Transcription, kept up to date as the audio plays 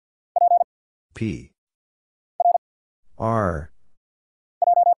P. R.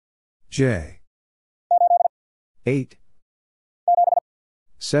 J. 8.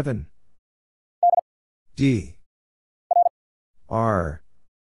 7. D. R.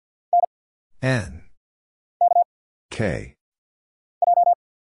 N. K.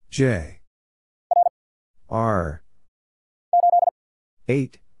 J. R.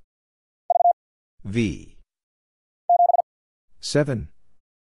 8. V. 7.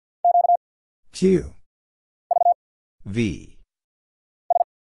 Q. V.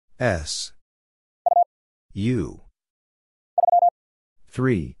 S. U.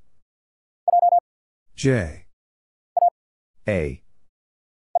 3. J. A.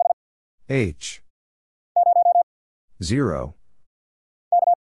 H. 0.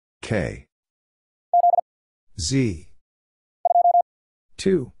 K. Z.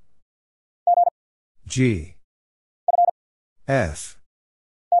 2. G. F.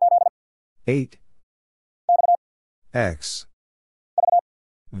 8. X.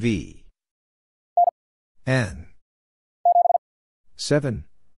 V. N. 7.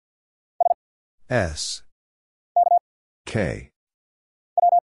 S. K.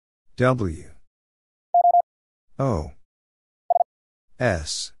 W. O.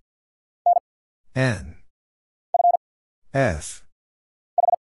 S. N. F.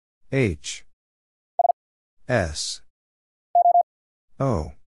 H. S.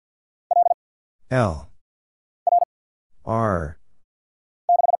 O. L. R.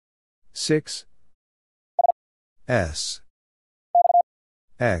 6. S.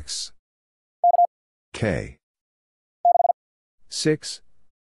 X. K. 6.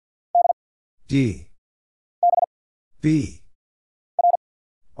 D. B.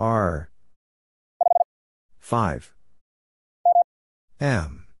 R. 5.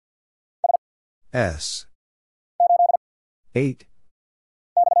 M. S. 8.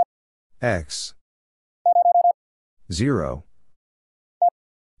 X. 0.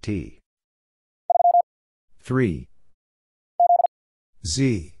 T. 3.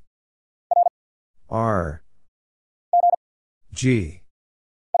 Z. R. G.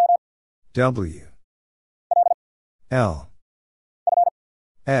 W. L.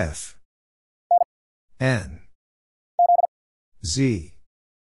 F. N. Z.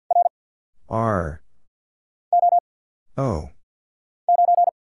 R. O.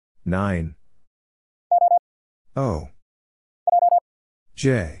 9. O.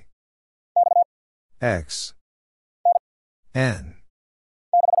 J. X. N.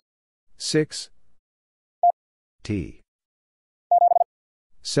 6. T.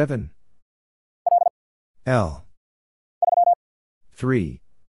 7. L. 3.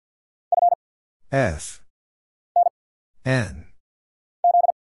 F. N.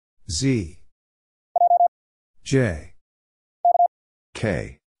 Z. J.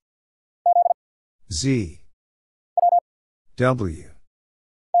 K. Z. W.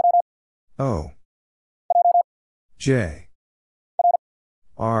 O. J.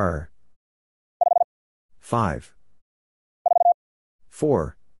 R. 5.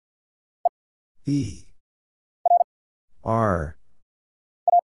 4. E. R.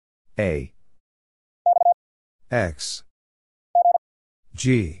 A. X.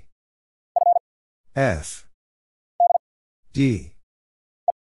 G. F. D.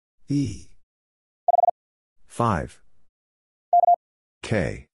 E. 5.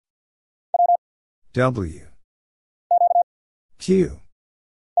 K. W. Q.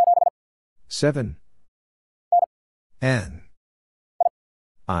 7. N.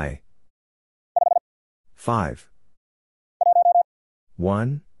 I. 5.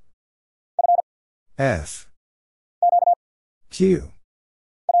 1. F. Q.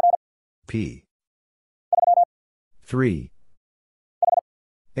 P. 3.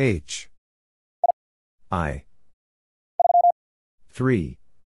 H. I. 3.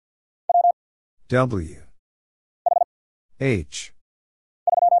 W. H.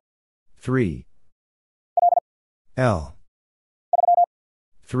 3. L.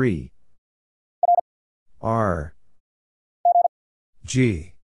 3. R.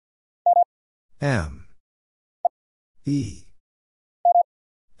 G. M. E.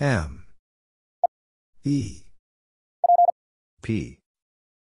 M. E. P.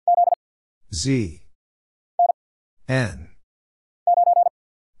 Z. N.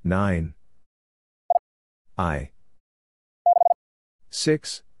 9. I.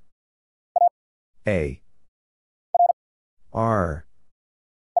 6. A. R.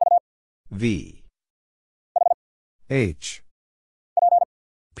 V. H.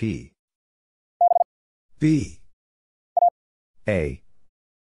 P. B. A.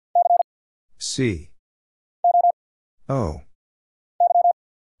 C. O.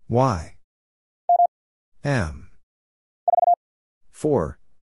 Y. M. 4.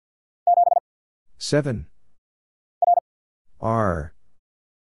 7. R.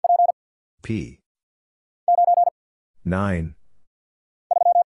 P. 9.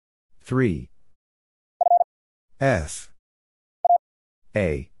 3. F.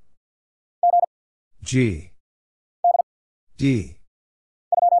 A. G. D.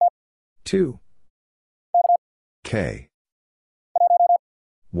 2. K.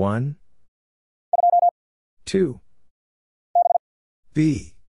 1. 2.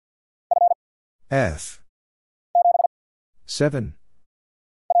 B. F. 7.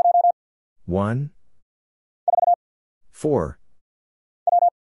 1. 4.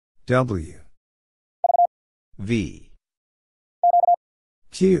 W. V.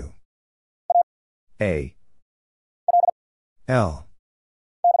 Q. A. L.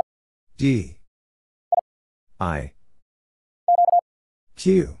 D. I.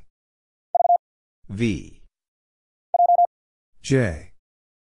 Q. V. J.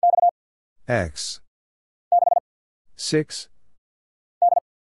 X. 6.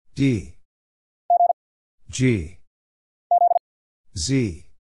 D. G. Z.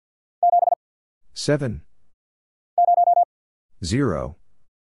 7. 0.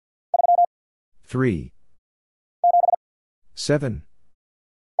 3. 7.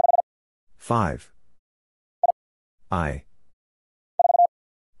 5. I.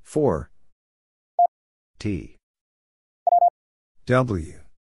 4. T. W.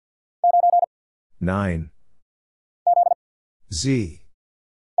 9. Z.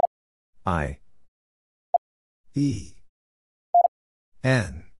 I. E.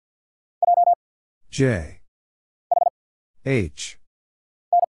 N. J. H.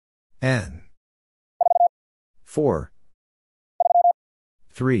 N. 4.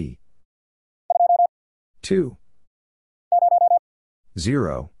 3. 2.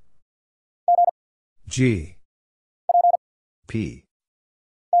 0. G. P.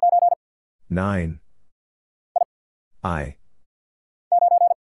 9. I.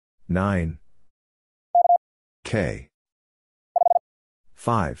 9. K.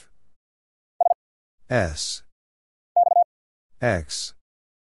 5. S. X.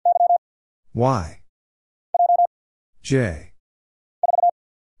 Y. J.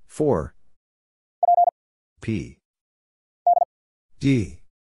 4. P. D.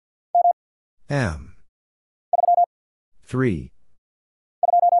 M. 3.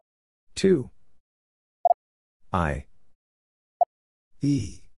 2. I.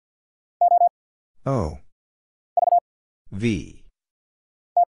 E. O. V.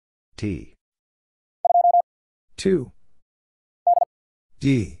 T. 2.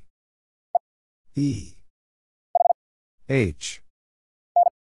 D. E. H.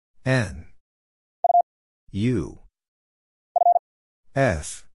 N. U.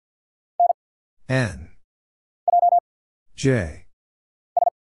 F. N. J.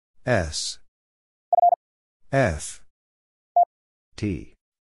 S. F. T.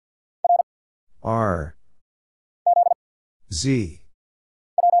 R. Z.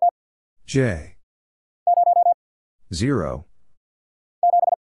 J. 0.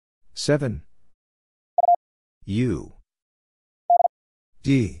 7. U.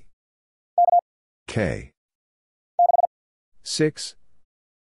 D. K. 6.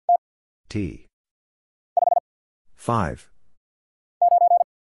 T. 5.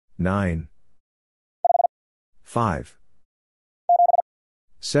 9. 5.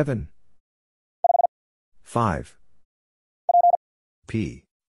 7. 5. P.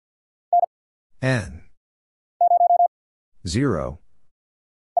 N. 0.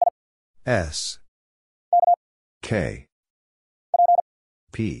 S. K.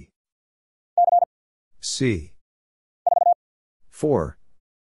 P. C. 4.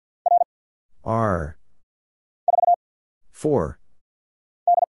 R. 4.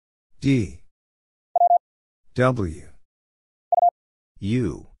 D. W.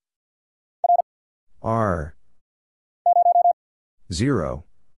 U. R. 0.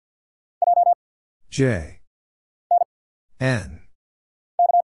 J. N.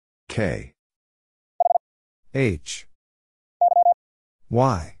 K. H.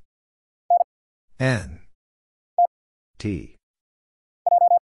 Y. N. T.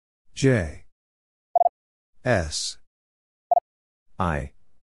 J. S. I.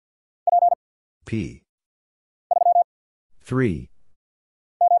 P. 3.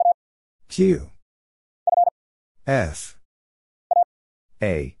 Q. F.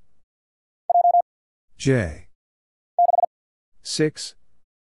 A. J. 6.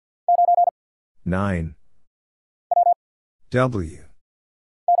 9. W.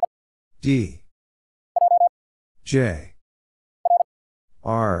 D. J.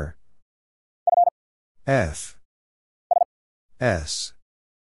 R. F S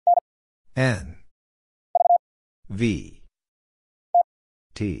N V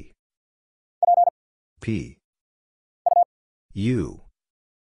T P U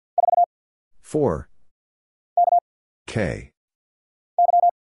 4 K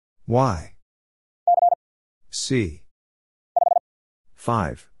Y C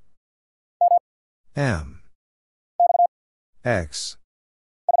 5 M X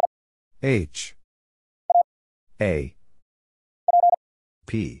H A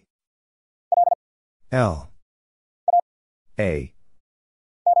P L A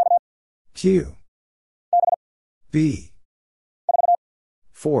Q B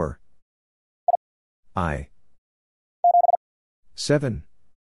 4 I 7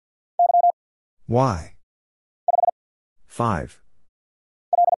 Y 5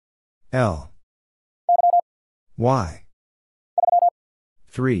 L Y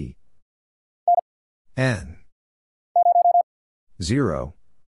 3 N 0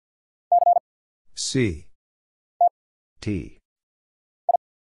 C T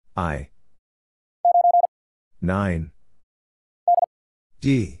I 9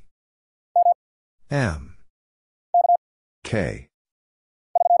 D M K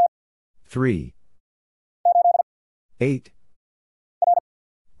 3 8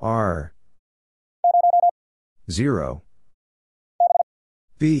 R 0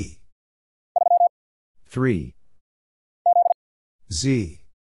 B 3 Z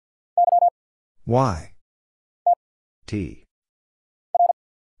Y T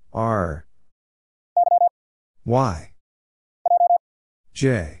R Y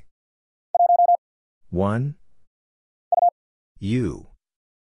J 1 U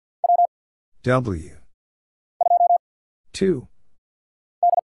W 2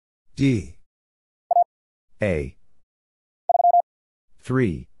 D A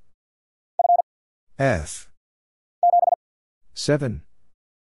 3 F 7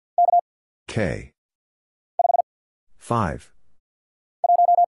 K 5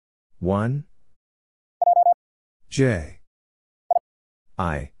 1 J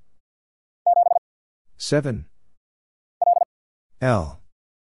I 7 L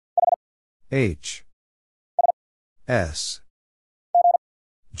H S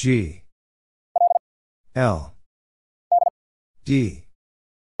G L D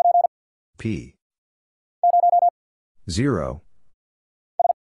P 0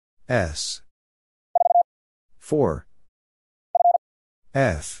 S 4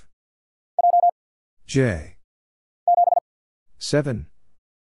 F J 7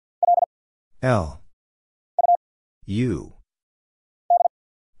 L U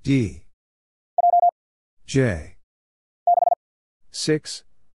D J 6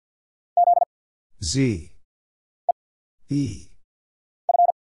 Z E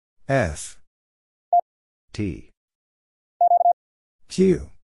F T Q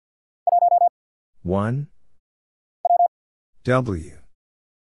 1 W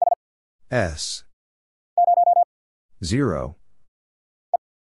S 0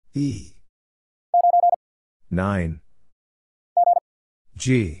 E 9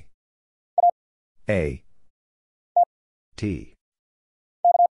 G A T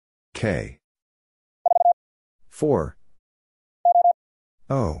K 4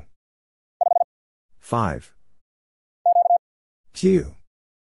 O 5 Q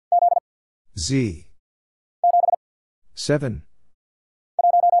Z 7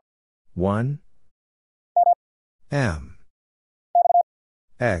 1 M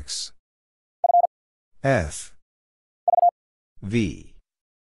X F V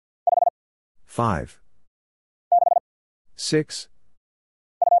 5 6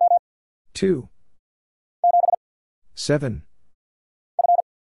 2 7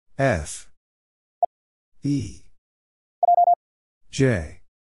 F E J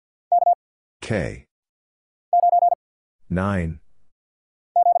K 9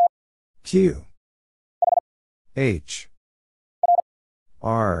 Q H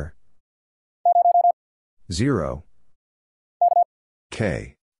R 0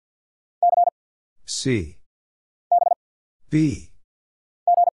 K C B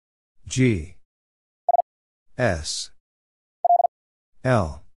G S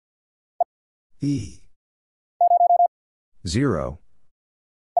L E 0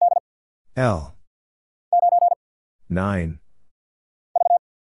 L 9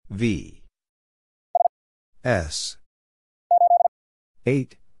 V S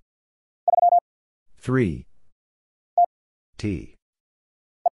 8 3 T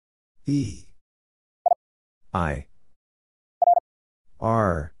E I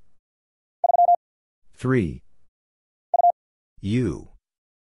R 3 U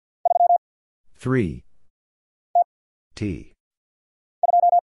 3 T.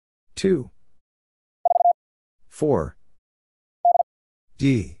 2. 4.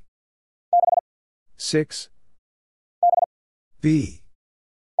 D. 6. B.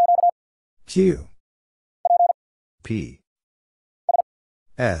 Q. P.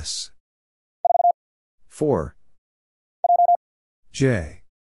 S. 4. J.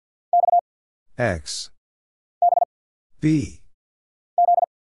 X. B.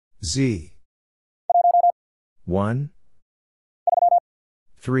 Z. 1.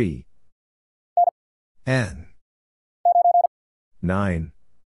 3. N. 9.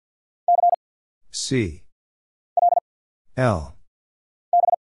 C. L.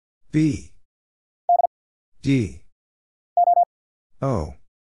 B. D. O.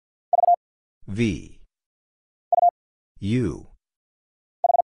 V. U.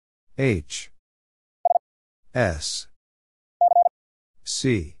 H. S.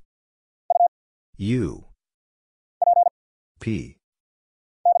 C. U. P.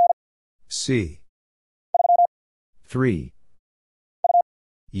 C. 3.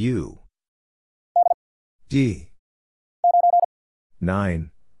 U. D.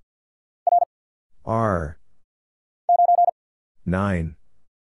 9. R. 9.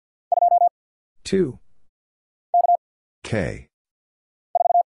 2. K.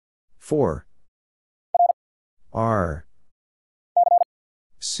 4. R.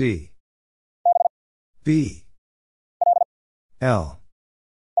 C. B. L.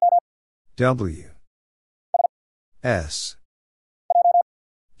 W. S.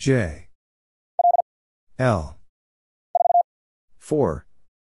 J. L. 4.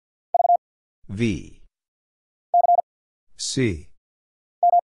 V. C.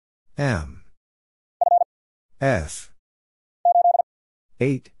 M. F.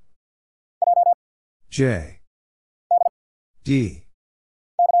 8. J. D.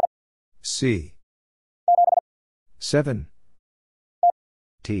 C. 7.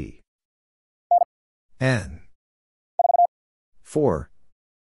 T. N. 4.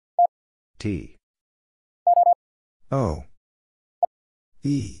 T. O.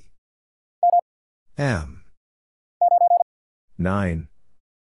 E. M. 9.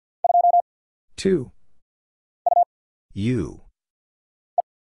 2. U.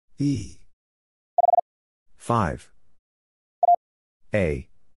 E. 5. A.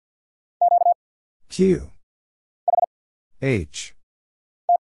 Q. H.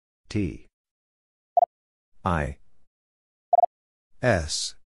 T. I.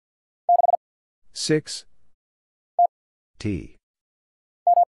 S. 6. T.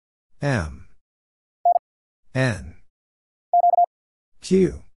 M. N.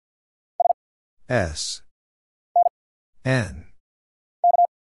 Q. S. N.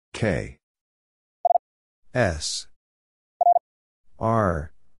 K. S.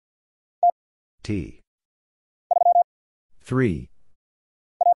 R. T. 3.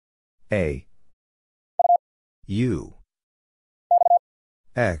 A. U.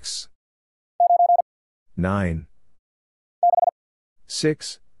 X. 9.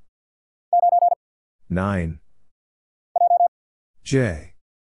 6. 9. J.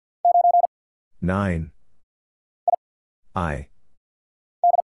 9. I.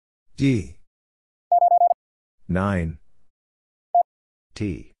 D. 9.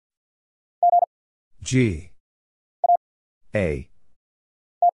 T. G. A.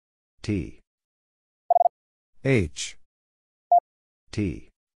 T. H. T.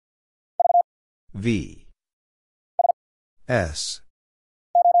 V. S.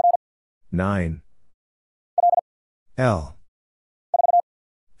 9. L.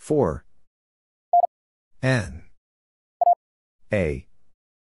 4. N. A.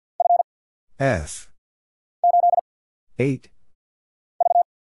 F. 8.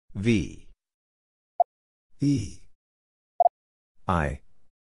 V. E. I.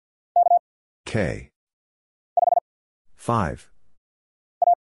 K. 5.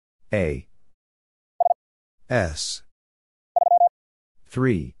 A. S.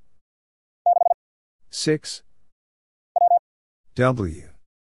 3. 6. W.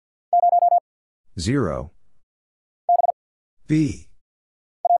 0. B.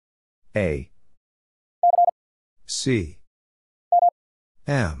 A. C.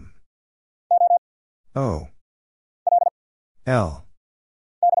 M. O. L.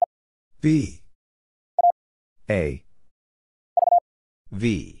 B. A.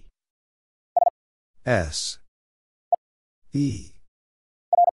 V. S. E.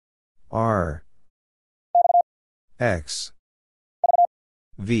 R. X.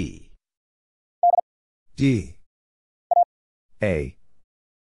 V. D. A.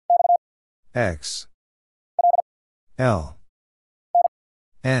 X. L.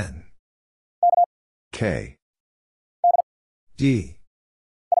 N. K. D.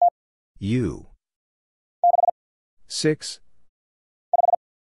 U. 6.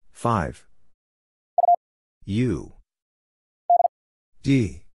 5. U.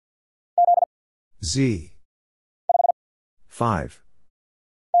 D. Z. 5.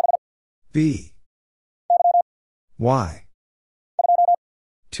 B. Y.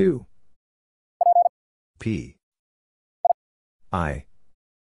 2. P. I.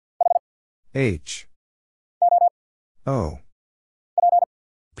 H. O.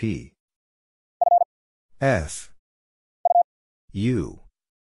 P. F. U.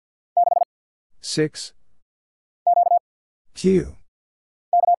 6. Q.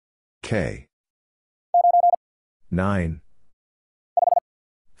 K. 9.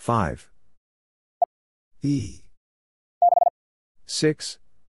 5. E. 6.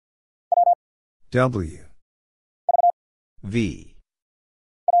 W. V.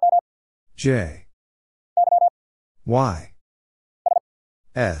 J. Y.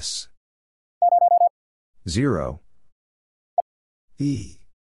 S. 0. E.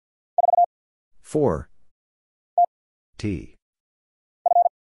 4. T.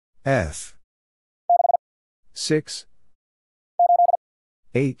 F. 6.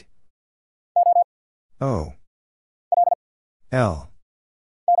 8. O. L.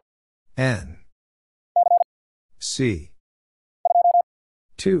 N. C.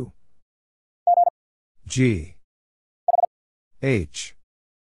 2. G. H.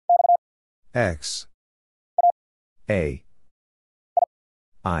 X. A.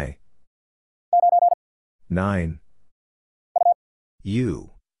 I. 9. U.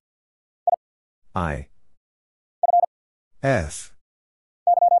 I. F.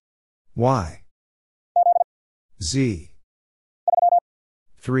 Y. Z.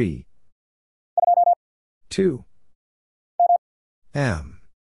 3. 2. M.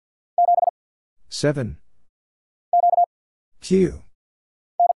 7. Q.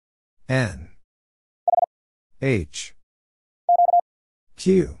 N. H.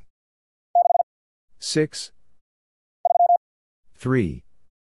 Q. 6. 3.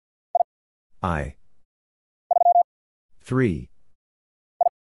 I. 3.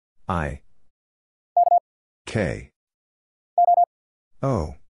 I. K.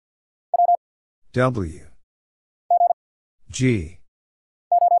 O. W. G.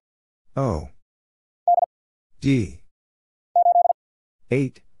 O. D.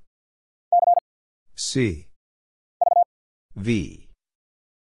 8. C. V.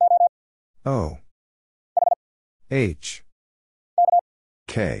 O. H.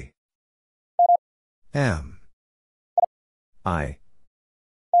 K. M. I.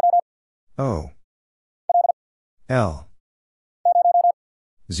 O. L.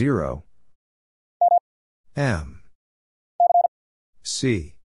 0. M.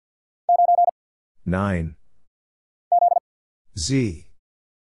 C. 9. Z.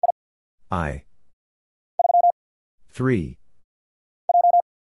 I. 3.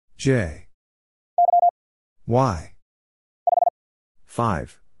 J. Y.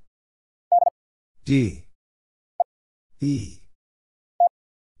 5. D. E.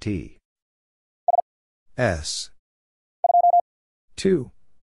 T. S. 2.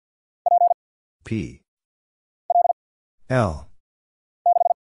 P. L.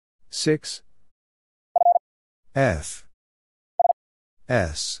 6. F.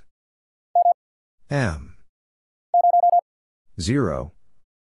 S. M. 0.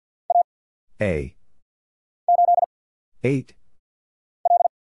 A. 8.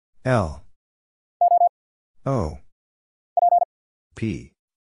 L. O. P.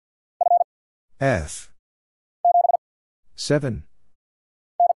 F. 7.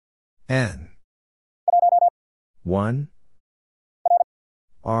 N. 1.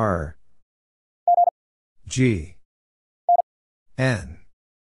 R. G. N.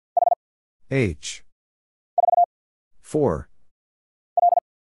 H. 4.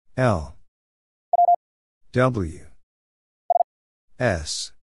 L. W.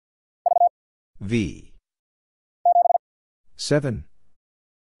 S. V. 7.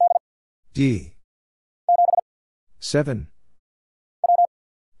 D. 7.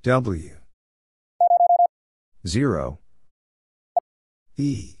 W. 0.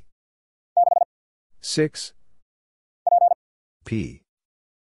 E. 6. P.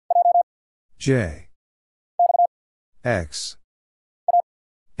 J. X.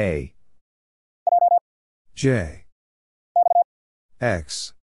 A. J.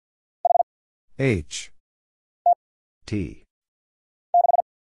 X. H. T.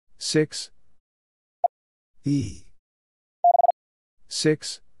 6. E.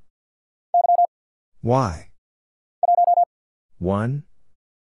 6. Y. 1.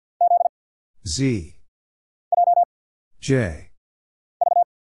 Z. J.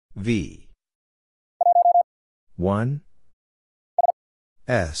 V. 1.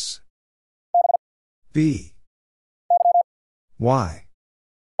 S. B. Y.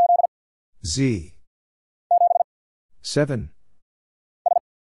 Z. 7.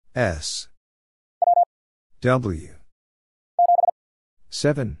 S. W.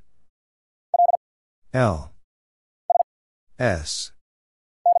 7. L. S.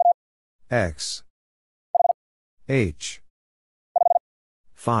 X. H.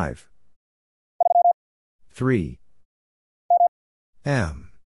 5. 3.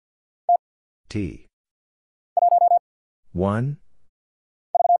 M. T. 1.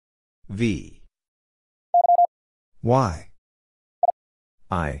 V. Y.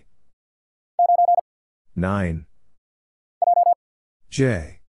 I. 9.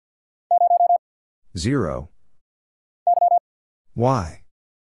 J. 0. Y.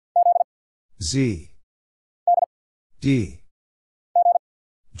 Z. D.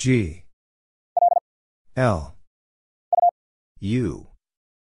 G. L. U.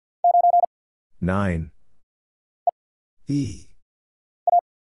 9. E.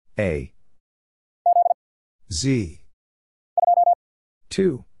 A. Z.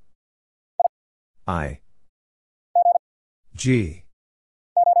 2. I. G.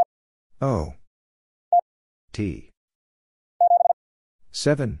 O. T.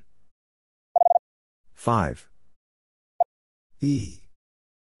 7. 5. E.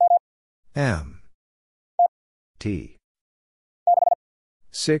 M. T.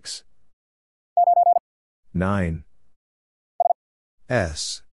 6. 9.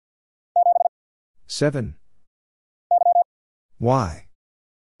 S. 7. Y.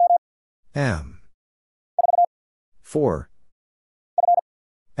 M. 4.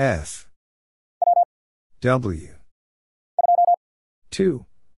 F. W. 2.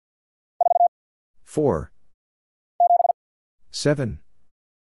 4. 7.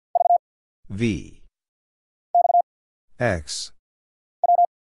 V. X.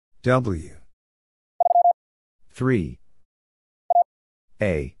 W. 3.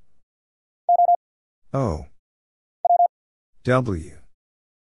 A. O. W.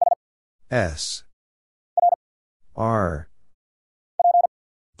 S. R.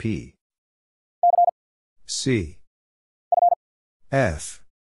 P. C. F.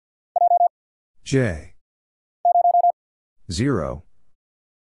 J. 0.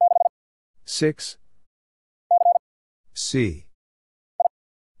 6. C.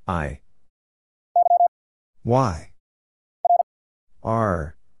 I. Y.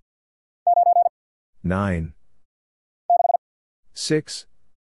 R. 9. 6.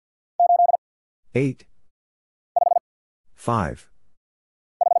 8. 5.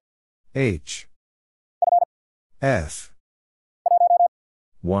 H. F.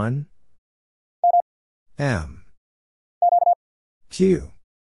 1. M. Q.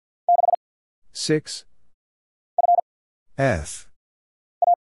 6. F.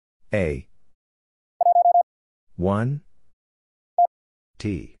 A. 1.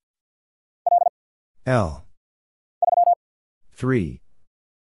 T. L. 3.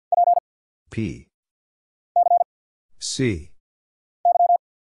 P. C.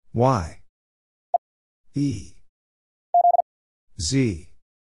 Y. E. Z.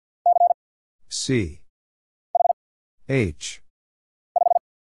 C. H.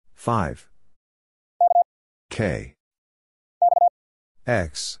 5. K.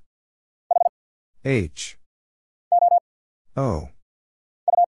 X. H. O.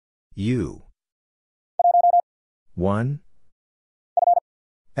 U. 1.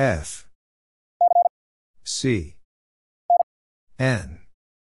 F. C. N.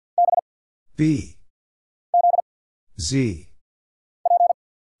 B. Z.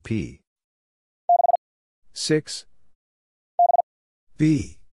 P. 6.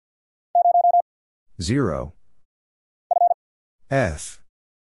 B. 0. F.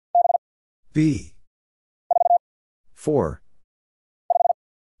 B. 4.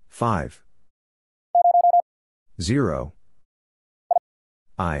 5. 0.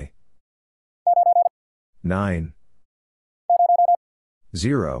 I. 9.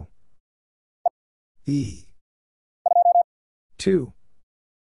 0. E. 2.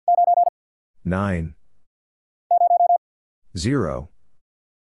 9. 0.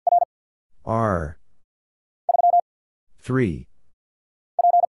 R. 3.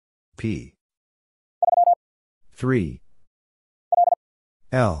 P. 3.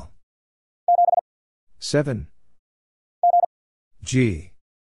 L. 7. G.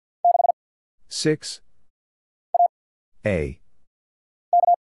 6. A.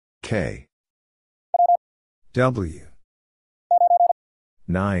 K. W.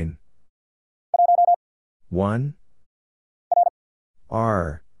 9. 1.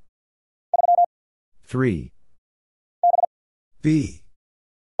 R 3 B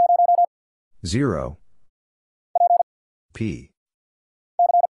 0 P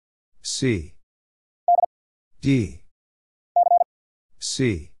C D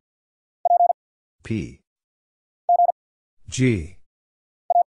C P G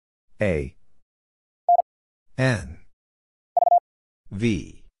A N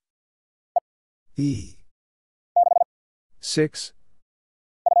V E 6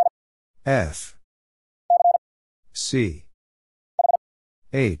 F C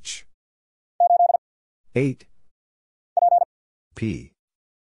H 8 P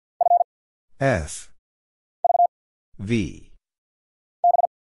F V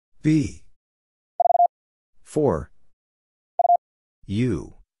B 4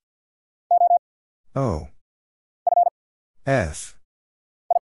 U O F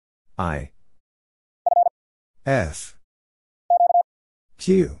I F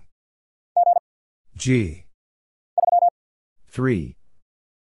Q G 3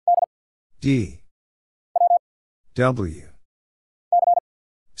 D W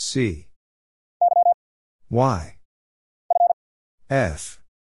C Y F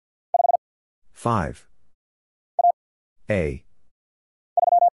 5 A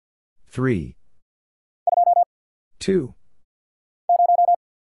 3 2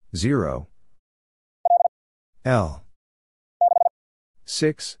 0 L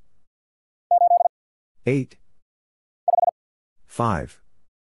 6 8 5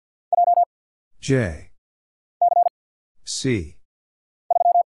 J C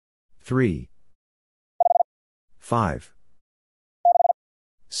 3 5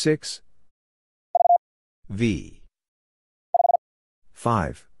 6 V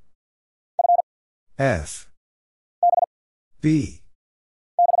 5 F B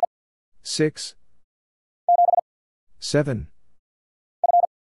 6 7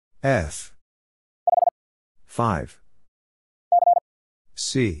 F 5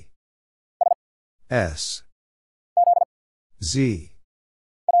 C S Z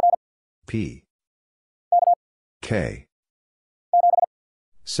P K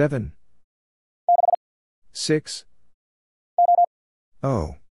 7 6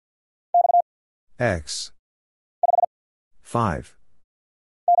 O X 5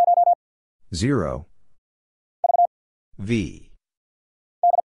 0 V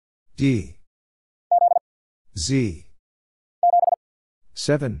D Z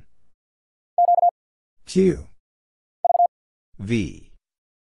 7 Q V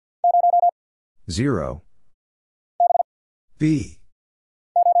 0 B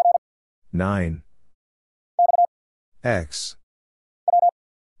 9 X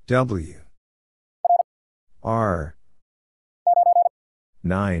W R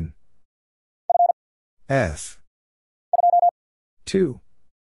 9 F 2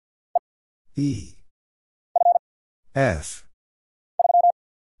 E F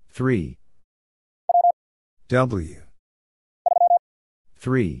 3 W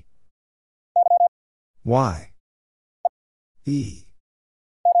 3 Y E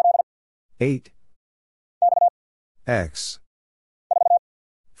 8 X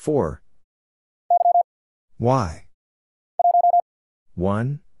 4 Y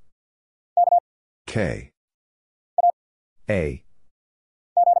 1 K A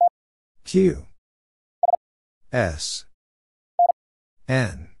Q S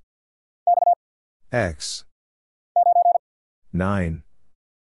N X 9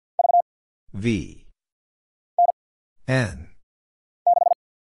 V N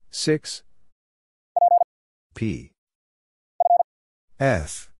 6 P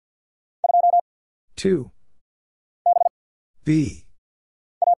F 2 B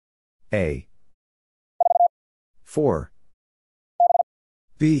A 4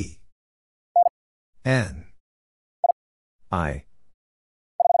 B N I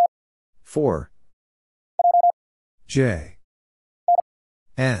 4 J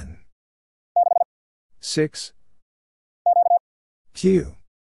N 6 Q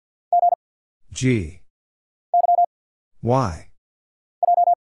G Y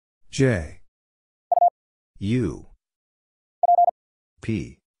J U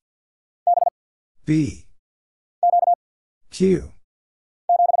P B Q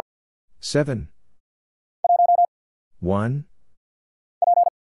 7 1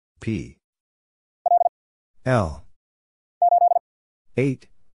 P L 8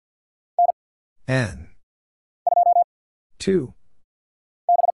 N 2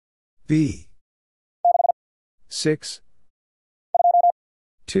 B 6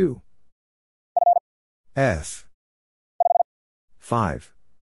 2 F 5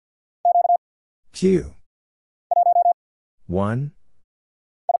 Q 1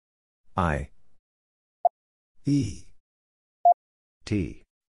 I, E, T,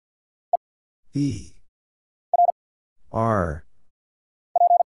 E, R,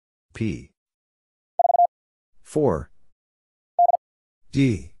 P, 4,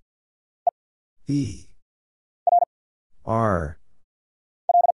 D, E, R,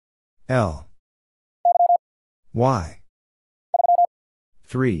 L, Y,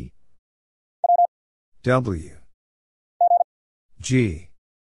 3, W, G,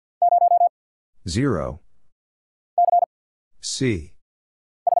 0, C,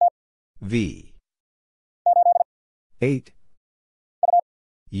 V, 8,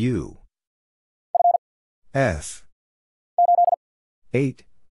 U, F, 8,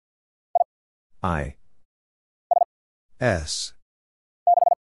 I, S,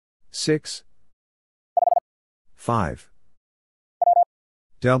 6, 5,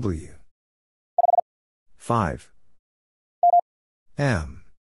 W, 5, M,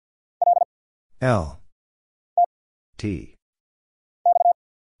 L, T,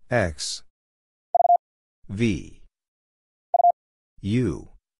 X, V, U,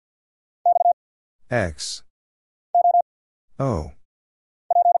 X, O,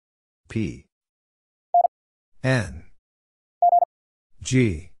 P, N,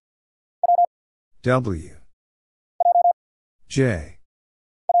 G, W, J,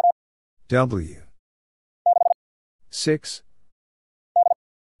 W, 6,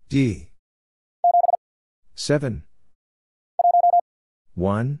 D, 7,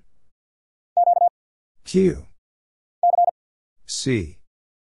 1, Q, C,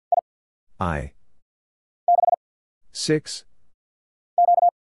 I, 6,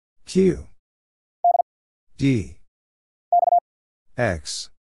 Q, D, X,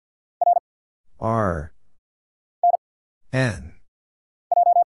 R, N,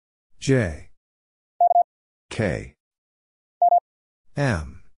 J, K,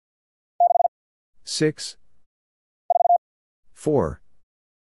 M, 6, 4,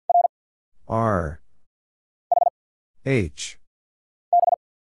 R, H,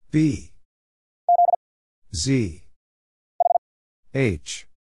 B, Z, H,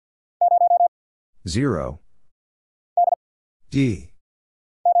 0, D,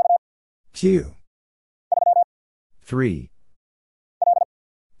 Q, 3,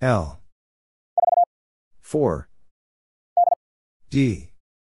 L, 4, D,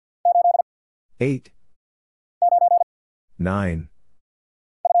 8, 9,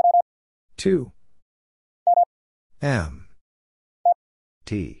 2, M,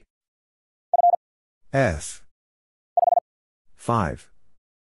 T, F, 5,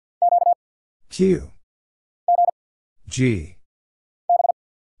 Q, G,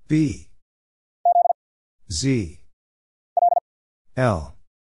 B, Z, L,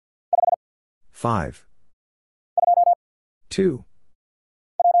 5, 2,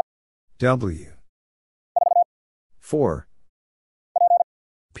 W, 4,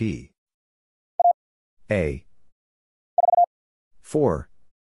 P, A, 4,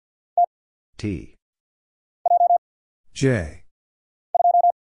 T, J,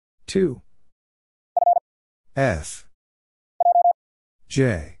 2, F,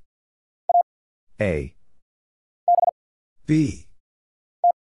 J, A, B,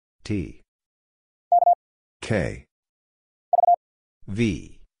 T, K,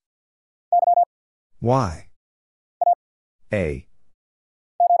 V, Y, A,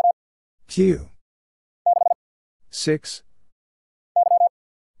 Q, 6,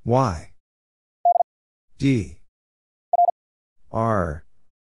 Y, D, R,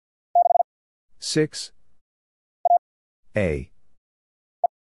 6, A,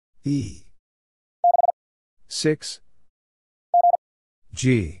 E, 6,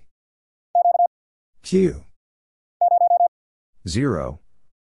 G, Q, 0,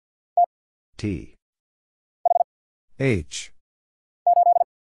 T, H,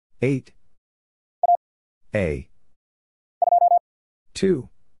 8, A, 2,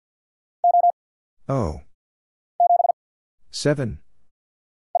 O, 7,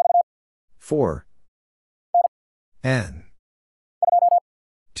 4, N,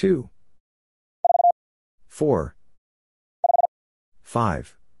 2, 4,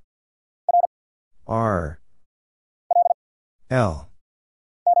 5, R, L,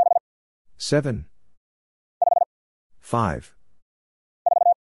 7, 5,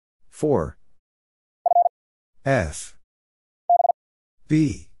 4, F,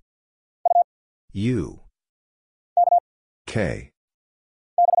 B, U, K,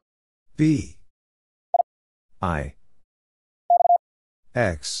 B, I,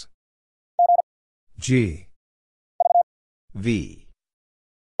 X, G, V,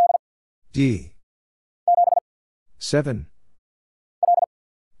 D, 7,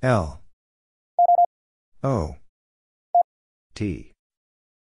 L, O. T.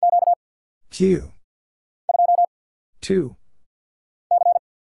 Q. 2.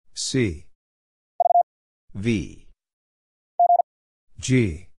 C. V.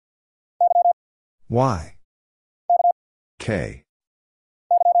 G. Y. K.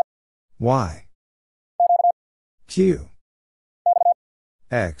 Y. Q.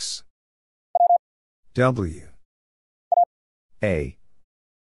 X. W. A.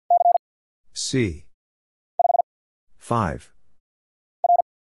 C. 5.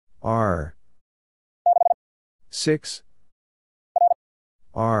 R. 6.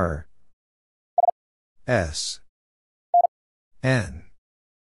 R. S. N.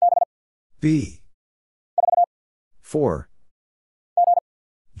 B. 4.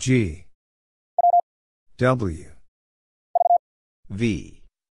 G. W. V.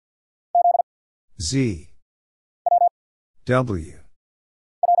 Z. W.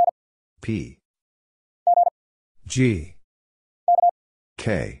 P. G.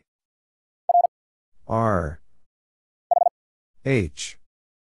 K. R. H.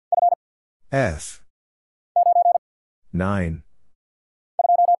 F. 9.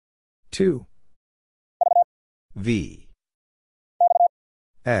 2. V.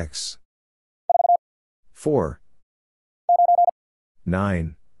 X. 4.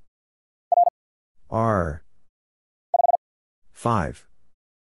 9. R. 5.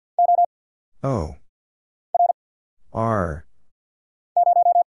 O. R.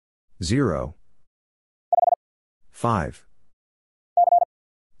 0. 5.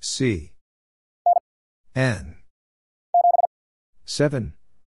 C. N. 7.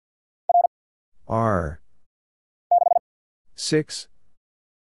 R. 6.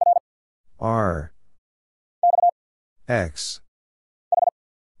 R. X.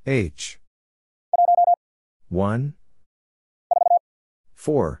 H. 1.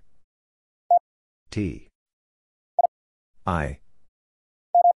 4. T. I.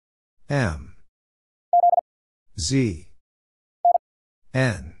 M. Z.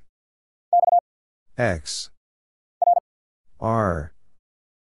 N. X. R.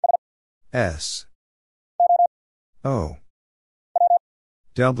 S. O.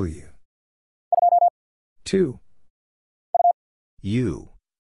 W. 2. U.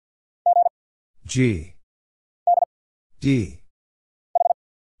 G. D.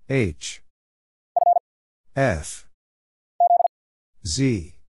 H. F.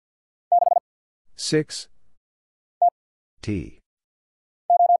 Z. 6. T.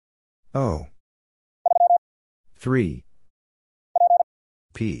 O. 3.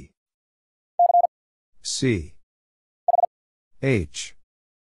 P. C. H.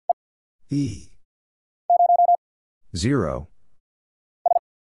 E. 0.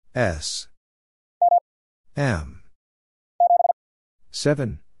 S. M.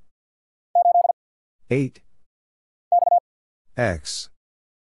 7. 8. X.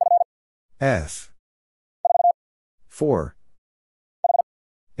 F. 4.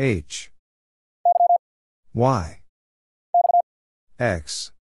 H. Y.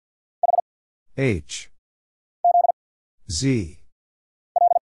 X. H. Z.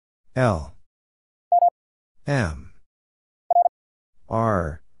 L. M.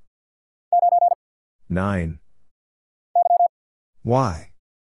 R. 9. Y.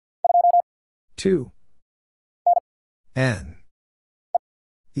 2. N.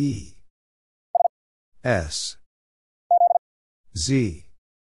 E. S. Z.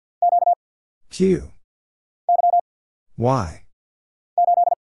 Q. Y.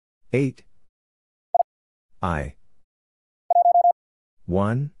 8. I.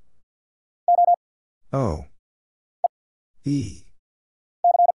 1. O. E.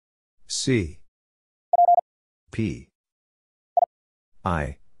 C. P.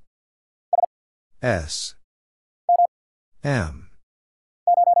 I. S. M.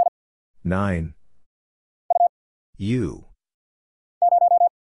 9. U.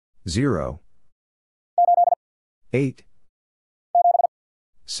 0. 8.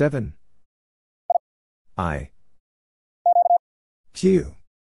 7. I. Q.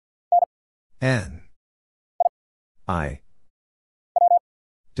 N. I.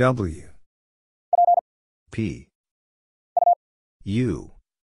 W. P. U.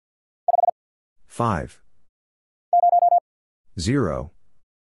 5. 0.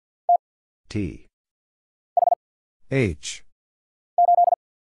 T. H.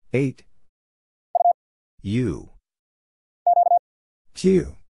 8. U.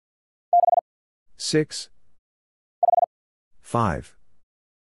 Q. 6. 5.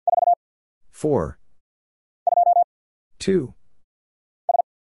 4. 2.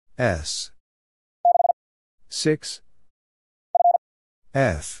 S. 6.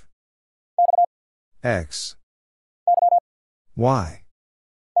 F. X. Y.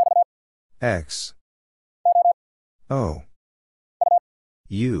 X. O.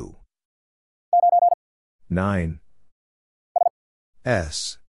 U. 9.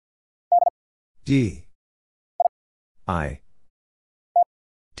 S. D. I.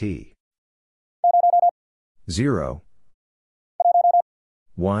 T. 0.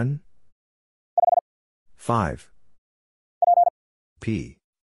 1. 5. P.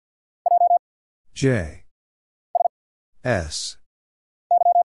 J. S.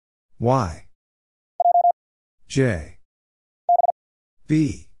 Y. J.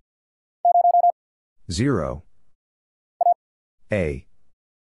 B. 0. A.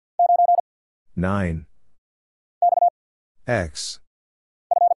 9. X.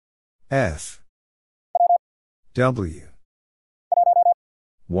 F. W.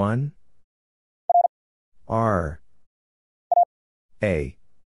 1. R. A.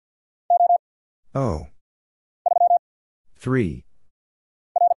 O. 3.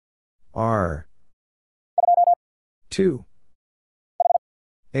 R. 2.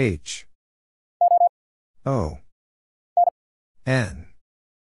 H. O. N.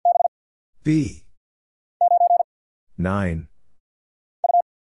 B. 9.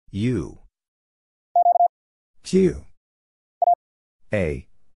 U. Q. A.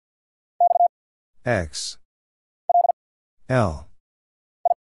 X. L.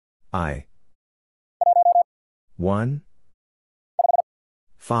 I. 1.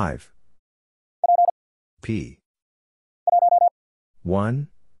 5. P. 1.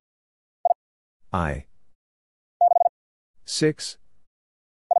 I. 6.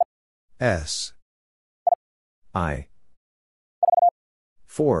 S. I.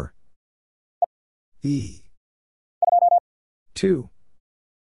 4. E. 2.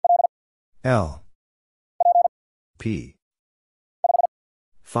 L. P.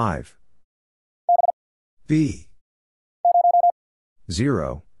 5. B.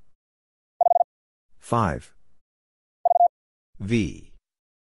 0. 5. V.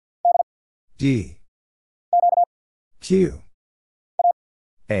 D. Q.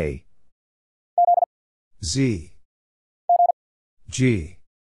 A. Z. G.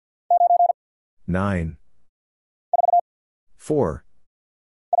 9. 4.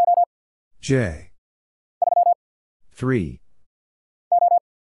 J. 3.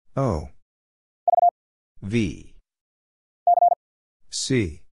 O. V.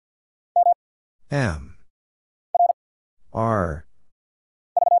 C. M. R.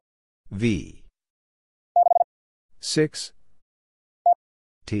 V. 6.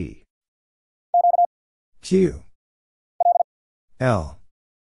 T. Q. L.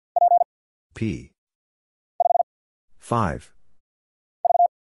 P. 5.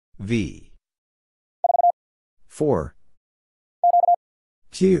 V. 4.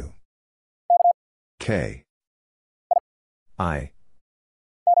 Q. K. I.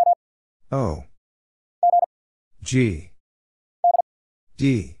 O. G.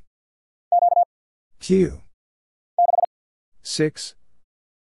 D. Q. 6.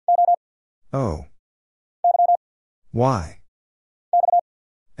 O. Y.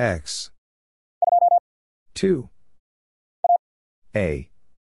 X. 2. A.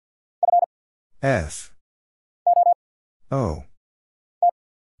 F. O.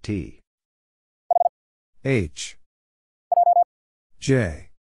 T. H. J.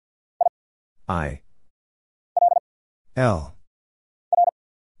 I. L.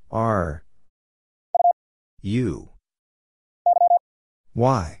 R. U.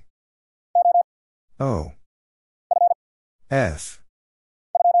 Y. O. F.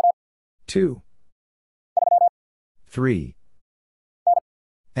 2. 3.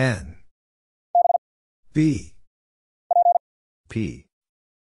 N. B. P.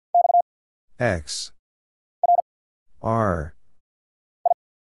 X. R.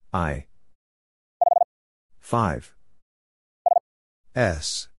 I. 5.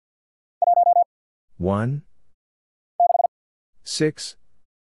 S. 1. 6.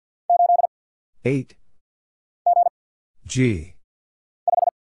 8. G.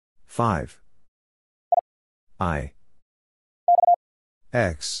 5. I.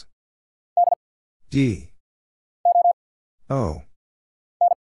 X. D. O.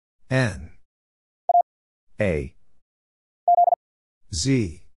 N. A.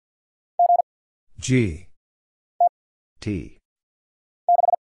 Z. G. T.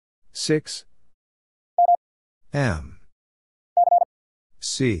 6. M.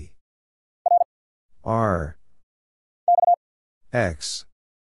 C. R. X.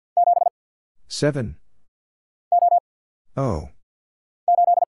 7. O.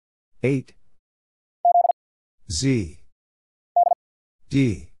 8. Z.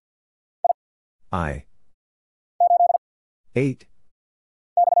 D. I. 8.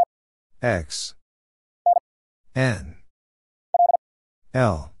 X. N.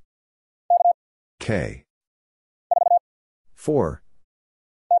 L. K. 4.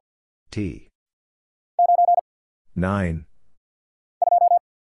 T. 9.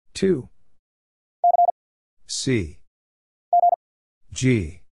 2. C.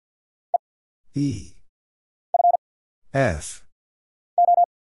 G. E. F.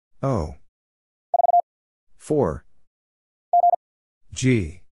 O. 4.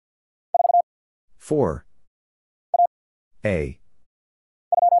 G. 4. A.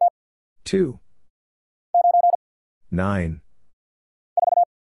 2. 9.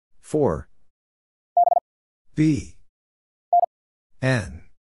 4. B. N.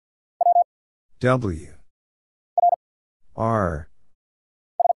 W. R.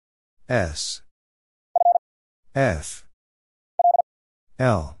 S. F.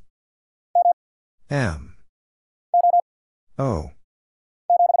 L. M. O.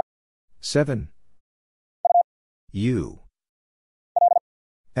 7. U.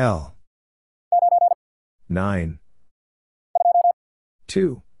 L. 9.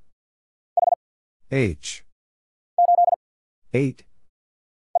 2. H. 8.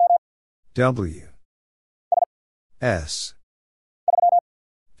 W. S.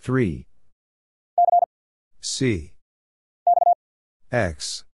 3. C.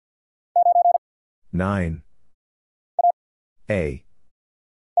 X. 9. A.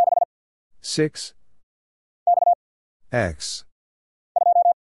 6. X.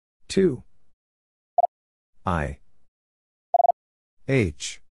 2. I.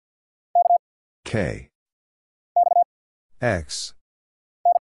 H. K. X.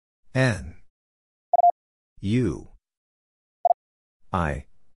 N. U. I.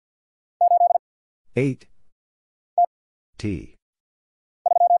 8. T.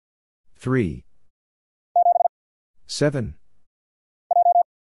 3. 7.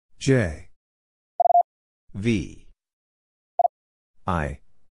 J. V. I.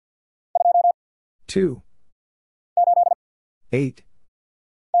 2. 8.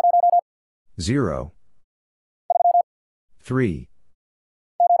 0. 3.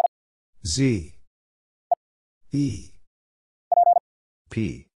 Z. E.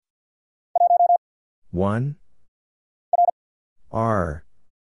 P. 1. R.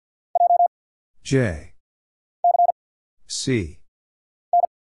 J. C.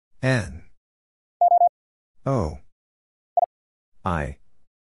 N. O. I.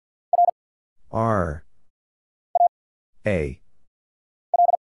 R. A.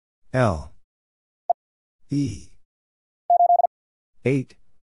 L. E. 8.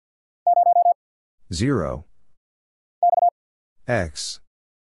 0. X.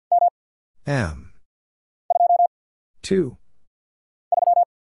 M. 2.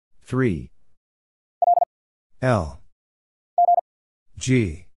 3. L.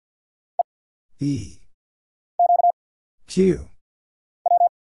 G. E. Q.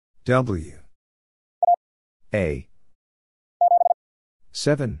 W. A.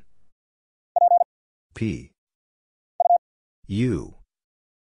 7. P. U.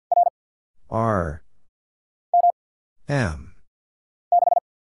 R. M.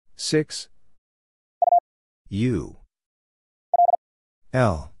 6. U.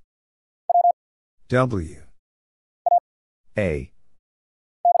 L. W. A.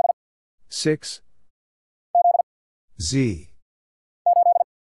 6. Z.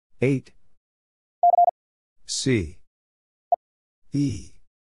 8. C. E.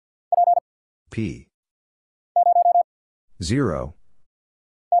 P. 0.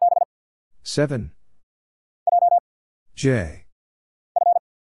 7. J.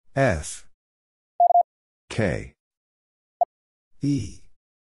 F. K. E.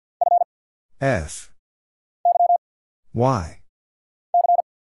 F. Y.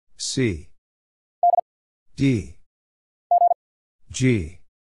 C. D. G.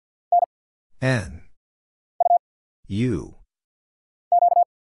 N. U.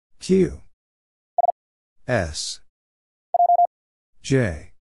 Q. S.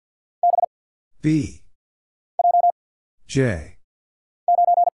 J. B. J.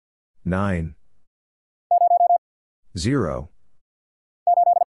 9. 0.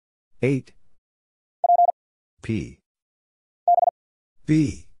 8. P.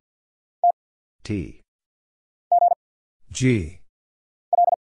 B. T. G.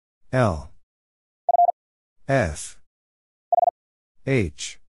 L. F.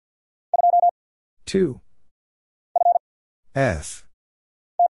 H. 2. F.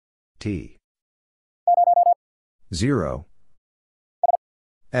 T. 0.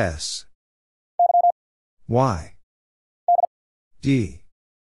 S. Y. D.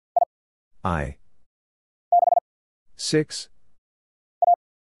 I. 6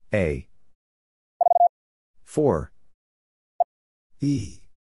 A 4 E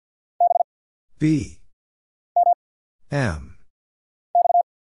B M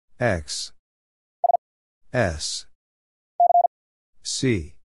X S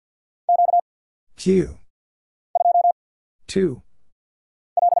C Q 2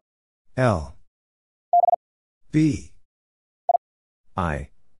 L B I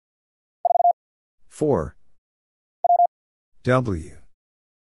 4 W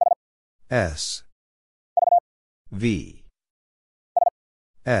S V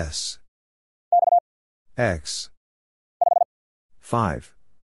S X 5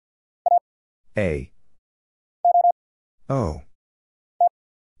 A O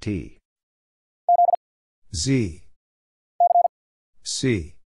T Z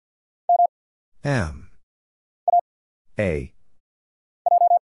C M A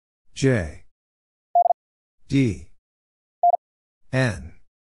J D N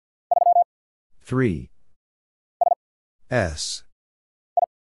 3 S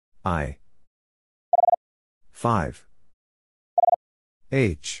I 5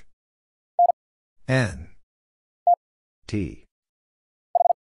 H N T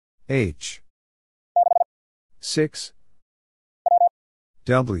H 6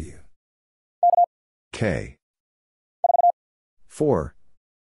 W K 4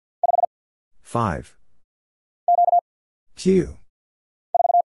 5 Q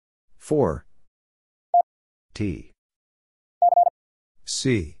 4 T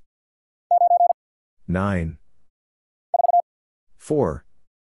C 9 4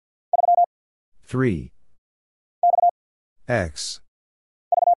 3 X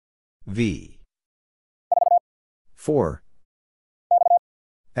V 4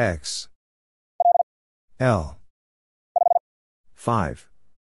 X L 5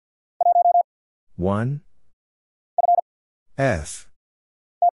 1 F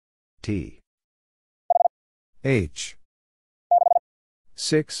T H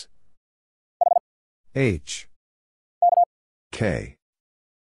 6 H K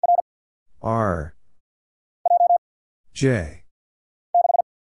R J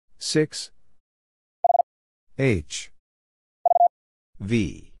 6 H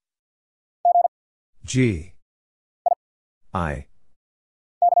V G I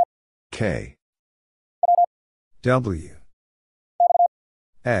K W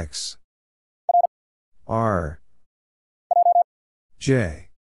X R J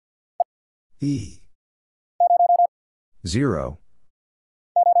E 0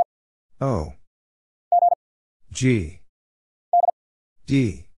 O G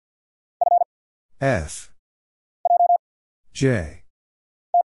D F J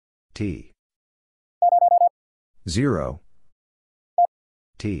T 0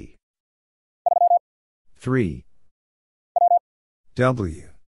 T 3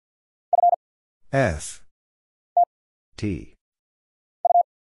 W F T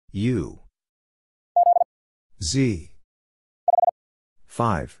U Z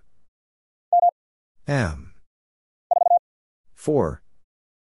 5 M 4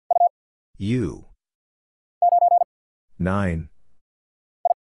 U 9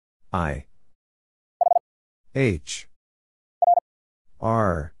 I H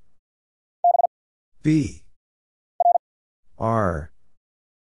R B R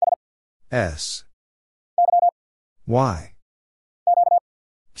S Y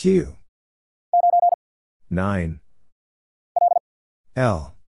Q 9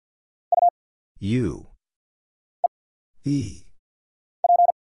 L U E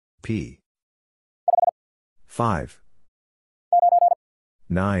P 5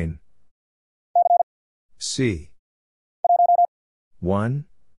 9 C 1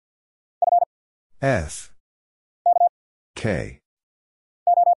 F K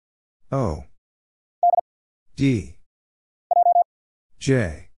O D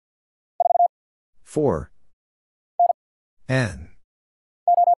J 4 N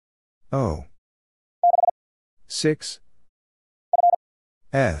O 6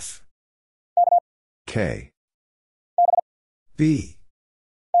 F K B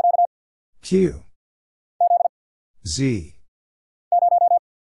Q Z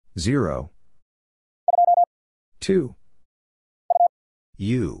 0 2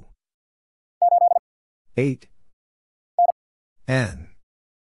 U 8 N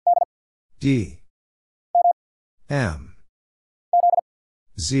D M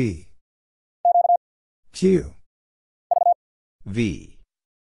Z Q V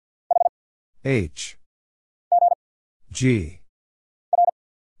H G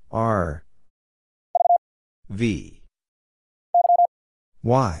R V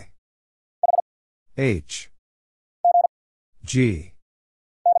Y H G.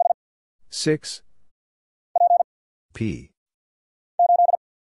 6. P.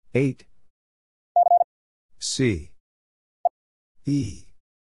 8. C. E.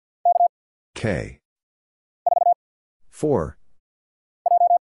 K. 4.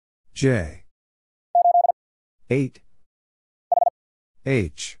 J. 8.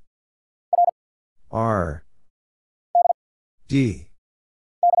 H. R. D.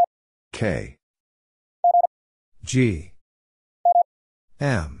 K. G.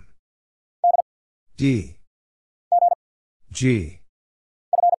 M. D. G.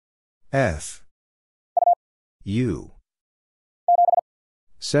 F. U.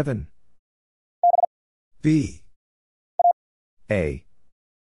 7. B. A.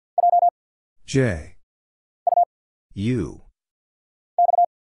 J. U.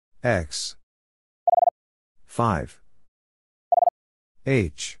 X. 5.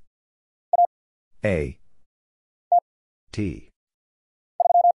 H. A. T.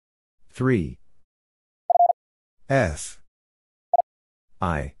 3. F.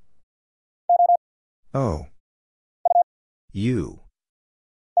 I. O. U.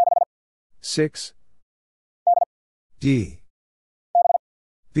 6. D.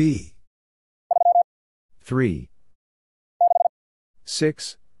 B. 3.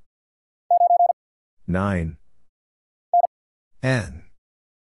 6. 9. N.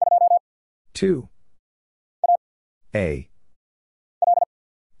 2. A.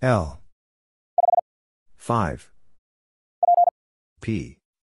 L. 5. P.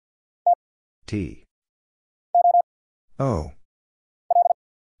 T. O.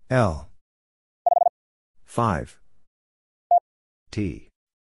 L. 5. T.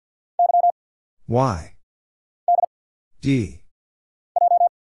 Y. D.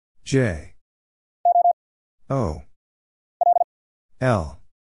 J. O. L.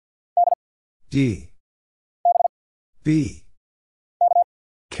 D. B.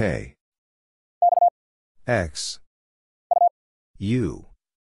 K. X. U.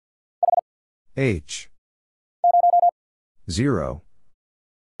 H. 0.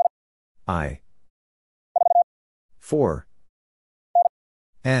 I. 4.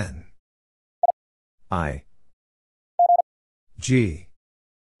 N. I. G.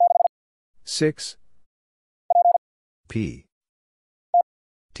 6. P.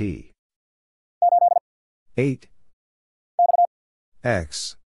 T. 8.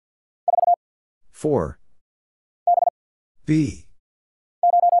 X. 4. B.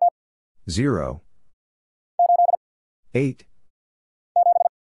 0. 8.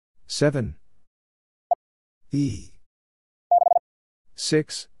 7. E.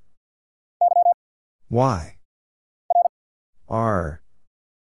 6. Y. R.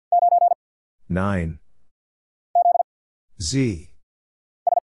 9. Z.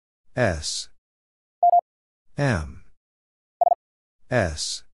 S. M.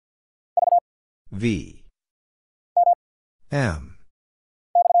 S. V. M.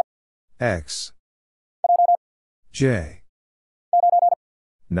 X. J.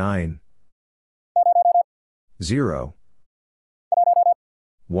 9. 0.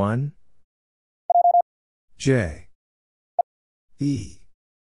 1. J. E.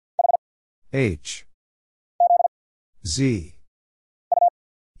 H. Z.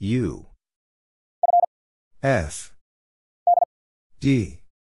 U. F. D.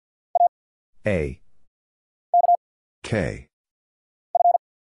 A. K.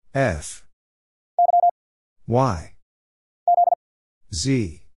 F. Y.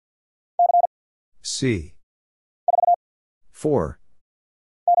 Z. C. 4.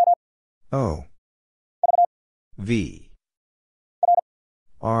 O. V.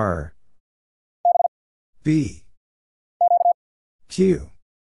 R. B. Q.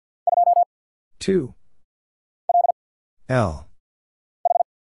 2. L.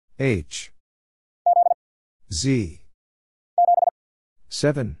 H. Z.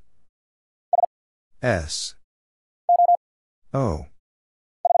 7. S. O.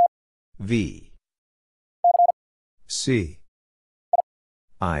 V. C.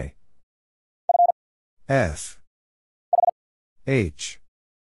 I. F. H.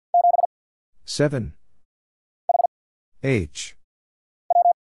 7. H.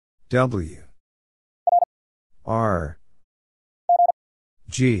 W. R.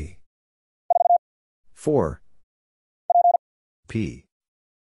 G. 4. P.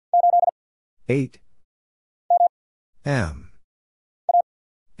 8. M.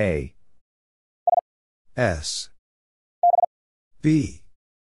 A. S. B.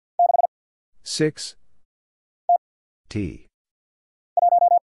 6. T.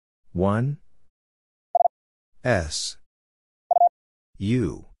 1. S.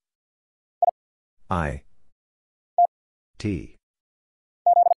 U. I. T.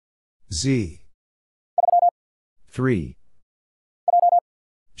 Z. 3.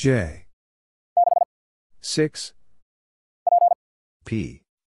 J. 6. P.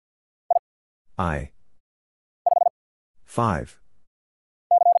 I. 5.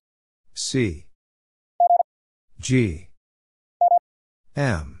 C. G.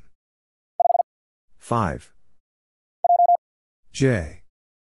 M. 5. J.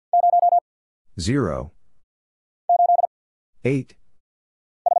 0. 8.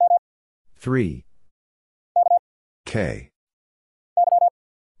 3. K.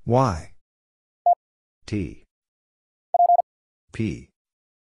 Y. T. P.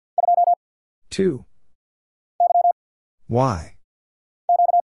 2. Y.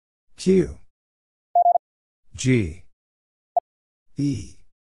 Q. G. E.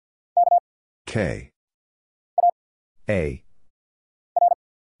 K. A.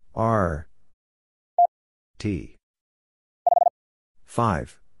 R. T.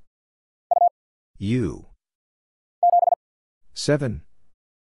 5. U. 7.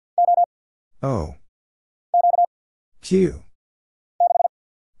 O. Q.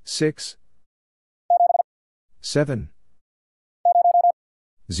 6. 7.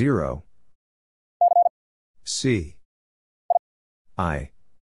 0. C. I.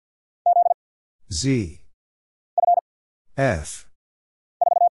 Z. F.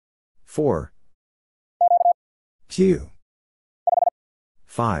 4. Q.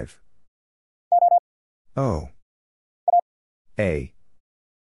 5. O. A.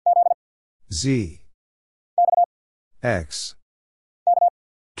 Z. X.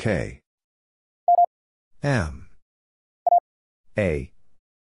 K. M. A.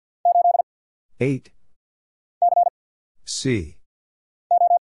 8. C.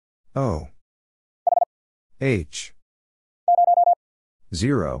 O. H.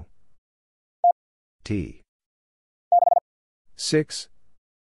 0. T. 6.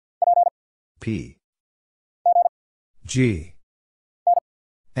 P. G.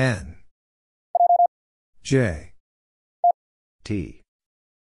 N. J. T.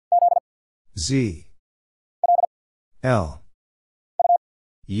 Z. L.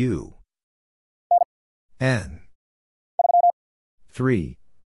 U. N. 3.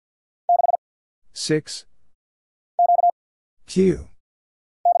 6. Q.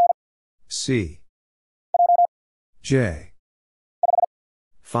 C. J.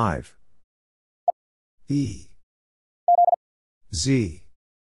 5. E. Z.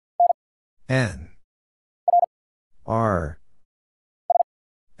 N. R.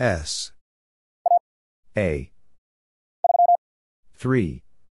 S. A. 3.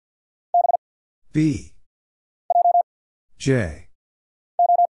 B. J.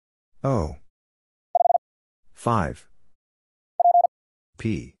 O. 5.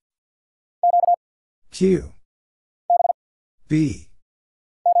 P. Q. B.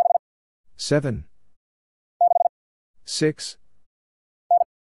 7. 6.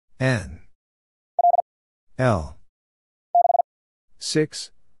 N. L.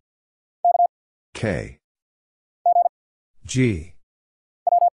 6. K. G.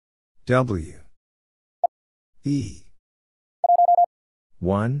 W. E.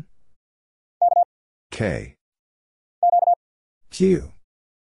 1. K. Q.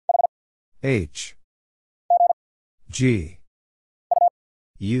 H. G.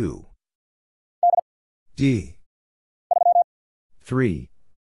 U. D. 3.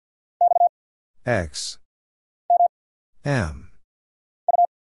 X. M.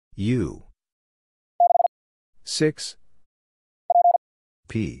 U. 6.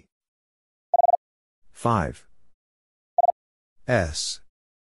 P. 5. S.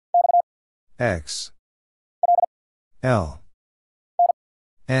 X. L.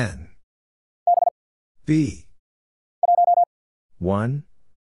 N. B. 1.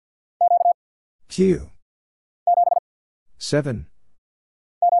 Q. 7.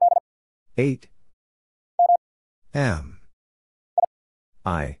 8. M.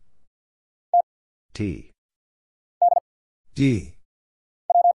 I. T. D.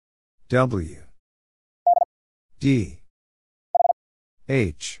 W. D.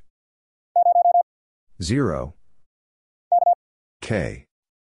 H. 0. K.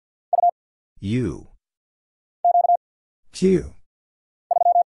 U. Q.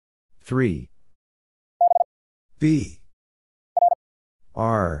 3. B.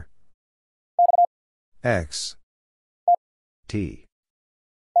 R. X. T.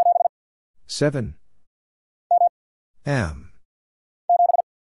 7. M.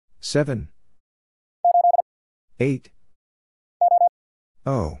 7. 8.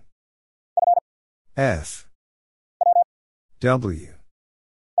 O. F. W.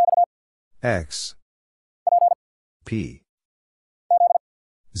 X. P.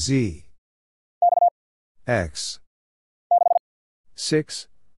 Z. X. 6.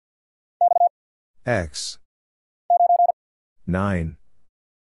 X. 9.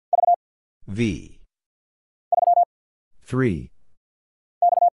 V. 3.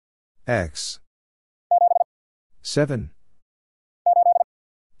 X. 7.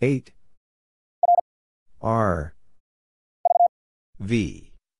 8. R.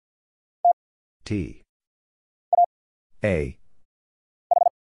 V. T. A.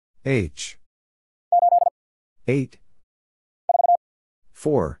 H. 8.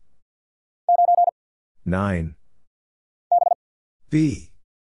 4. 9. B.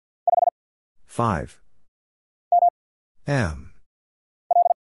 5. M.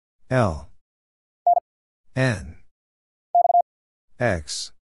 L. N.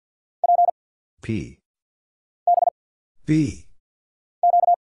 X. P. B.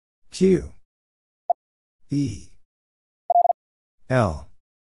 Q. E. L.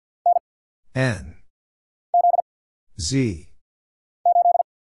 N. Z.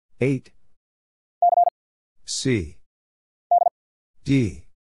 8. C. D.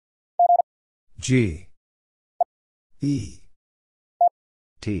 G. E.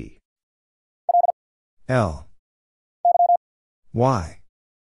 T. L. Y.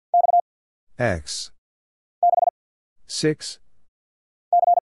 X. 6.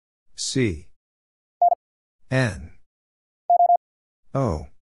 C. N. O.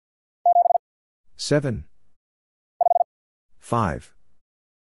 7. 5.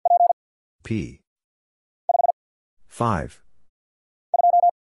 P. 5.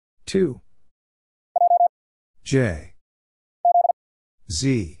 2. J.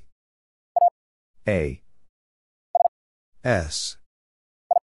 Z. A. S.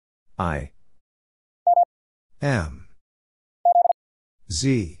 I. M.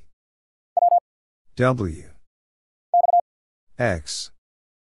 Z. W. X.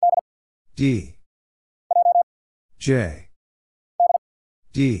 D. J.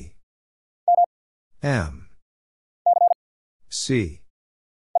 D. M. C.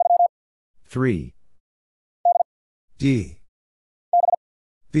 3. D.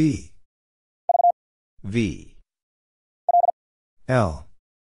 B. V. L.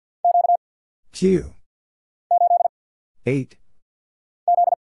 Q. 8.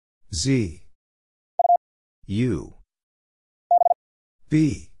 Z. U.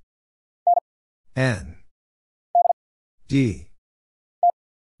 B. N. D.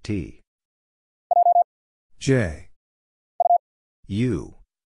 T. J. U.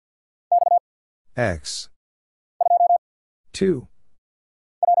 X. 2.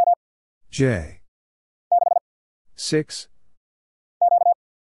 J. 6.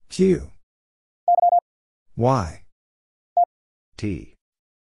 Q. Y. T.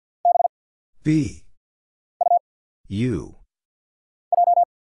 B. U.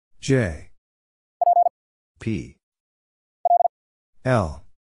 J. P. L.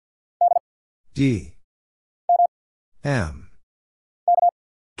 D. M.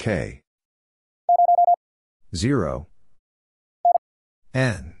 K. 0.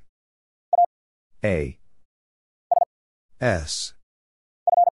 N. A. S.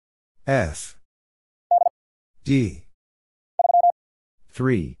 F. D.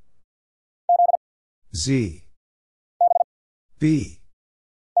 3. Z. B.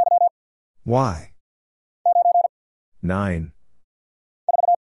 Y. 9.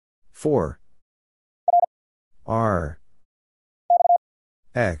 4. R.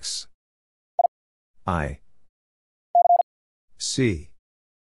 X. I. C.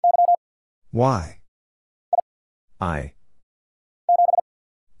 Y. I.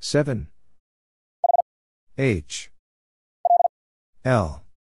 7. H. L.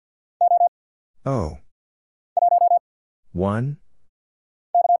 O. 1.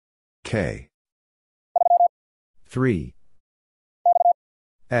 K. 3.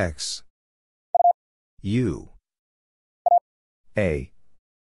 X. U. A.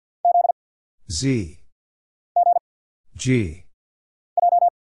 Z. G.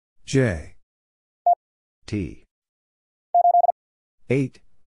 J. T. 8.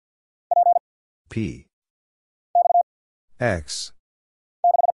 P. X.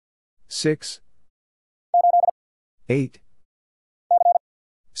 6. 8.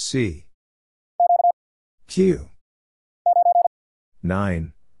 C. Q.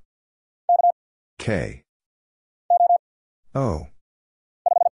 9. K. O.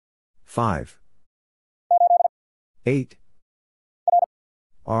 5. 8.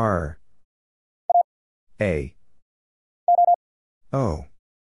 R. A. O.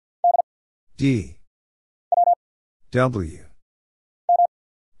 D. W.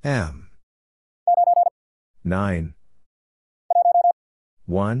 M. 9.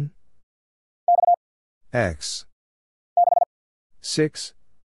 1, X, 6,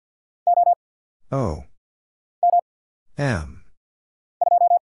 O, M,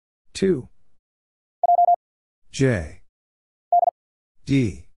 2, J,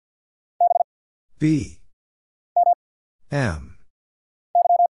 D, B, M,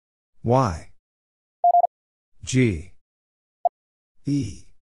 Y, G, E,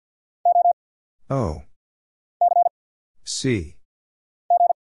 O, C,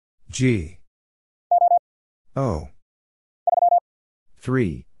 G, O,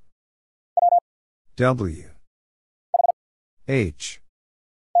 3, W, H,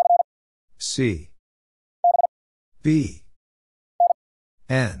 C, B,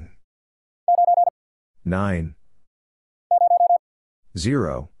 N, 9,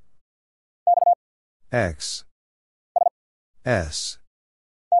 0, X, S,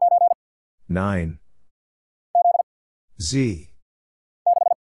 9, Z,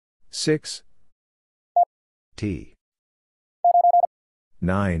 6, T,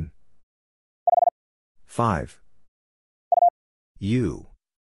 9, 5, U,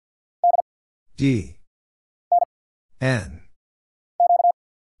 D, N,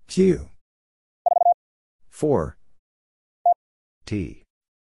 Q, 4, T,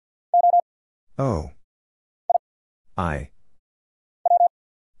 O, I,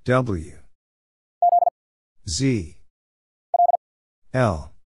 W, Z,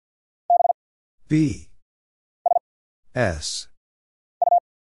 L, B, S,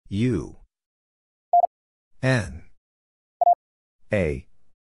 U, N, A,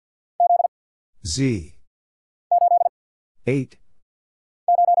 Z, 8,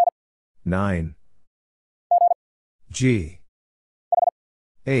 9, G,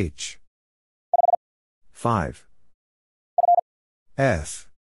 H, 5, F,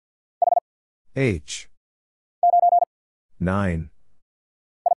 H, 9,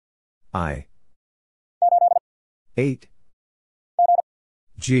 I, 8,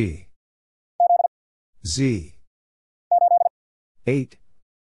 G, Z, 8,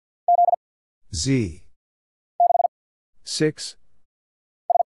 Z, 6,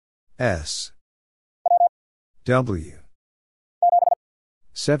 S, W,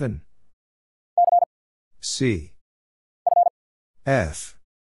 7, C, F,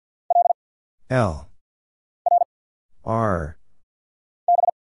 L, R,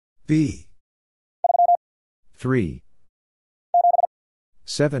 B, 3,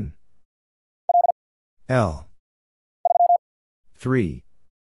 7, L, 3,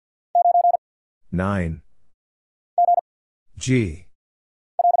 9, G,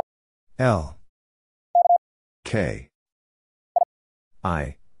 L, K,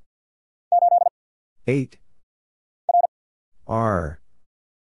 I, 8, R,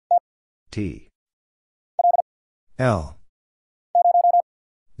 T, L,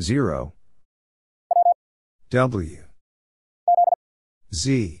 0, W,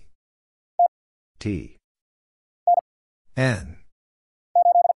 Z, T, N,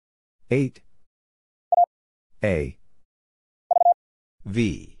 8, A,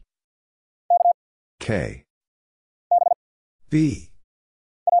 V, K, B,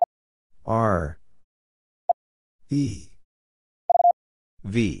 R, E,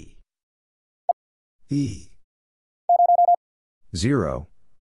 V, E, 0,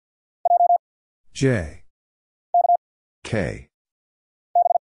 J, K,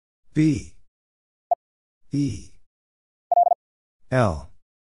 B, E, L,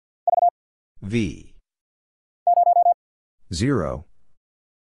 V, 0,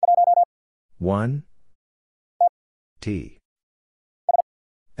 1, T,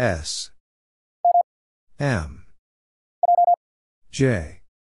 S, M, J,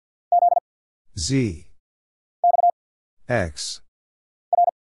 Z, X,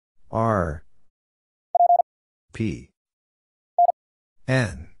 R, P,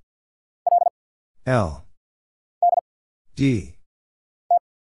 N, L, D,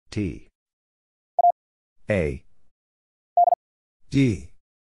 T, A, D,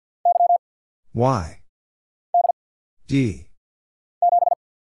 Y, D,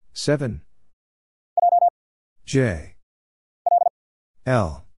 7, J,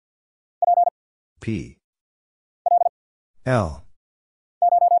 L, P, L,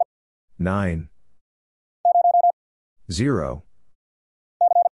 9, 0,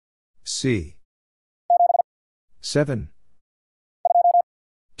 C, 7,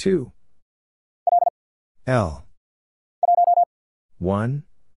 2, L, 1,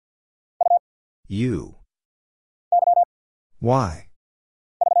 U, Y,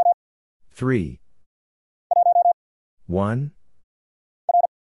 3, 1,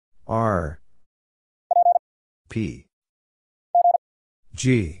 R, P,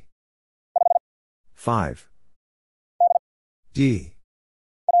 G. 5. D.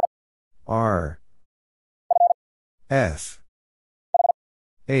 R. F.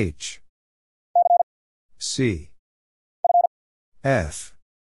 H. C. F.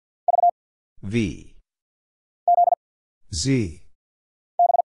 V. Z.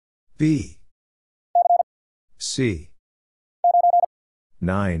 B. C.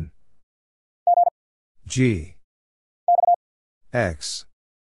 9. G. X.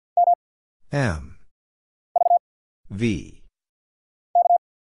 M. V.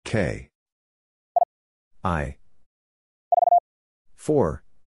 K. I. 4.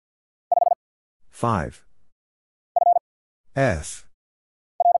 5. F.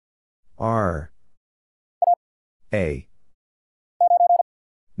 R. A.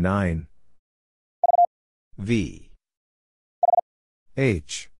 9. V.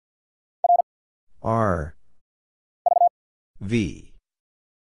 H. R. V.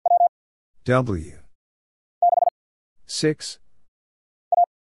 W. 6.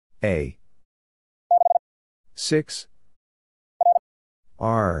 A. 6.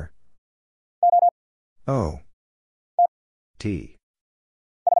 R. O. T.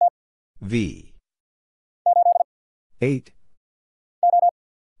 V. 8.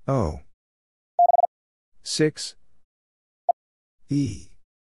 O. 6. E.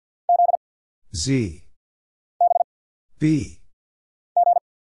 Z. B.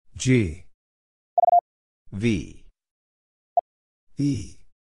 G. V. E.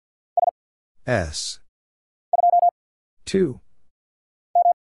 S. 2.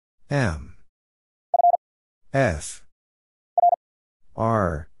 M. F.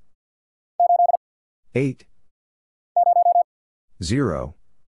 R. 8. 0.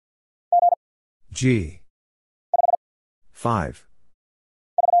 G. 5.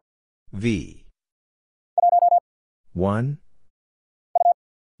 V. 1.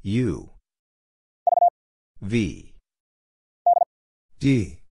 U. V.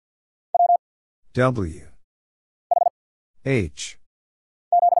 D. W. H.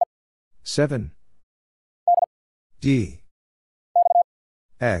 7. D.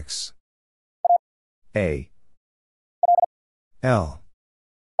 X. A. L.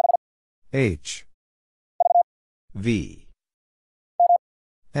 H. V.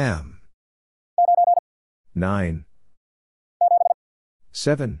 M. 9.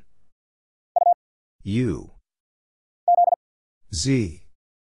 7. U. Z.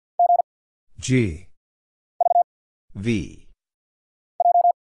 G. V.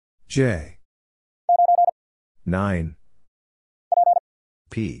 J. 9.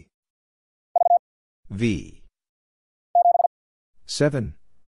 P. V. 7.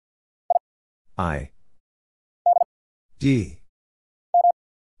 I. D.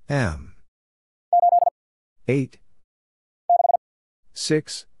 M. 8.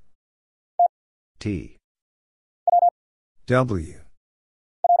 6. T. W.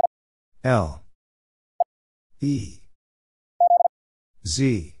 L. E.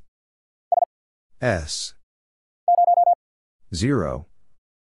 Z. S. 0.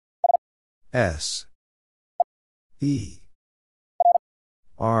 S. E.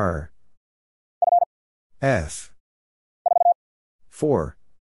 R. F. 4.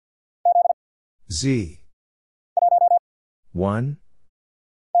 Z. 1.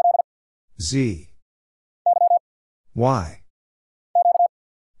 Z. Y.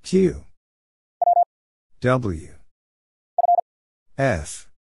 Q. W. F.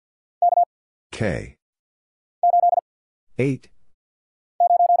 K. 8.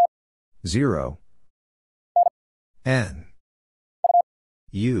 0. N.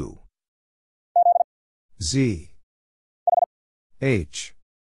 U. Z. H.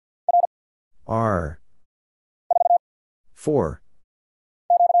 R. 4.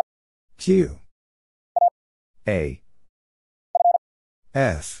 Q. A.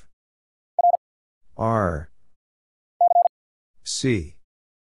 F. R. C.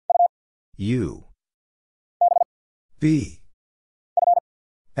 U. B.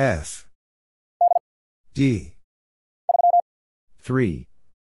 F. D. 3.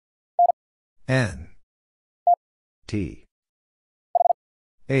 N. T.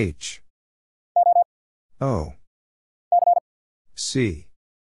 H. O. C.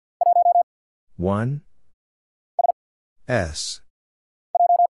 1. S.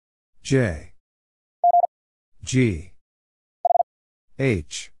 J. G.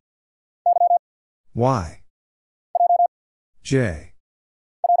 H. Y. J.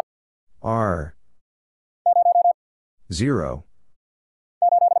 R. 0.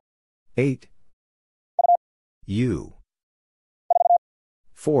 8. U.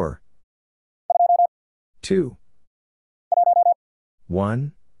 4. 2.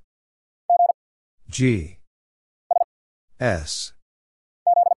 1, G, S,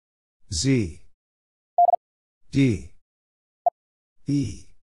 Z, D, E,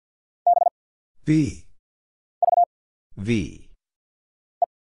 B, V,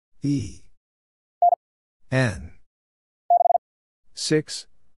 E, N, 6,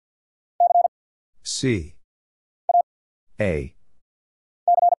 C, A,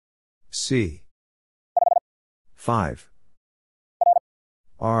 C, 5,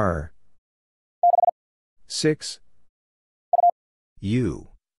 R, 6, U,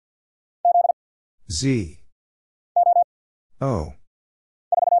 Z, O,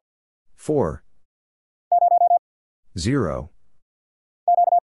 4, 0,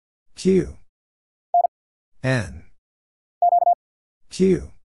 Q, N,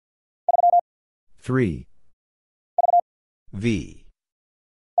 Q, 3, V,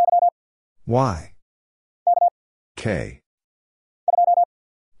 Y, K,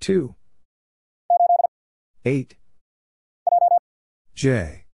 2, 8,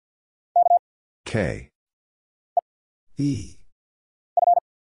 J, K, E,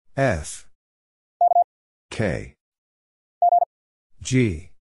 F, K,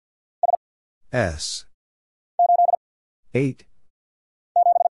 G, S, 8,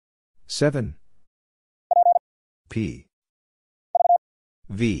 7, P,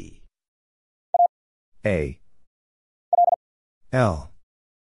 V, A, L,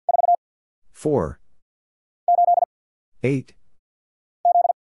 4, 8,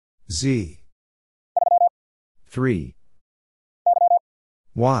 Z, 3,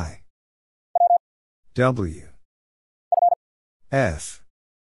 Y, W, F,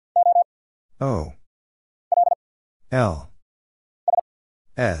 O, L,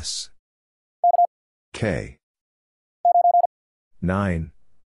 S, K, 9,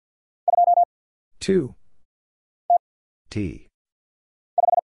 2, T,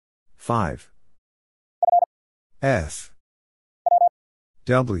 5, F,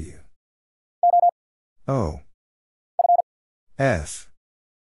 W, O, F,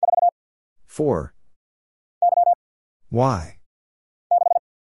 4, Y,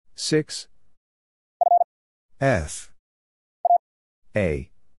 6, F, A,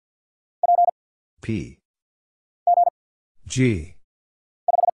 P, G,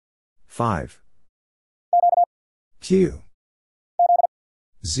 5, Q,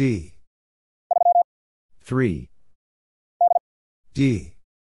 Z, 3, D,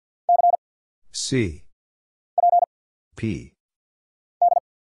 C, P,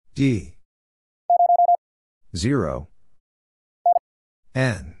 D, 0,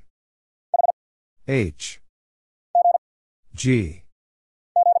 N, H, G,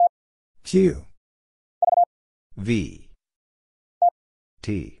 Q, V,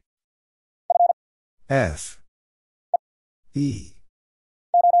 T, F, E,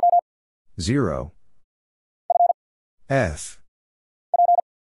 0, F,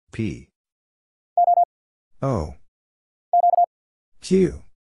 P, O, Q,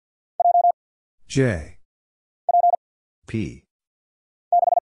 J, P,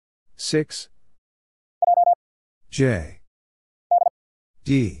 6, J,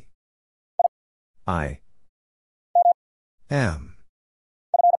 D, I, M,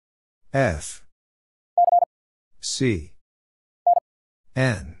 F, C,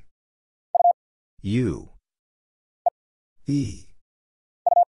 N, U, E,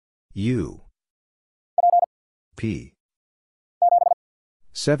 U, P,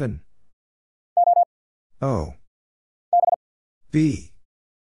 7, O, B,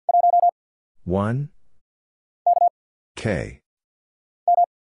 1, K,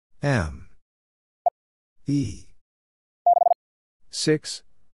 M, E, 6,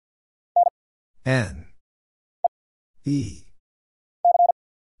 N, E,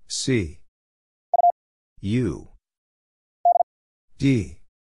 C, U, D,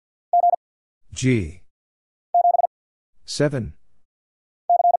 G, 7,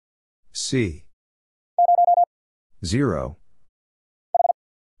 C, 0,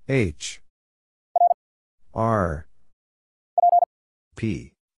 H, R,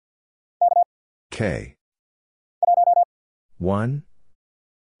 P, K, 1,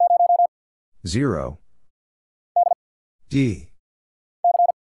 0, D,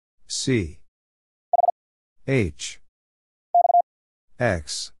 C, H,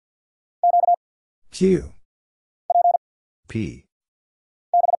 X, Q, P,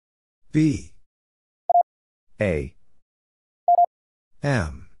 B, A,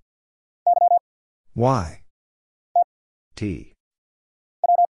 M, Y, T,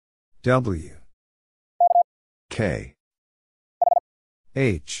 W, K,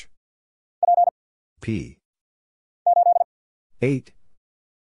 H, P, 8,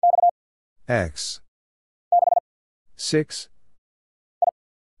 X. 6.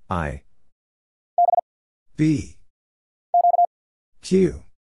 I. B. Q.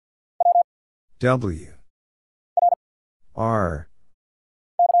 W. R.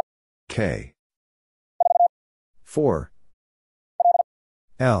 K. 4.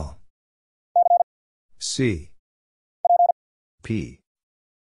 L. C. P.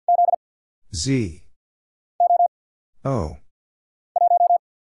 Z. O.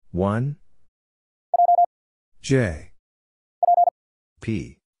 1. J.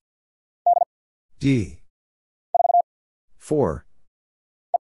 P. D. 4.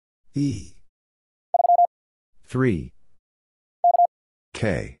 E. 3.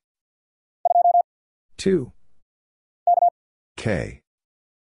 K. 2. K.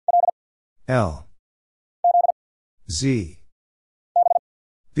 L. Z.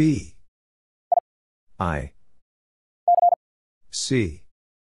 B. I. C.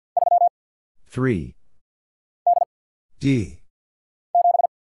 3. D.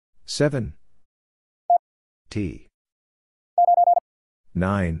 7. T.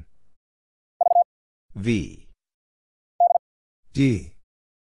 9. V. D.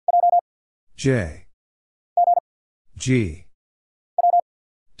 J. G.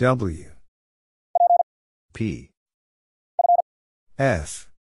 W. P. F.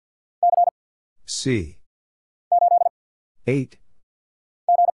 C. 8.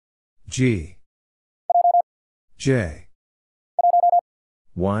 G. J.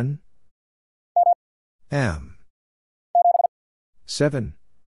 1. M. 7.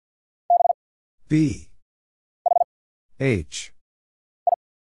 B. H.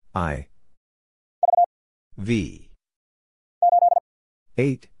 I. V.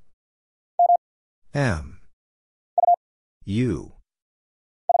 8. M. U.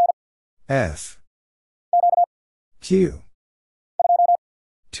 F. Q.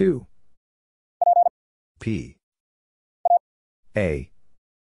 2. P. A.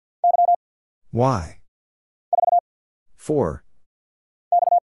 Y. 4.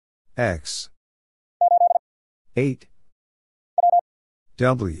 X. 8.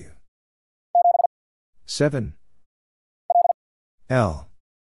 W. 7. L.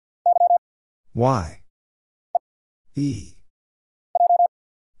 Y. E.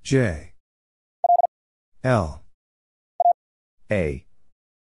 J. L. A.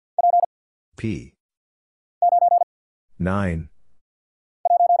 P. 9.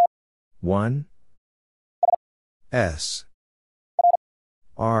 1. S.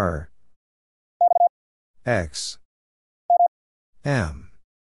 R. X. M.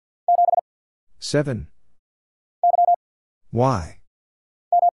 7. Y.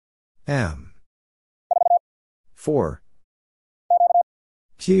 M. 4.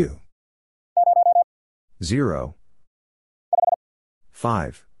 Q. 0.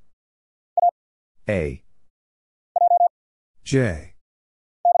 5. A. J.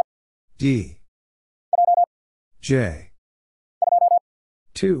 D. J.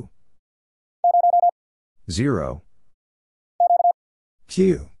 2. 0.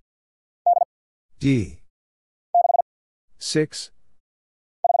 Q. D. 6.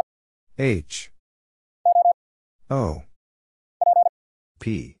 H. O.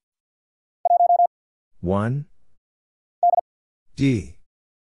 P. 1. D.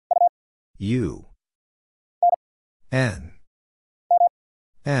 U. N.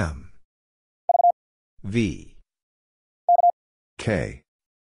 M. V. K.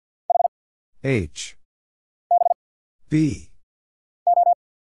 H. B.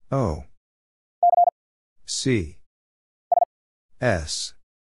 O. C. S.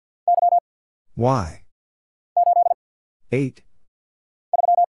 Y. 8.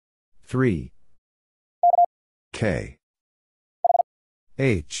 3. K.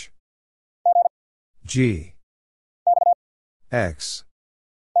 H. G. X.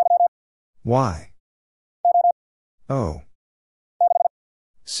 Y. O.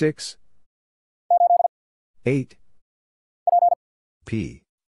 6. 8. P.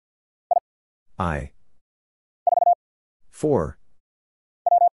 I. 4.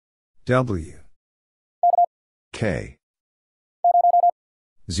 W. K.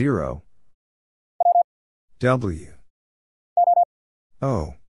 0. W.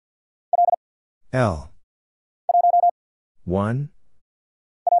 O. L. 1.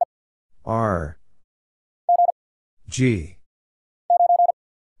 R. G.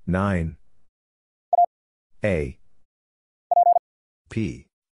 9. A. P.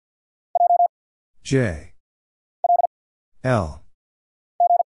 J. L.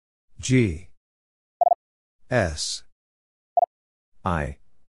 G. S. I.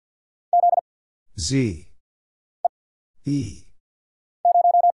 Z. E.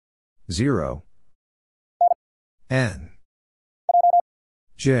 0. N.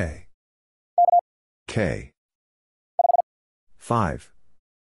 J. K. 5.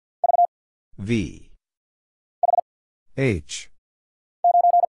 V. H.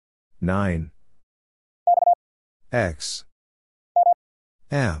 9. X.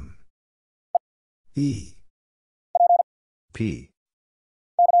 M. E. P.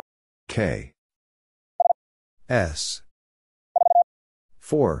 K. S.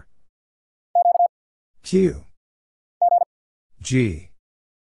 4. Q. G.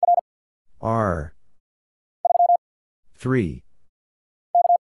 R. 3.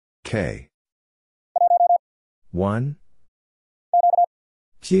 K. 1.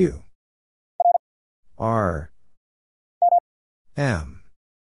 Q. R. M.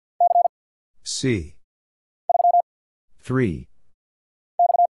 C. 3.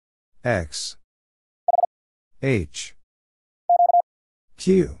 X. H.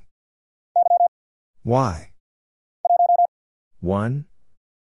 Q. Y. 1.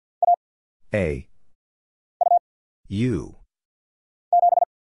 A. U.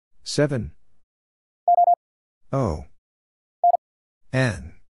 7. O.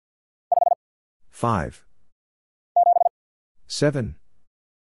 N. 5. 7.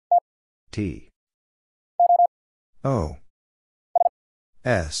 T. O.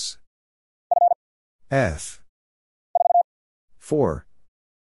 S. F. 4.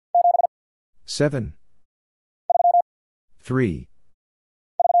 7. 3.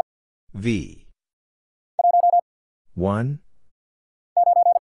 V. 1.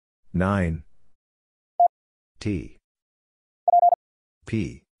 9. T.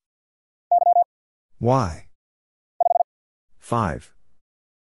 P. Y. 5.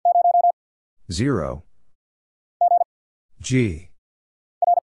 0. G.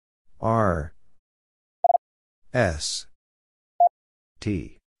 R. S.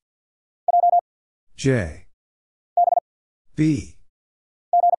 T. J. B.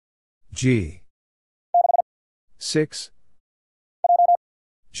 G. 6.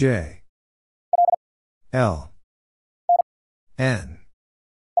 J. L. N.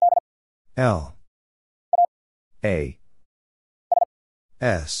 L. A.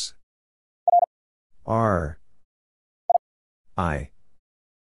 S. R. I.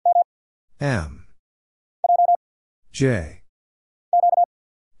 M. J.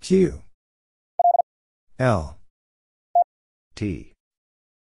 Q. L. T.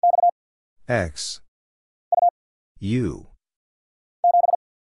 X. U.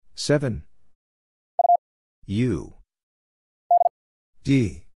 7. U.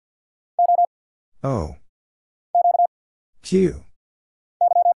 D. O. Q.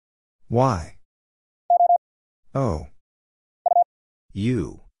 Y. O.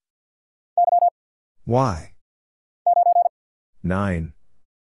 U. Y. 9.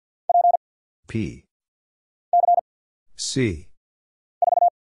 P. C.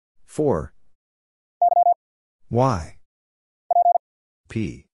 4. Y.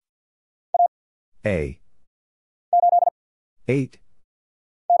 P. A. 8.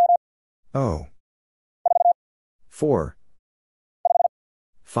 O. 4.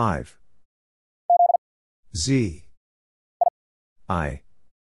 5. Z. I.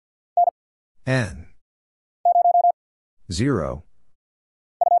 N. 0.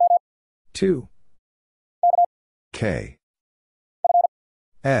 2. K.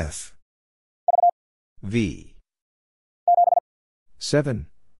 F. V. 7.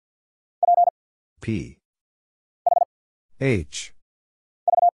 P. H.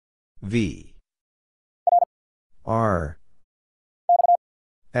 V. R.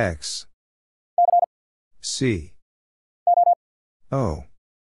 X. C. O.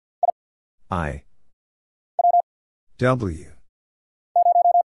 I. W.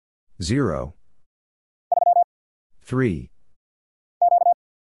 0. 3.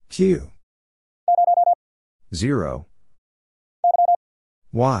 Q. 0.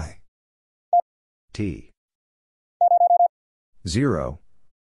 Y. T. 0.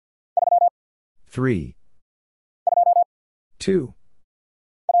 3. 2.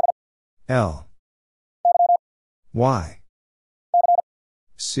 L. Y.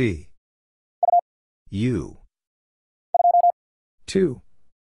 C. U. 2.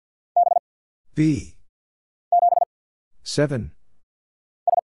 B. 7.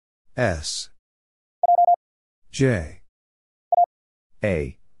 S. J.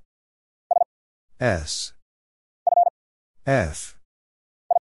 A. S. F.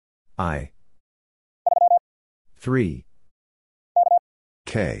 I. 3.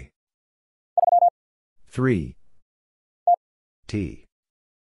 K. 3. T.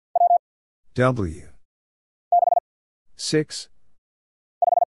 W. 6.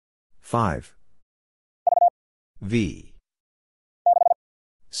 5. V.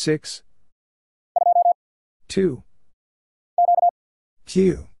 6. 2.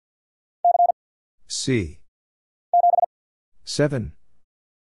 Q. C. 7.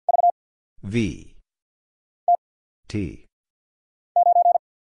 V. T.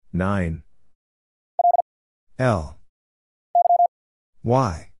 9. L.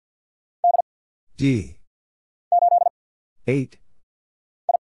 Y. D. 8.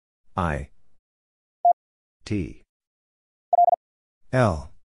 I. T.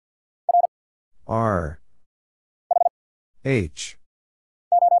 L. R. H.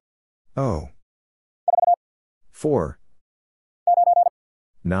 O. 4.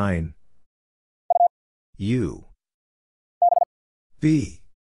 9. U. B.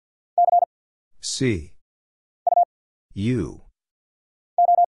 C. U.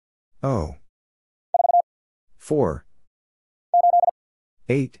 O. 4.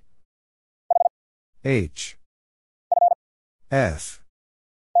 8. H. F.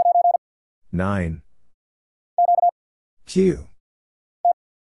 9. Q.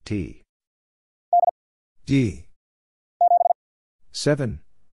 T. D. 7.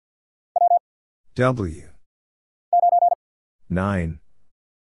 W. 9.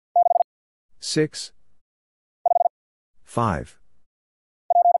 6. 5.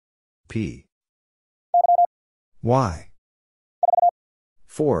 P. Y.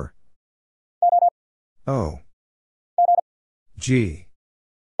 4. O. G.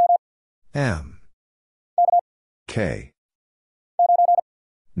 M. K.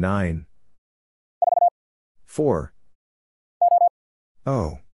 9. 4.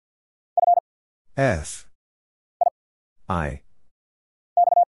 O. F. I.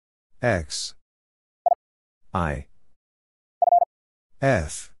 X. I.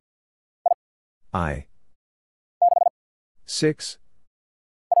 F. I. 6.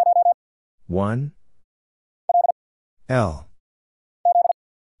 1. L.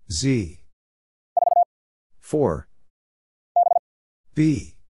 Z. 4.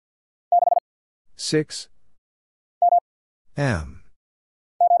 B. 6. M.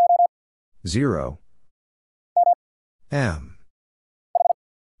 0. M.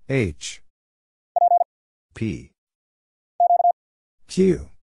 H. P. Q.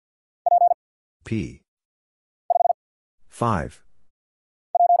 P. 5.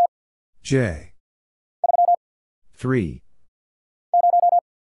 J. 3.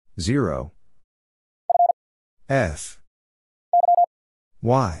 0. F.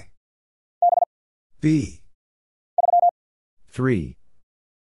 Y. B. 3.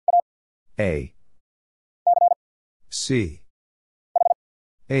 A. C.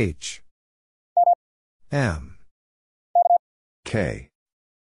 H. M. K.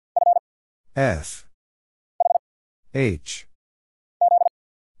 F. H.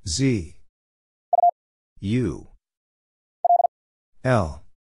 Z. U. L.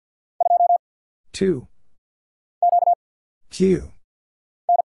 2. Q.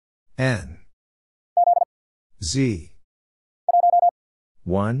 N. Z.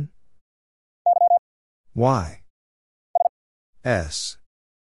 1. Y. S.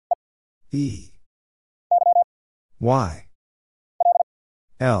 E. Y.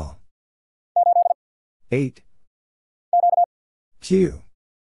 L. 8. Q.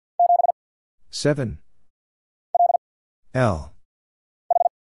 7. L.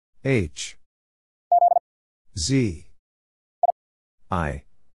 H. Z. I.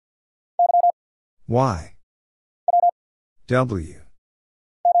 Y. W.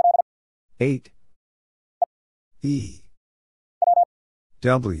 8. E.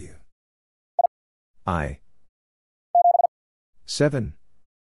 W. I. 7.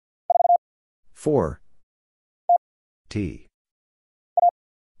 4. T.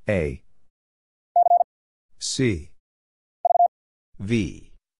 A. C.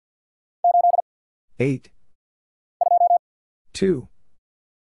 V. 8. 2.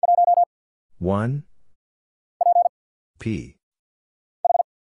 1. P.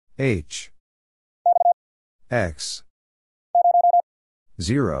 H. X.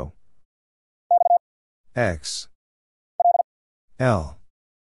 0. X. L.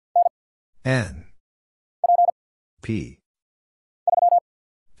 N. P.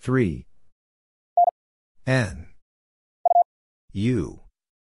 3. N. U.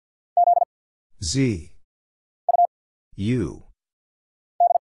 Z. U.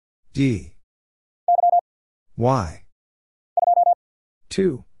 D. Y.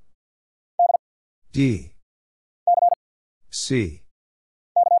 2. D. C.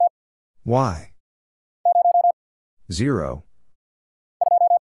 Y. 0.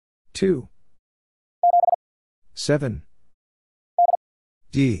 2. 7.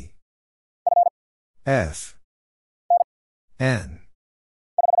 D. F N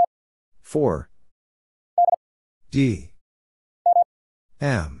 4 D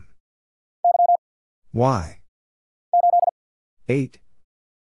M Y 8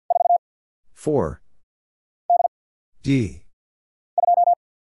 4 D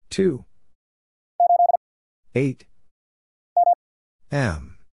 2 8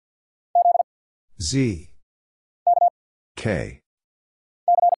 M Z K,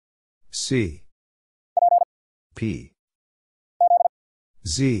 C P,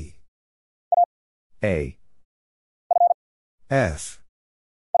 Z A F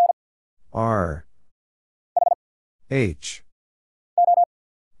R H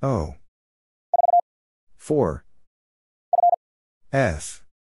O 4 F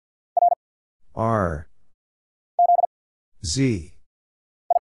R Z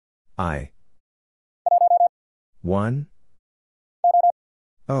I 1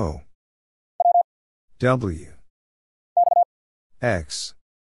 O W X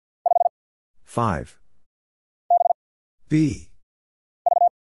 5 B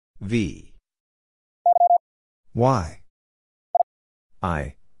V, Y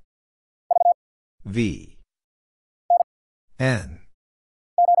I, V, N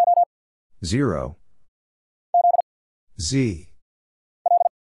 0 Z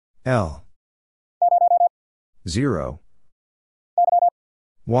L 0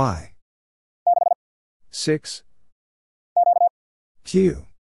 Y 6 Q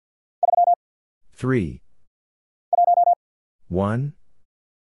 3 1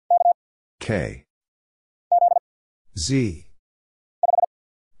 K, Z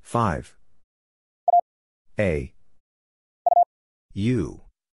 5 A U,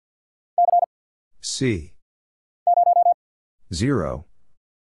 C 0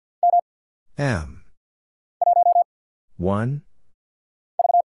 M 1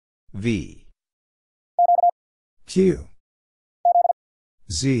 V, Q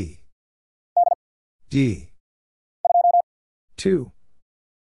Z D 2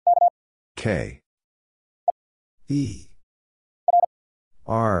 K, E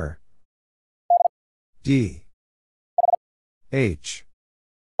R D H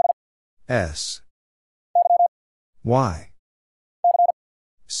S Y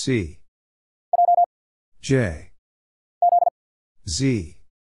C J Z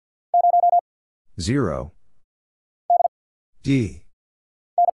 0 D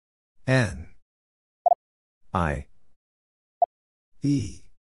N I E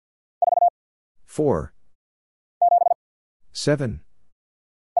 4 7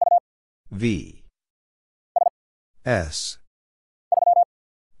 V, S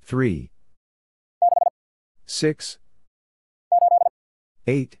 3 6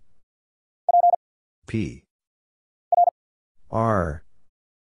 8 P, R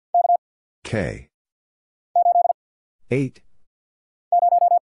K, 8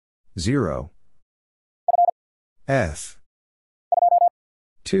 0 F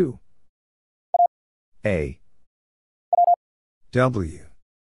 2 A W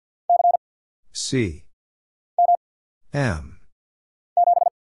C M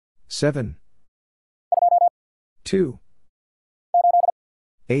 7 2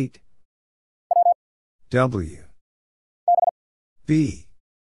 8 W B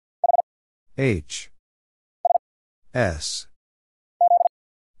H S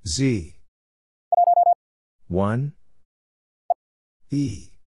Z 1 E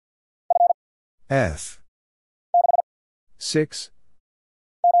F 6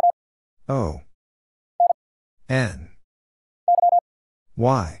 O N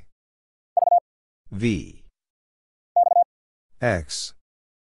Y V, X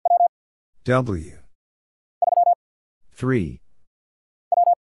W 3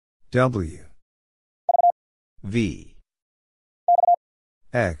 W V,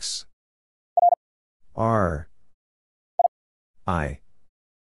 X R I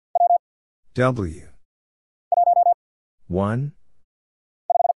W 1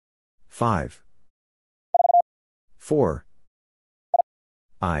 5 4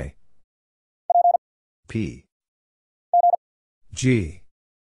 I P, G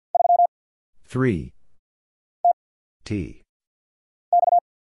 3 T,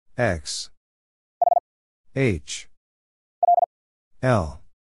 X H L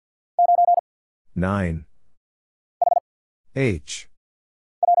 9 H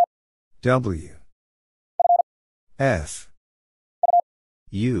W F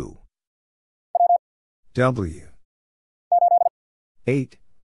U, W 8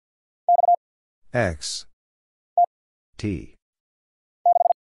 X T,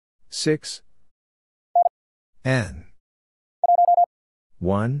 6 N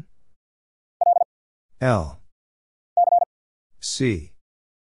 1 L C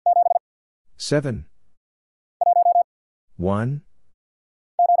 7 1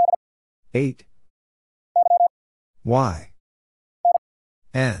 8 Y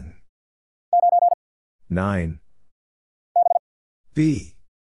N 9 B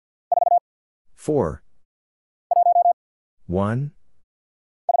 4 1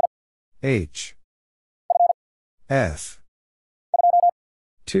 H F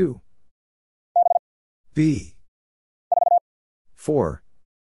 2 B 4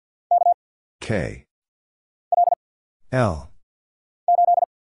 K. L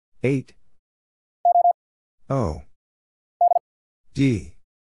 8 O D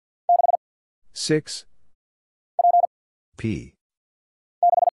 6 P.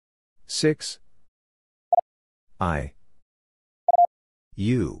 6 I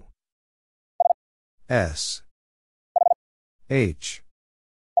U. S H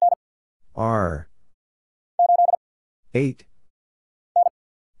R 8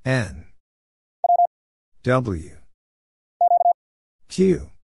 N W Q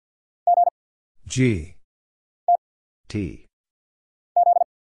G T.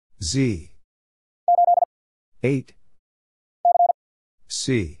 Z 8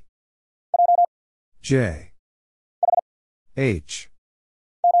 C J H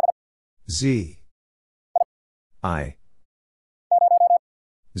Z I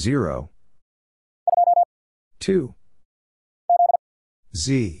 0 2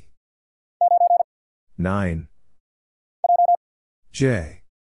 Z 9 J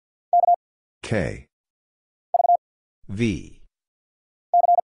K. V.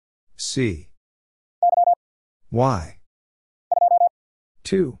 C Y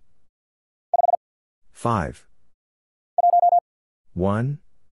 2 5 1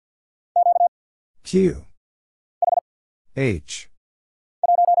 Q H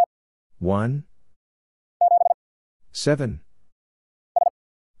 1 7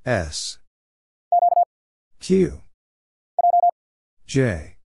 S Q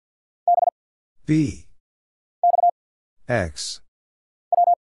J B X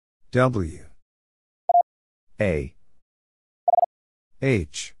W A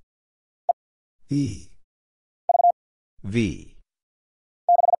H E V.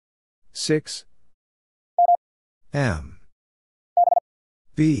 6 M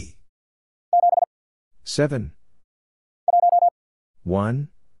B 7 1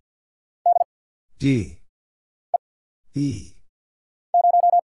 D E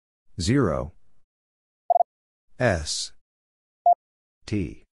 0 S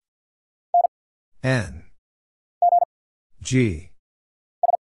T. N G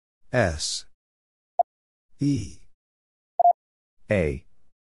S E A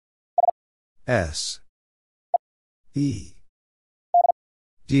S E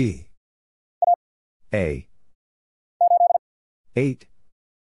D A 8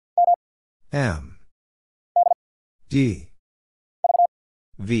 M D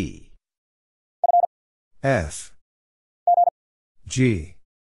V. F G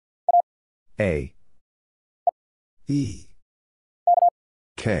A E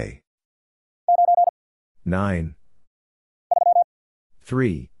K. 9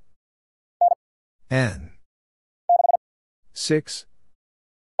 3 N 6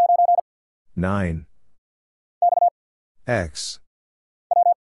 9 X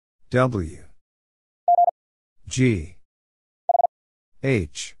W G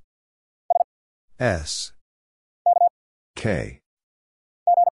H S K.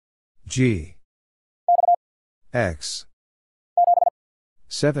 G X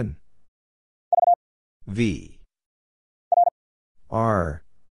 7 V. R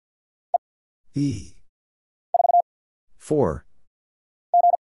E 4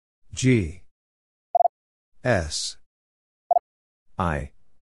 G S I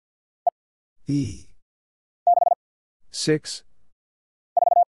E 6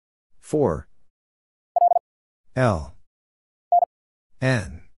 4 L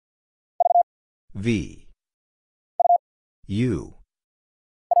N V. U.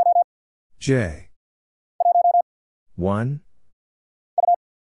 J 1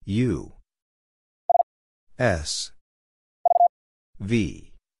 U. S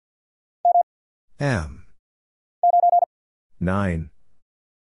V. M 9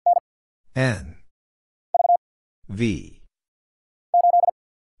 N V.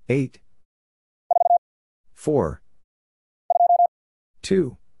 8 4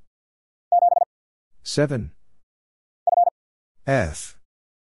 2 7 F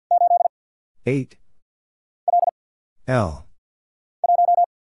 8 L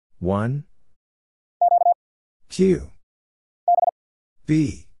 1 Q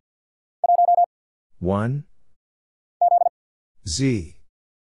B 1, Z,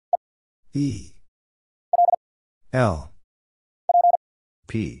 E, L,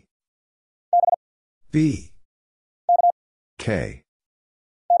 P, B, K,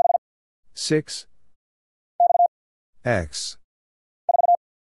 6, X,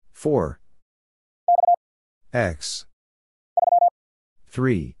 4, X,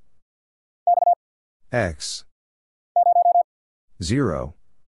 3, X, 0,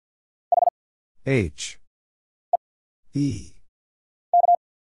 H, E,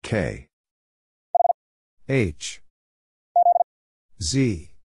 K, H, Z,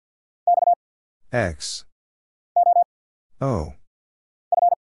 X, O,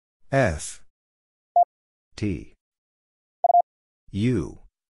 F, T, U,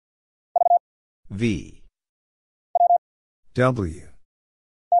 V, W,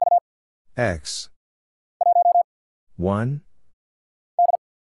 X, 1,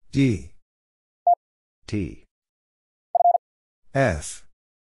 D, T, F,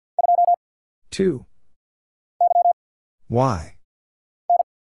 2, Y,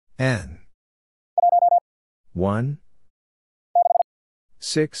 N, 1,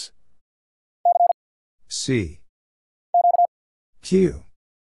 6, C, Q,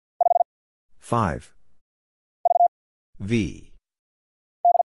 5, V,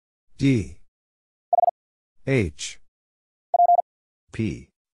 D, H, P,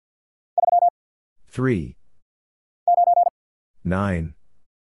 3, 9,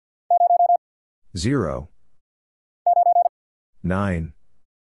 0, 9,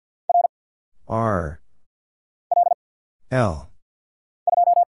 R, L,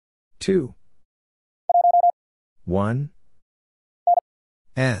 2, 1,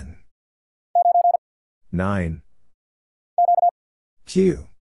 N, 9, Q,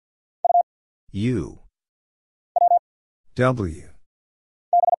 U, W,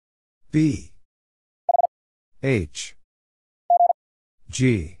 B, H,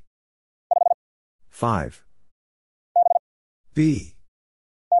 G, 5, B,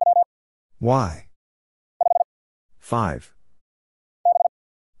 Y, 5,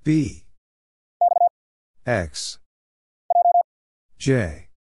 B, X, J,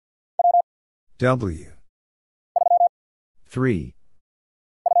 W, 3,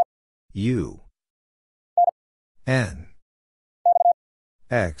 U, N,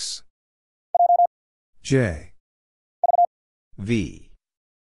 X, J, V,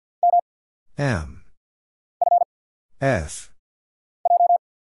 M, F,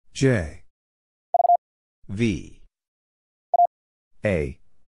 J, V, A,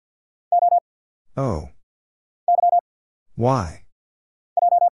 O, Y,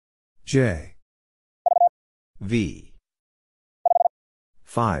 J, V,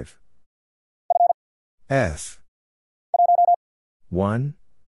 5, F, 1,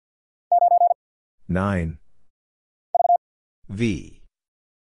 9, V,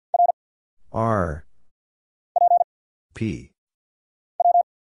 R, P,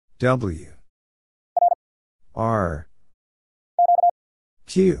 W, R,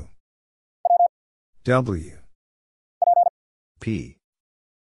 Q, W, P,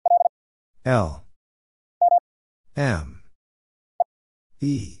 L, M,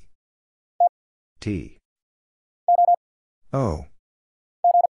 E, T, O,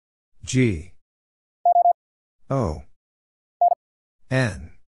 G, O,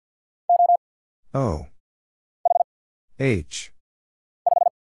 N, O, H,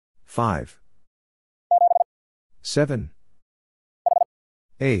 5, 7,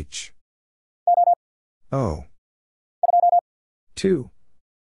 H, O, 2,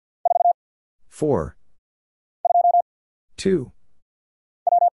 4, 2,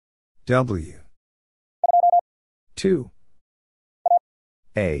 W, 2,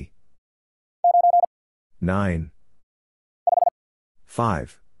 A, 9,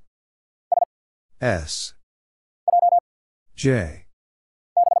 5, S, J,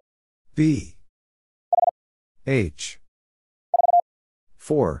 B, H,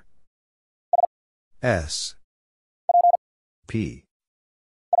 4, S, P,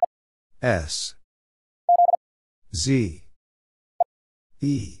 S, Z,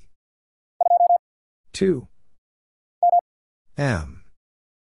 E, 2, M,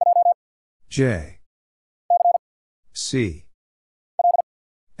 J, C,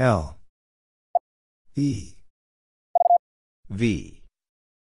 L, E, V,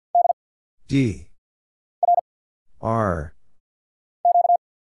 D, R,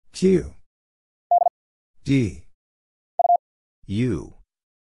 Q, D, U,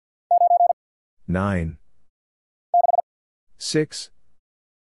 9, 6,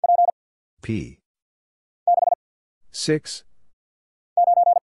 P, 6,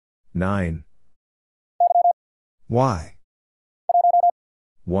 9, Y.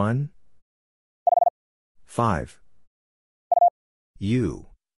 1, 5. U.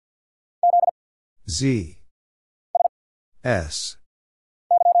 Z. S.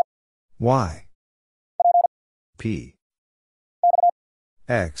 Y. P.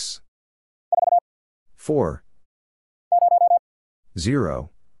 X. 4. 0.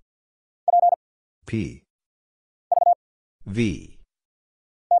 P. V.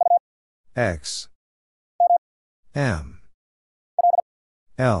 X. M.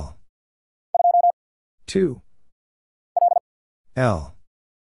 L. 2. L.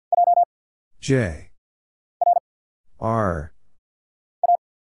 J. R.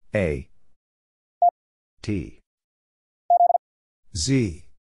 A. T. Z.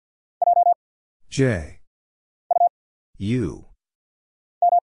 J. U.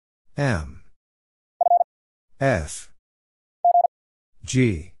 M. F.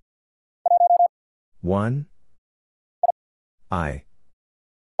 G. 1. I.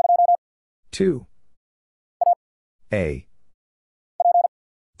 2. A.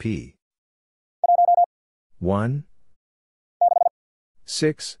 P. 1.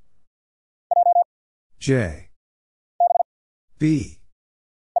 6. J. B.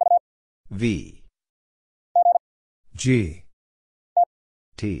 V. G.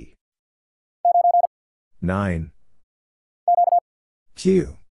 T. 9.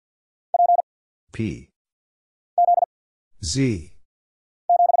 Q. P. Z.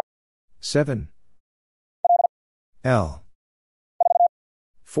 7. L.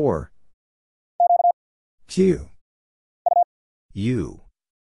 4. Q. U.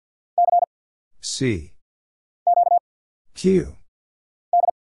 C. Q.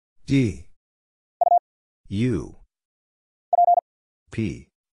 D. U. P.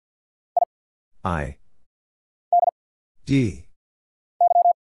 I. D.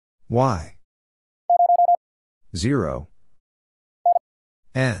 Y. 0.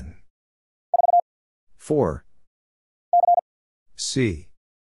 N. 4. C.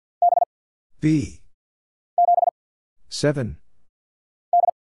 B. 7.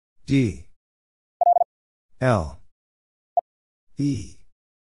 D. L. E.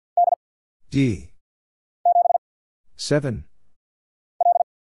 D. 7.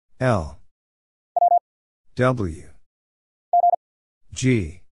 L. W.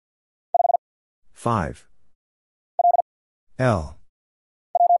 G. 5. L.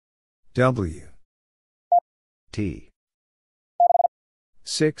 W. T.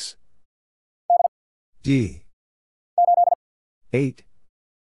 6. D. 8.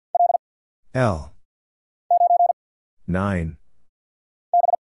 L. 9.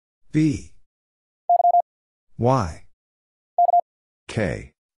 B. Y.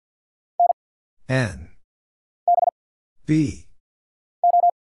 K. N. B.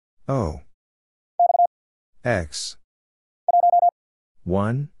 O. X.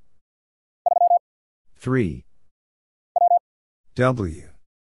 1. 3. W.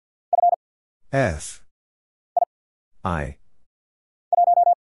 F. I.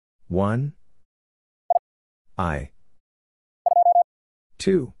 1. I.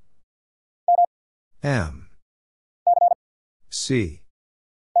 2. M. C.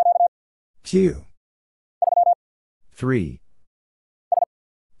 Q. 3.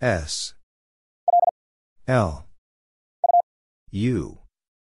 S. L. U.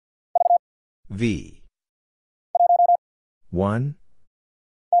 V. 1.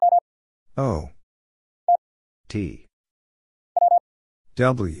 O. T.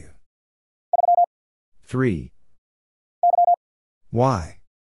 W. 3. Y.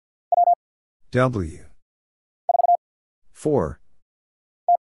 W. 4.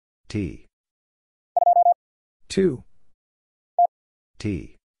 T. 2.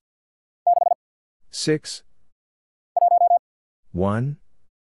 T. 6. 1.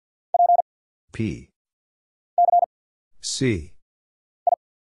 P. C.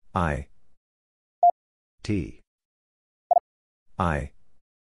 I. T. I.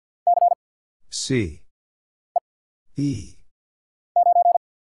 C. E.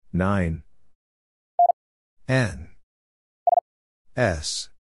 9. N. S.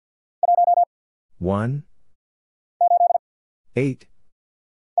 1. 8.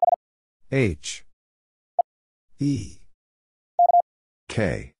 H. E.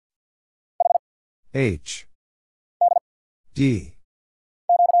 K. H. D.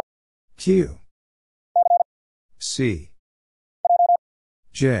 Q. C.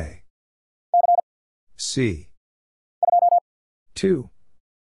 J. C. 2.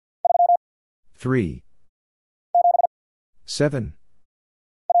 3. 7.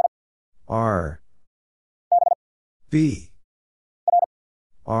 R. B.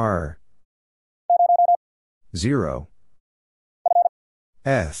 R. 0.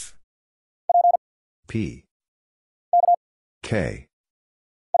 F. P. K.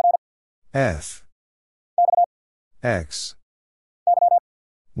 F. X.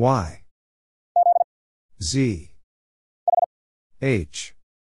 Y. Z. H.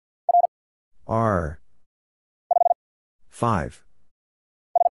 R. 5.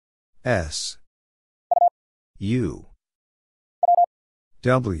 S. U.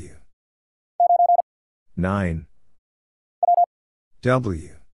 W. 9. W.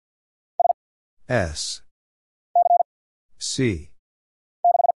 S. C.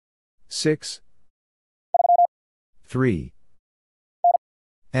 6. 3.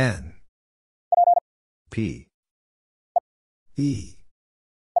 N. P. E.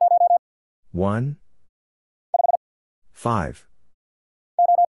 1. 5.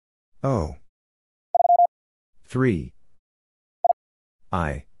 O. 3.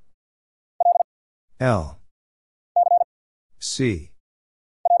 I. L. C.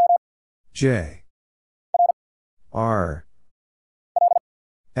 J. R.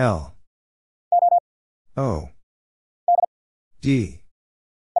 L. O. D.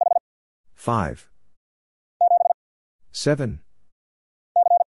 5. 7.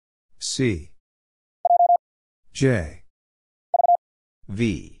 C. J.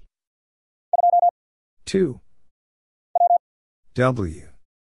 V. 2. W.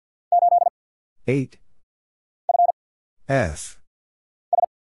 8. F.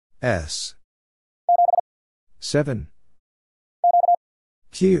 S. 7.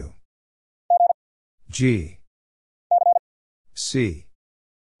 Q. G. C.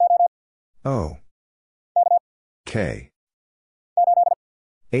 O. K.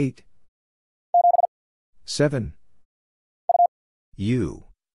 8. 7. U.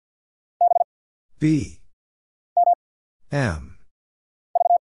 B. M.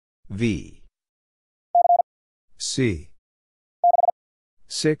 V. C.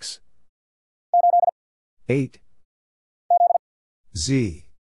 6. 8. Z.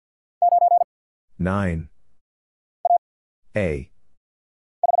 9. A.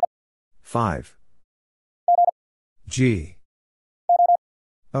 5. G.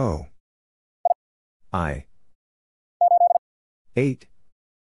 O. I. 8.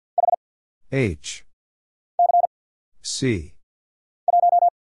 H. C.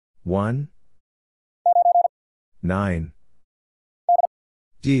 1. 9.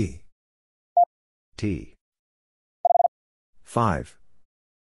 D. T. 5.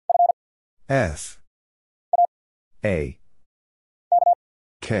 F. A.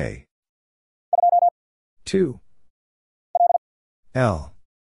 K. 2. L.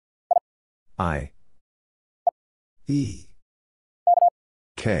 I. E.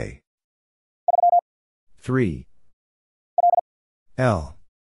 K. 3. L.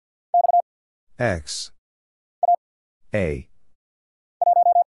 X. A.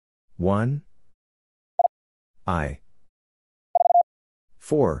 1. I.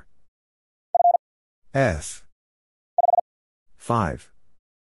 4. F. 5.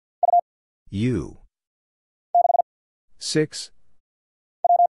 U. 6.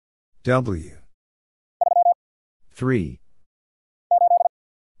 W. 3.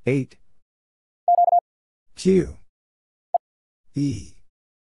 8. Q. E.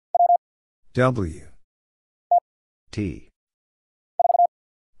 W. T.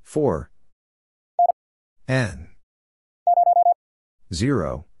 4. N.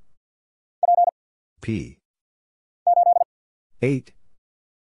 0. P. 8.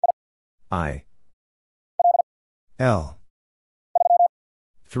 I. L.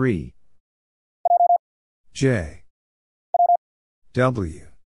 3. J. W.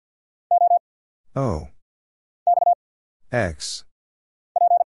 O. X.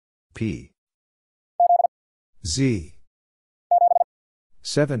 P. Z.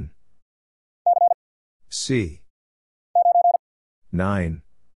 7. C. 9.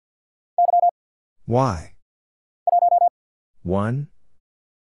 Y. 1.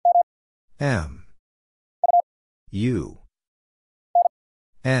 M. U.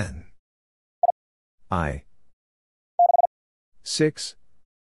 N. I. 6.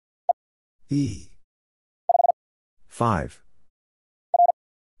 E. 5.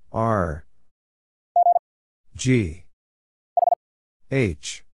 R. G.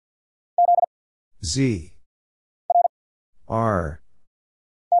 H. Z. R.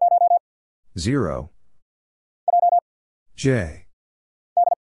 0. J.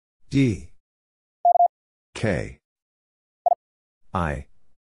 D. K. I.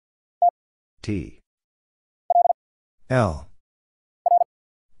 T. L.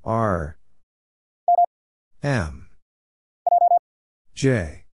 R. M.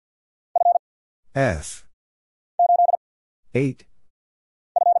 J. F. 8,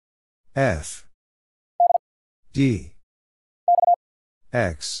 F, D,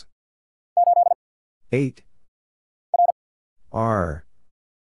 X, 8, R,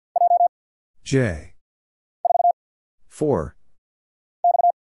 J, 4,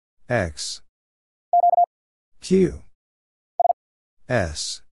 X, Q,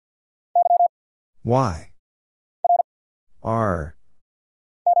 S, Y, R,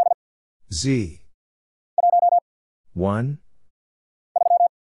 Z, 1,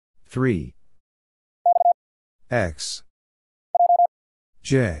 3, X,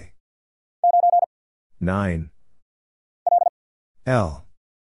 J, 9, L,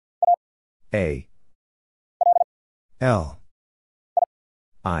 A, L,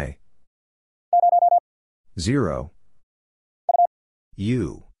 I, 0,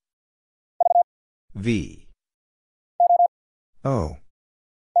 U, V, O,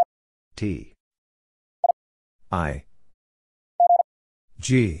 T, I,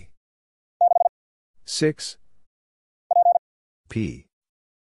 G, 6, P,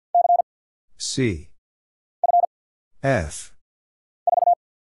 C, F,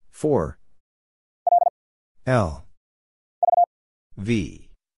 4, L, V,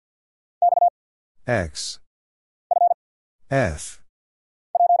 X, F,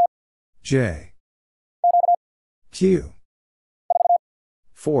 J, Q,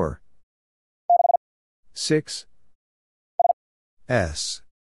 4, 6, S,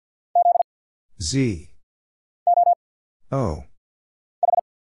 Z, O,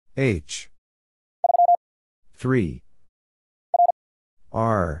 H, 3,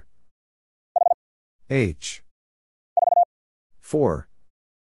 R, H, 4,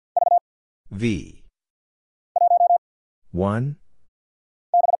 V, 1,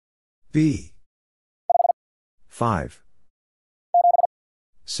 B, 5,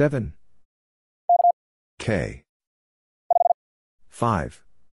 7, K, 5,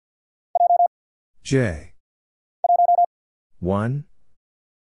 J, 1,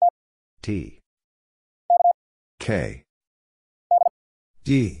 T, K,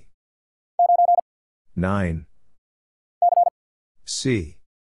 D, 9, C,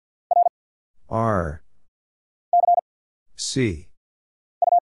 R, C,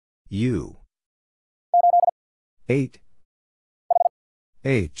 U, 8,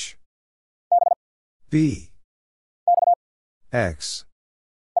 H, B, X,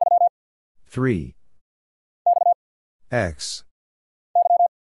 3, X,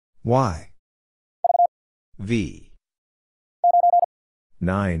 Y, V,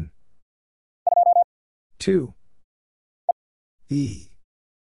 9, 2, E,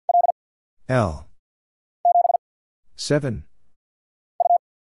 L, 7,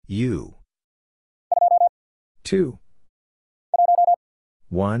 U, 2,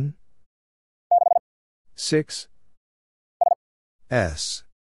 1, 6, S,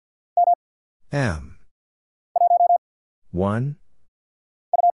 M, 1,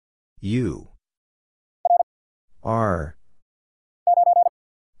 U, R,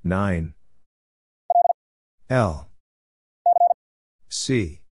 9, L,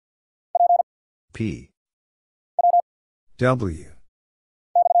 C, P, W,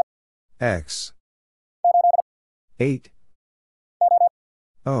 X, 8,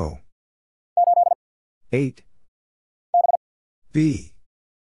 O, 8, B,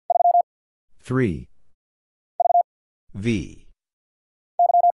 3, V,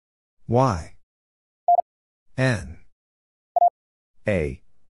 Y, N, A,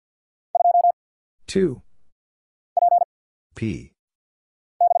 2, P,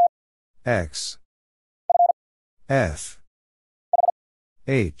 X, F,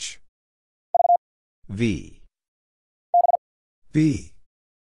 H, V, B,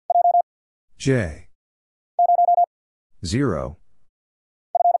 J, 0,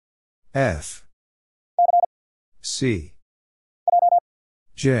 F, C,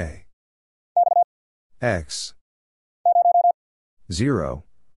 J, X, 0,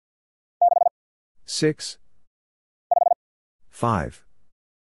 6, 5,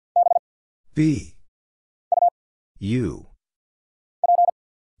 B, U,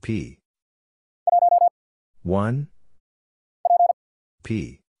 P, 1,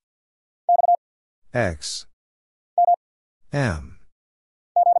 P, X, M,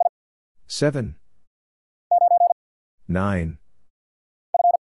 7, 9,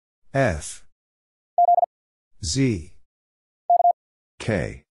 F, Z,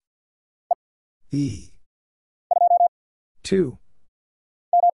 K, E, 2,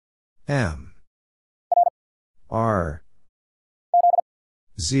 M, R,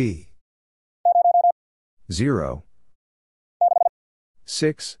 Z, 0,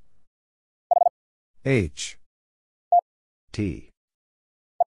 6, H, T.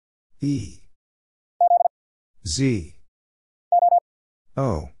 E. Z.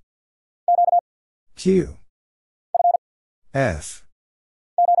 O. Q. F.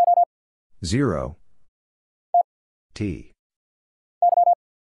 0. T.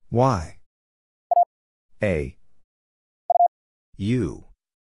 Y. A. U.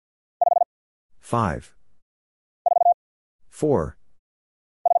 5. 4.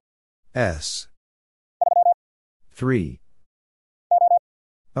 S. 3.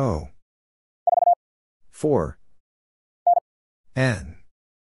 O. 4. N.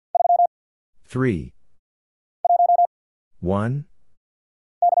 3. 1.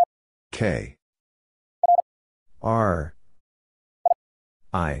 K. R.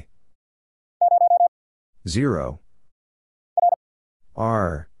 I. 0.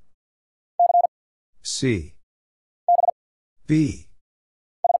 R. C. B.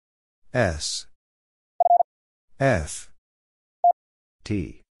 S. F.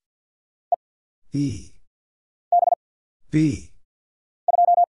 T. E. B.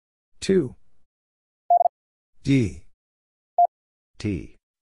 2. D. T.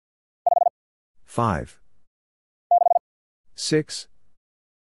 5. 6.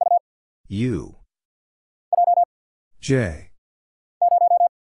 U. J.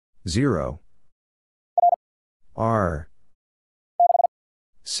 0. R.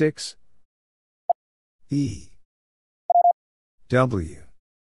 6. E. W.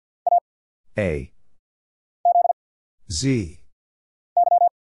 A. Z.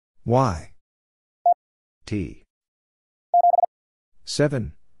 Y. T.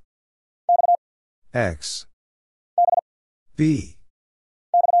 7. X. B.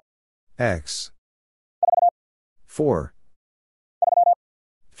 X. 4.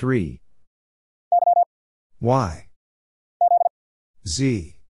 3. Y.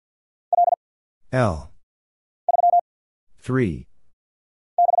 Z. L. 3.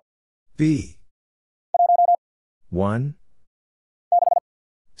 B. 1.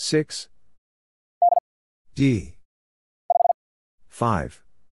 6. D. 5.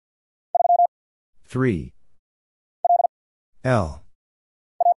 3. L.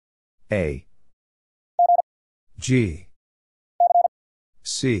 A. G.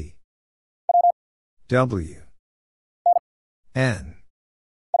 C. W. N.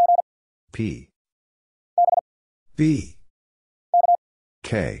 P. B.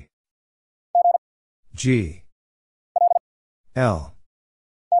 K. G. L.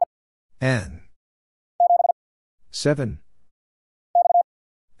 N. 7.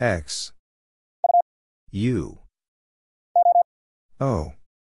 X. U. O.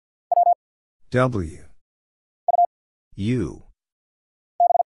 W. U.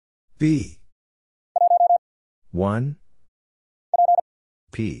 B. 1.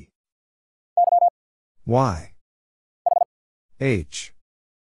 P. Y. H.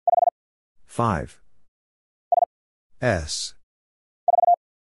 5. S.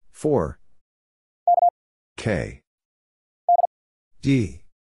 4. K. D.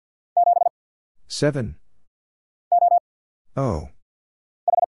 7. O.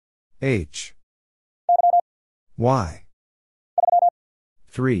 H. Y.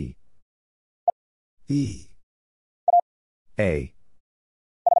 3. E. A.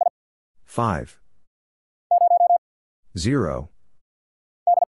 5. 0.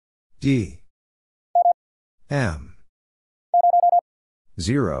 D. M.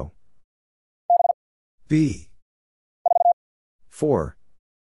 0. B. 4.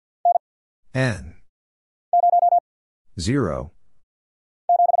 N. 0.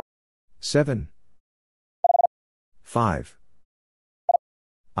 7. 5.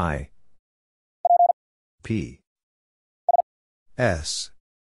 I. P. S.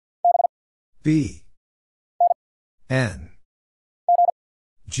 B. N.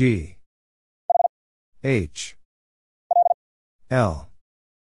 G. H. L.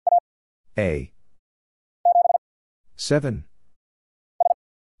 A. 7.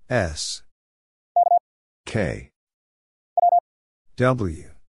 S. K. W.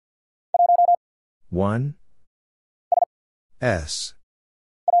 1. S.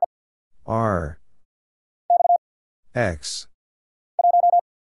 R. X.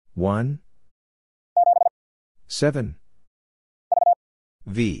 1. 7.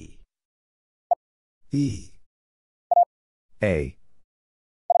 V. E. A.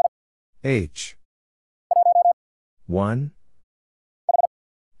 H. 1.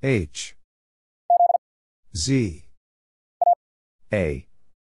 H. Z. A.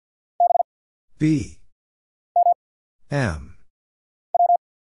 B. M.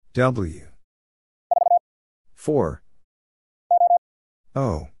 W. 4.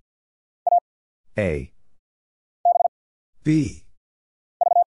 O. A. B.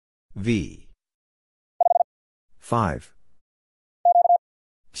 V. 5.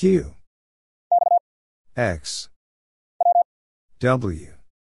 Q. X. W.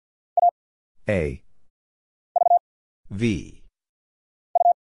 A. V.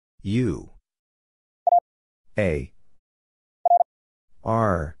 U. A.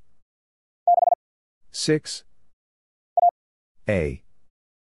 R. 6. A.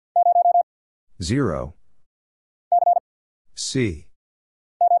 0. C.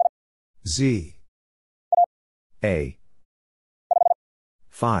 Z. A.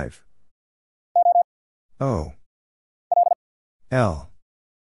 5. O. L.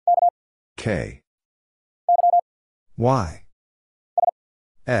 K. Y.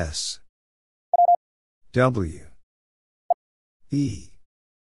 S. W. E.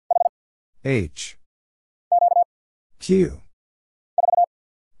 H. Q.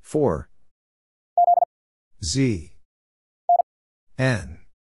 4. Z. N.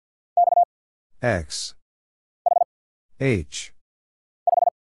 X. H.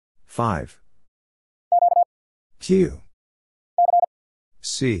 5. Q.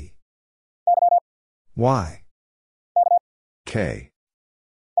 C. Y. K.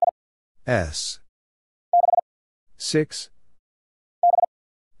 S. 6.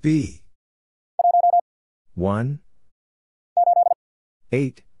 B. 1.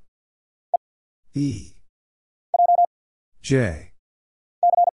 8. E. J.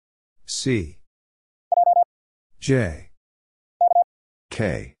 C. J.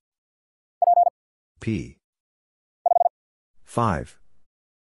 K. P. 5.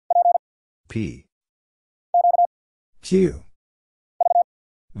 P. Q.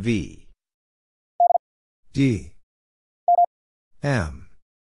 V. D. M.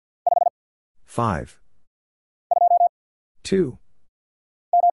 5. 2.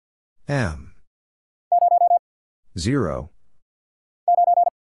 M. 0.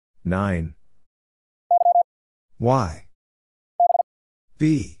 9. Y.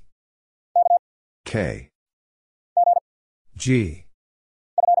 B. K. G.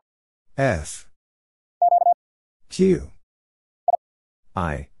 F. Q.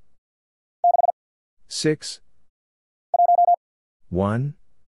 I. 6. 1.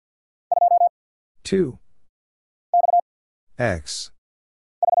 2. X.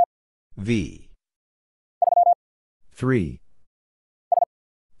 V. 3.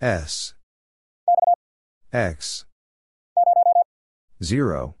 S. X.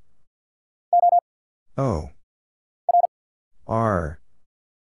 0. O. R.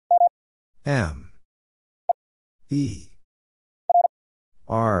 M. E.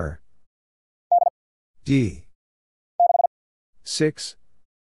 R. D. 6.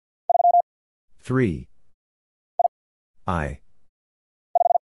 3. I.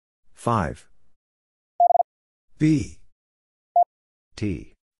 5. B.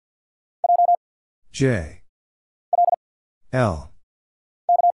 T. J. L.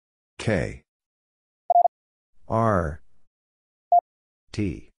 K. R.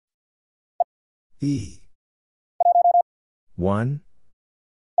 T. E. 1.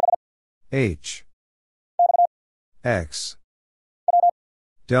 H. X.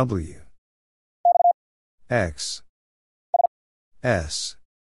 W. X. S.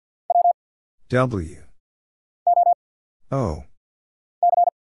 W. O.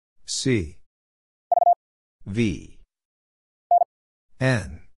 C. V.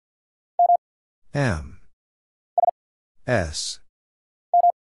 N. M. S.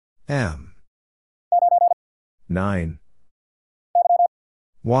 M. 9.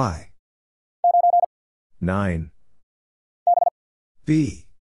 Y. 9. B.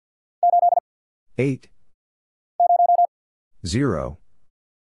 8. 0.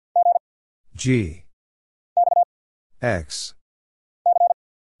 G. X.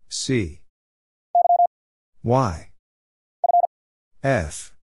 C. Y.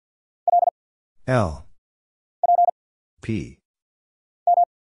 F. L. P.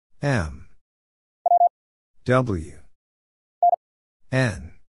 M. W.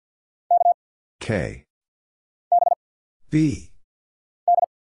 N. K. B.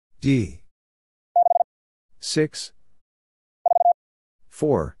 D. 6.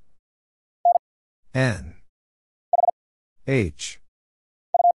 4. N. H.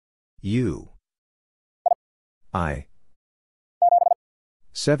 U. I.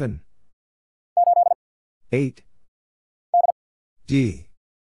 7. 8. D.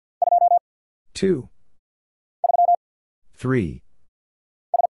 2. 3.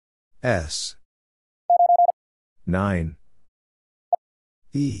 S. 9.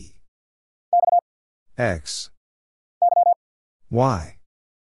 E. X. Y.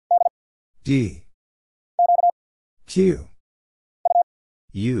 D. Q.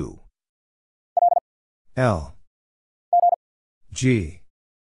 U, L, G,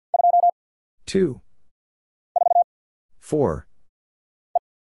 2, 4,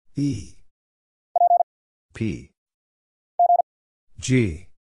 E, P, G,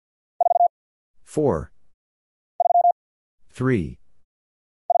 4, 3,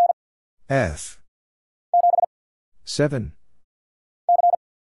 F, 7,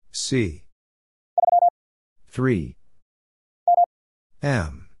 C, 3,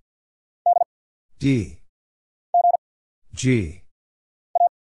 M, D, G,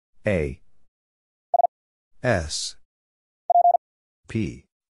 A, S, P,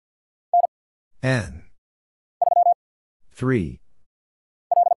 N, 3,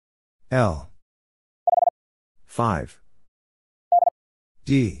 L, 5,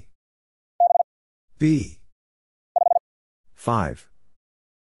 D, B, 5,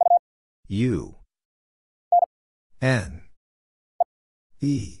 U, N,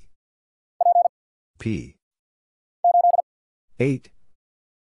 E, P, 8,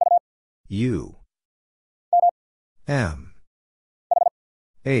 U, M,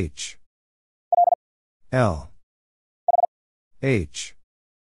 H, L, H,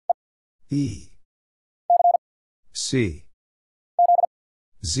 E, C,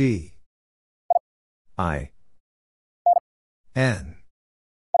 Z, I, N,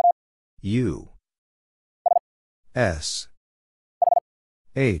 U, S,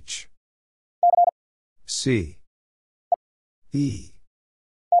 H, C, E,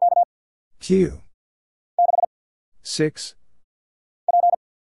 Q, 6,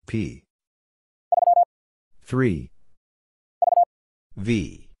 P, 3,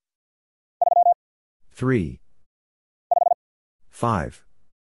 V, 3, 5,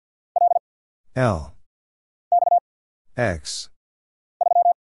 L, X,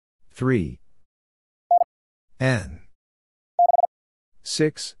 3, N,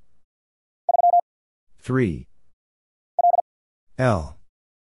 6, 3, L,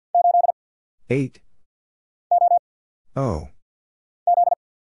 8, O,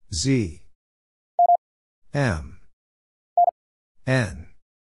 Z, M, N,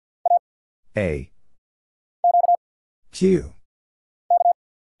 A, Q,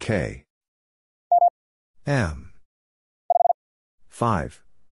 K, M, 5,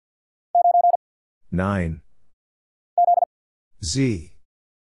 9, Z,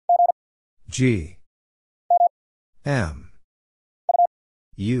 G, M,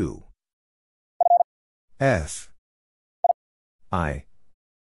 U, F, I,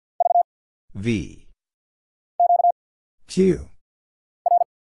 V, Q,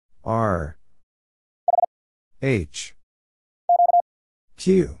 R, H,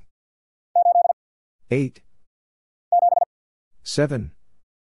 Q, 8, 7,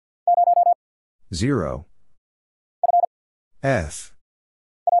 0, F,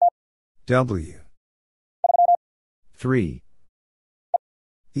 W, 3,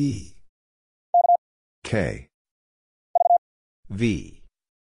 E, K, V,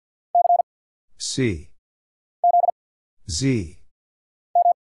 C, Z,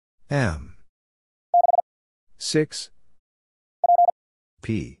 M, 6,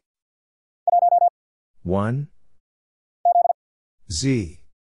 P, 1, Z,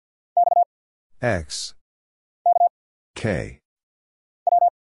 X, K,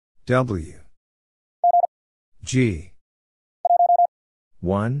 W, G,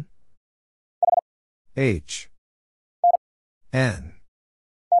 1, H, N,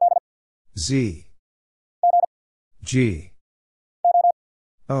 Z, G,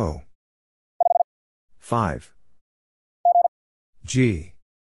 O, 5, G,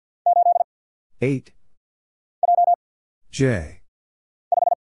 8, J,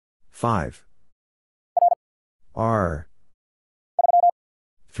 5, R,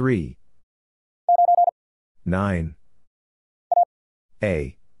 3, 9,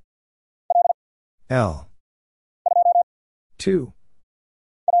 A, L, 2,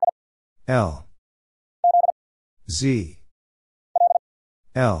 L, Z,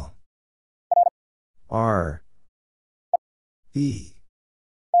 L, R, E,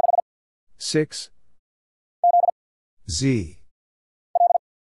 6, Z,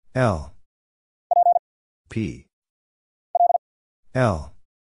 L, P, L,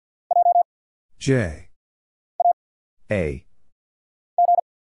 J, A,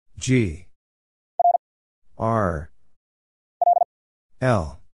 G, R,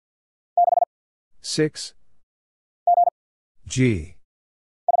 L, 6, G,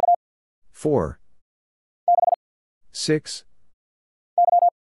 4, 6,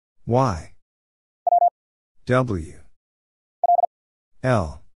 Y, W,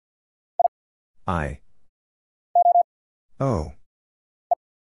 L, I, O,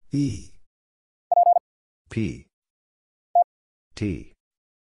 E. P. T.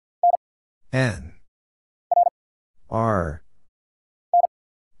 N. R.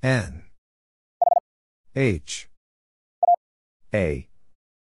 N. H. A.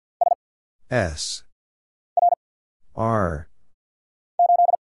 S. R.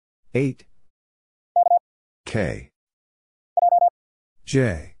 8. K.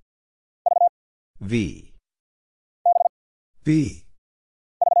 J. V. B.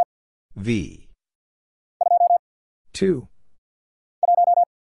 V. 2.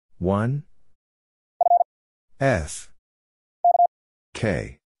 1. F.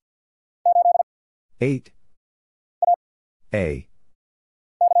 K. 8. A.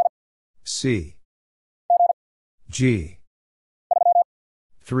 C. G.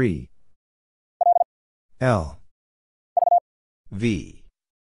 3. L. V.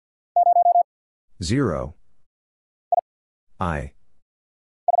 0. I.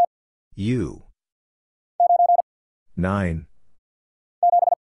 U. 9.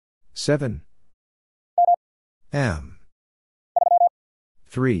 7. M.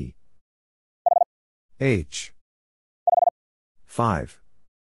 3. H. 5.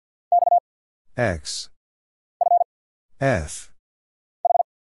 X. F.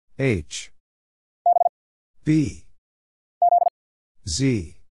 H. B.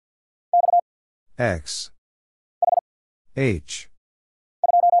 Z. X. H.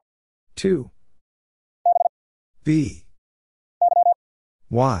 2. B.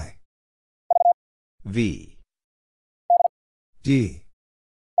 Y. V. D.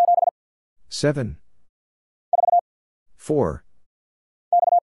 7. 4.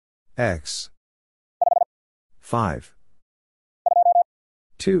 X. 5.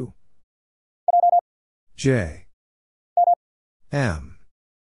 2. J. M.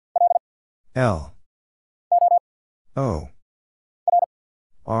 L. O.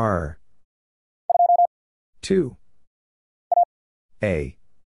 R. 2. A.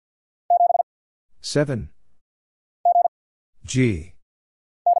 7. G.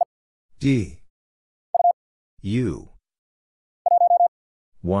 D. U.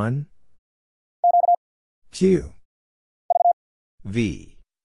 1. Q. V.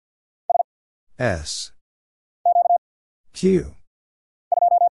 S. Q.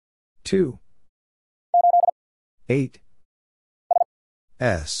 2. 8.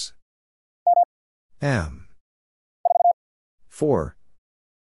 S. M. 4.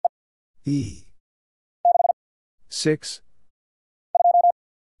 E. 6.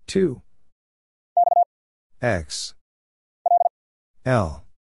 2. X. L.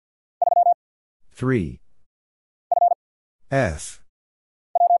 3. F.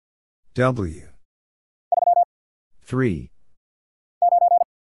 W. 3.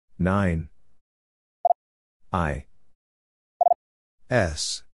 9. I.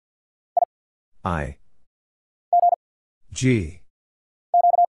 S. I. G.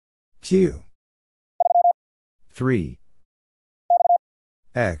 Q. 3.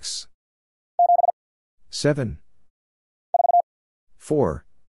 X. 7. 4.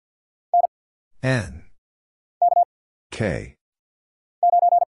 N. K.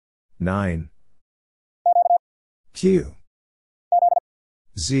 9. Q.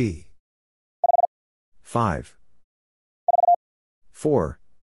 Z. 5. 4.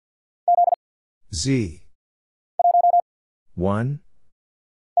 Z. 1.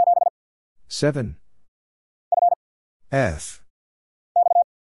 7. F.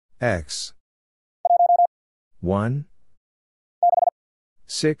 X. 1.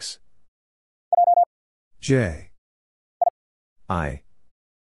 6. J. I.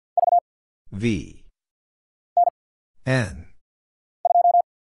 V. N.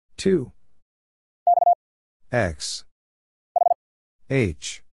 2. X.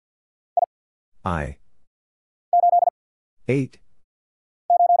 H. I. 8.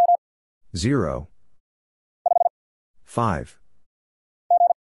 0. 5.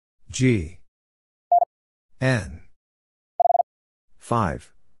 G. N.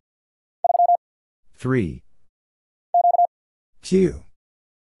 5. 3. Q.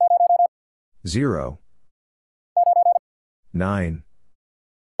 0. 9.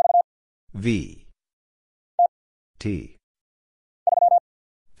 V. T.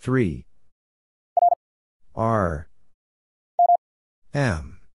 3. R.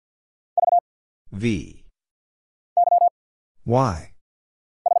 M. V. Y.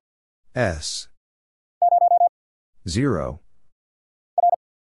 S. 0.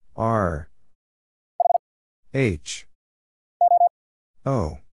 R. H.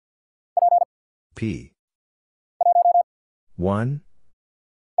 O. P. 1.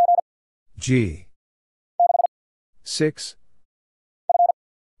 G. 6.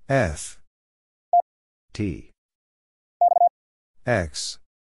 F T X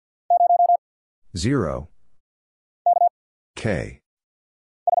 0 K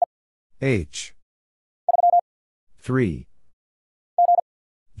H 3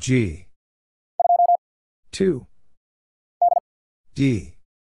 G 2 D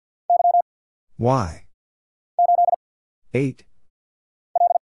Y 8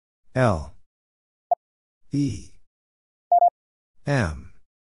 L E M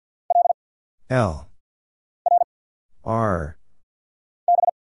L R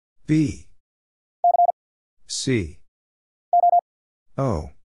B C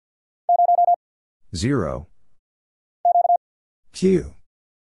O 0 Q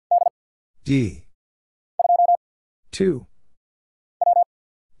D 2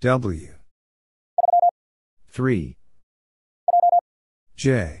 W 3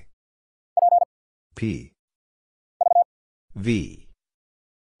 J P V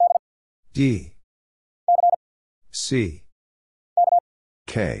D C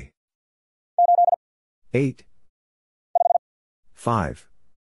K 8 5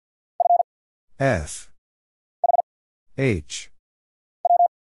 F H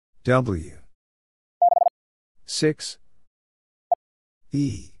W 6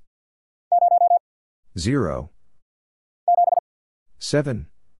 E 0 7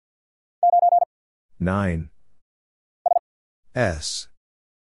 9 S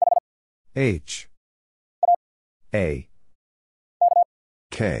H A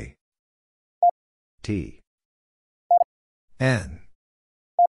K T N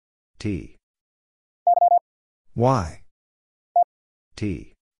T Y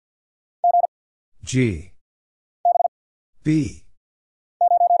T G B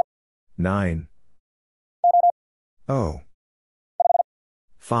 9 O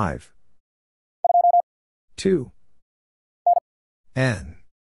 5 2 N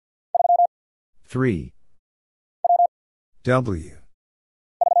 3 W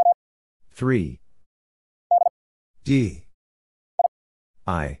 3 D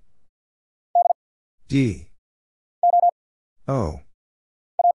I D O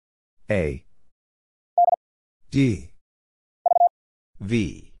A D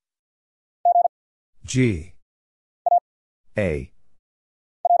V G A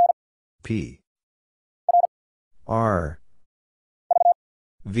P R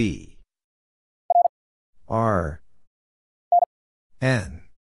V R N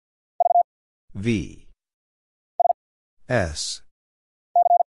V S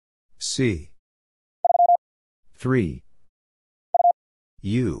C 3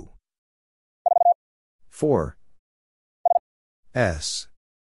 U 4 S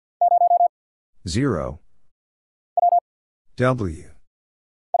 0 W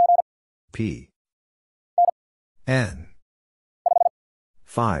P N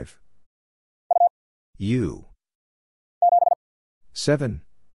 5 U 7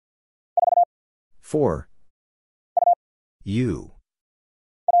 4 U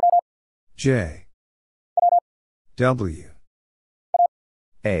J W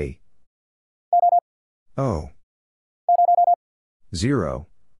A O 0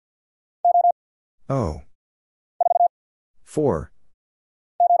 O 4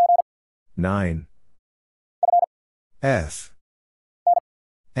 9 F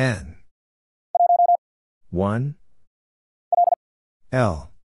N 1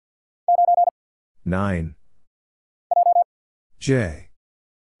 L 9 J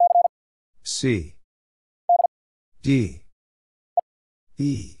C D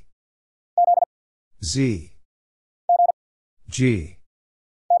E Z G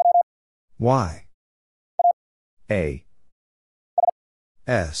Y A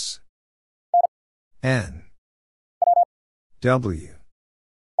S N W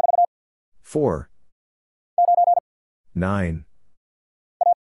 4 9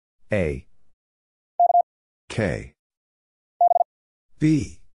 A K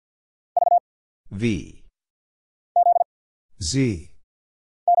B V Z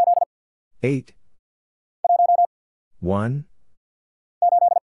 8 1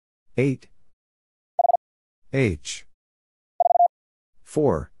 8 H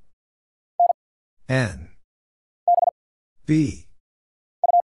 4 N B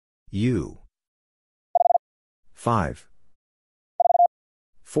U 5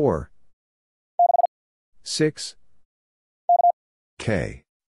 4 6 K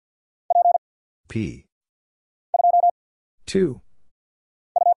P 2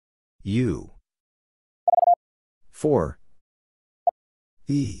 U 4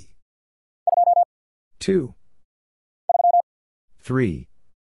 E 2 3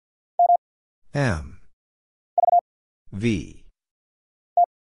 M V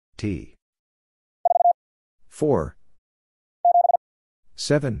T. 4.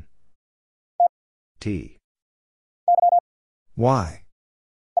 7. T. Y.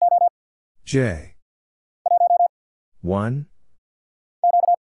 J. 1.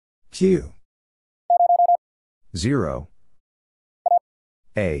 Q. 0.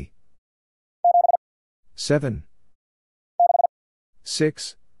 A. 7.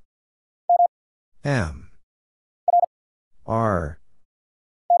 6. M. R.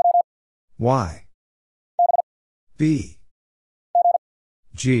 Y. B.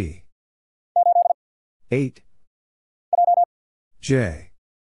 G. 8. J.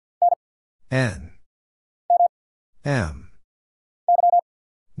 N. M.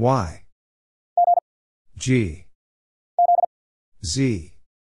 Y. G. Z.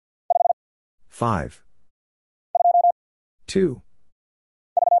 5. 2.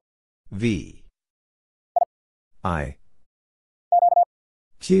 V. I.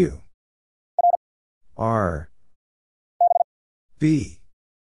 Q. R. B.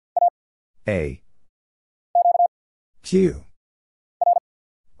 A. Q.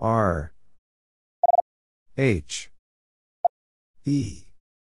 R. H. E.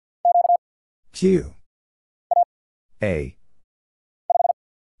 Q. A.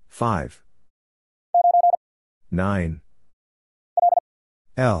 5. 9.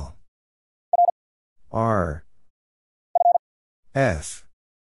 L. R. F.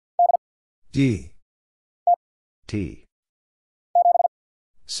 D. T.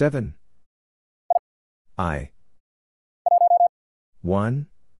 7. I. 1.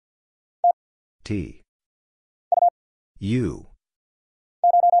 T. U.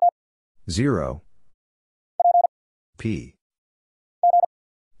 0. P.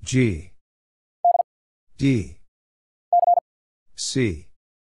 G. D. C.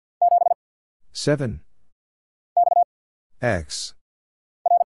 7. X.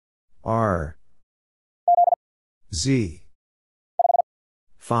 R. Z.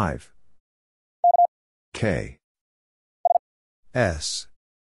 5. K. S.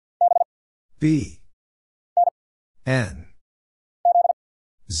 B. N.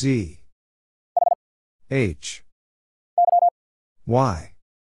 Z. H. Y.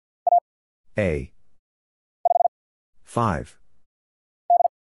 A. 5.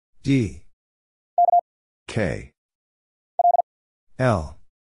 D. K. L.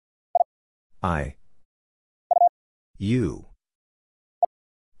 I. U.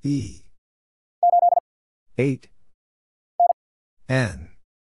 E. 8. N.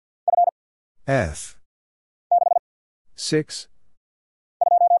 F. 6.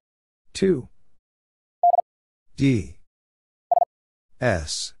 2. D.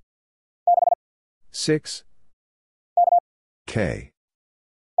 S. 6. K.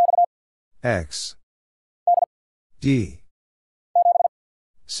 X. D.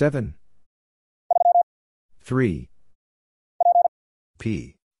 7. 3.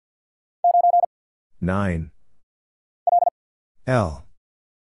 P. 9. L.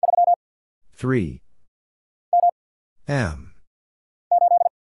 3. M.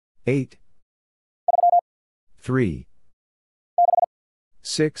 8. 3.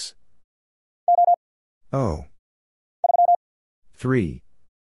 6. O. 3.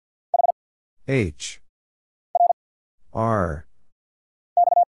 H. R.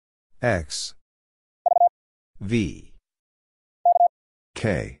 X. V.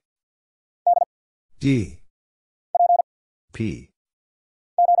 K. D. P.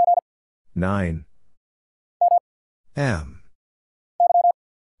 9. M.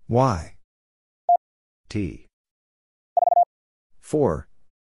 Y. T. 4.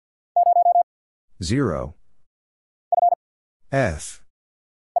 0. F.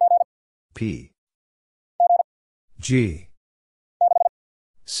 P. G.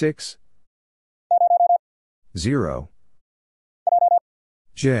 6. 0.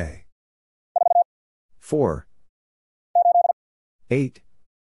 J. 4. 8.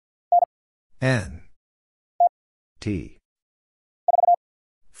 N. T.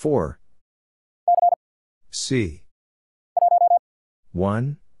 4. C.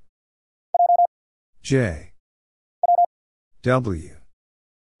 1. J. W.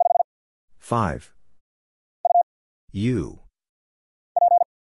 5. U.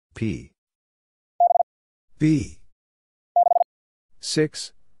 P. B.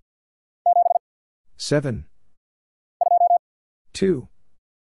 6. 7. 2.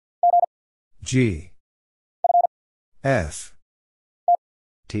 G. F.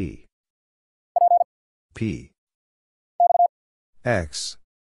 T. P. X.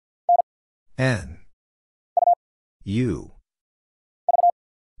 N. U.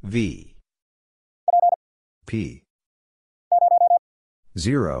 V. P.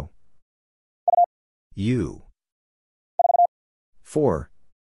 0. U. 4.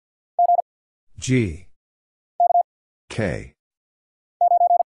 G. K.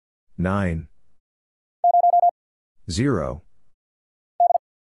 9. 0.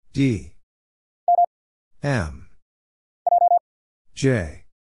 D. M. J.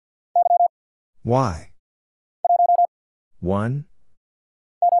 Y. 1.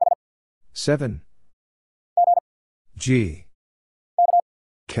 7. G.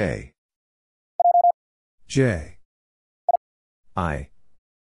 K. J. I.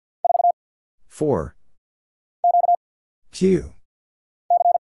 4. Q.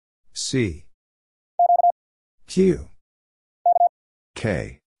 C. Q.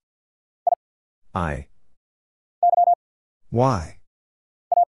 K. I. Y.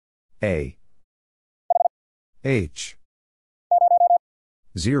 A. H.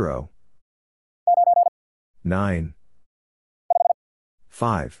 0. 9.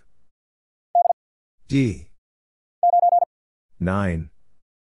 5. D. 9.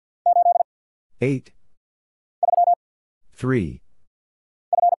 8. 3.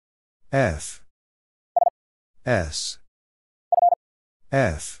 F. S.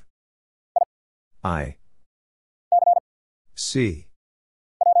 F. I. C.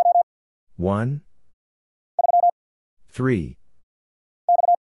 1. 3.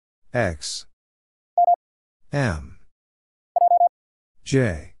 X. M.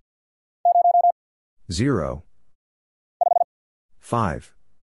 J. 0. 5.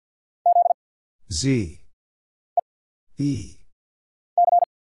 Z. E.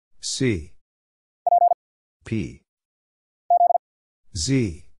 C. P.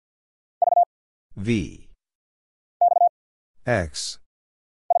 Z. V. X.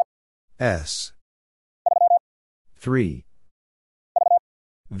 S. 3.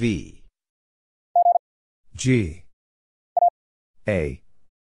 V. G. A.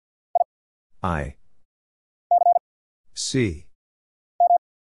 I. C.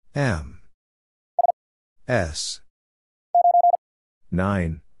 M. S.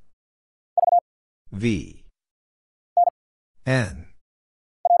 9. V. N.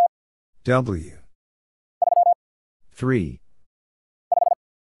 W. 3.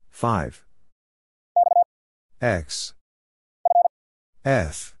 5. X.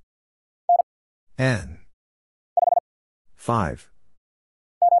 F. N. 5.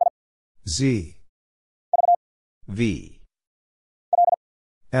 Z. V.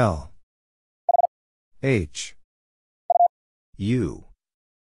 L. H. U.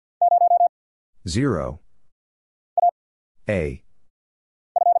 0. A.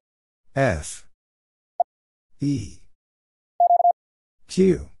 F. E.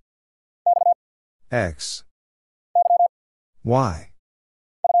 Q. X. Y.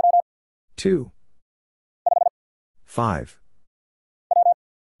 2. 5.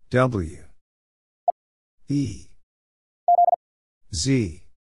 W. E. Z.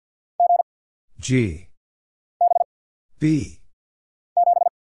 G. B.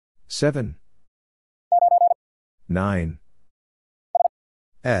 7. 9.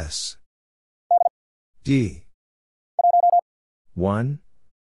 S. D. 1.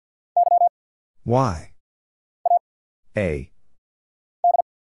 Y. A.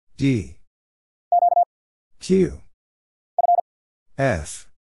 D. Q. F.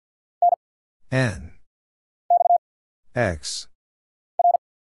 N. X.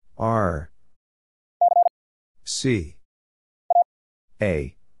 R. C.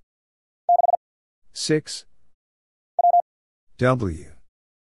 A. 6. W.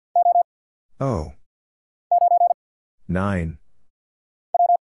 O. 9.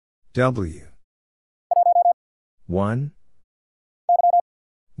 W. 1.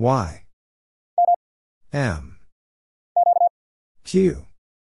 Y. M. Q.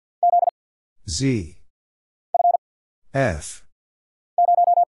 Z. F.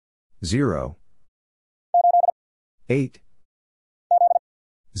 0. 8.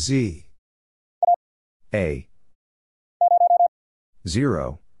 Z. A.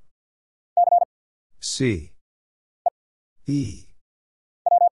 0. C. E.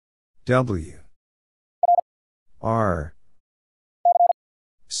 W. R.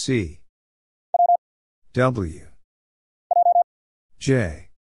 C. W. J.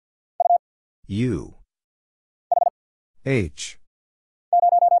 U. H.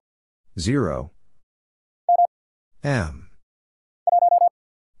 0. M.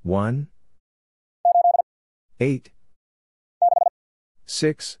 1. 8.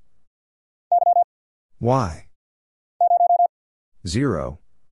 6. Y. 0.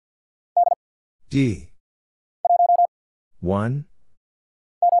 D. 1.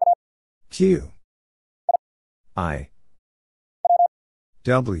 Q. I.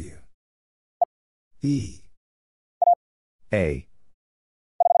 W. E. A.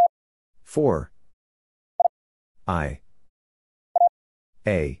 4. I.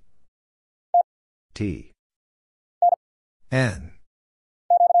 A. T. N.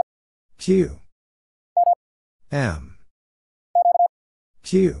 Q. M.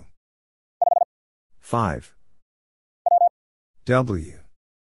 Q. 5. W.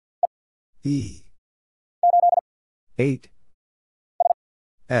 E. 8.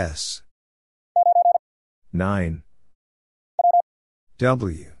 S. 9.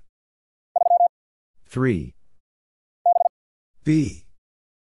 W. 3. B.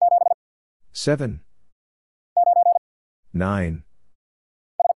 7. 9.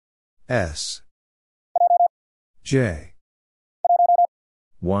 S. J.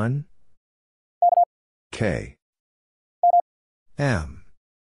 1. K. M.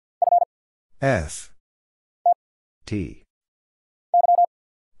 F. T.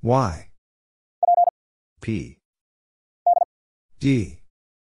 Y. P. D.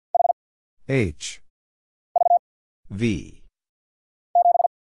 H. V.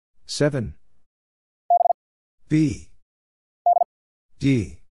 7. B.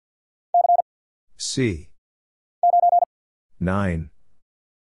 D. C. 9.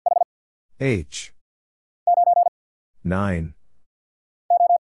 H. 9.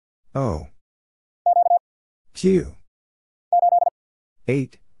 O. Q.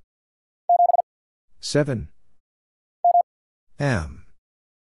 8. 7. M.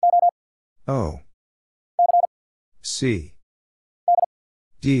 O. C.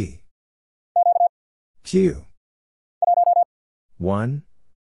 D. Q. 1.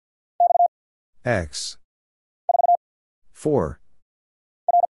 X. 4.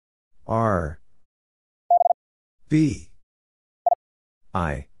 R. B.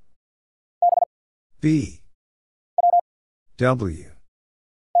 I. B. W.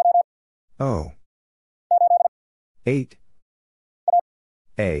 O. 8.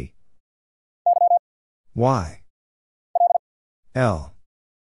 A. Y. L.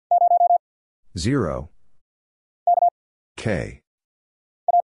 0. K.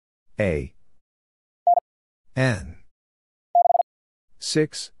 A. N.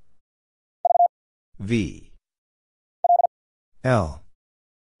 6. V. L.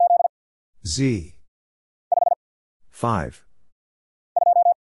 Z. 5.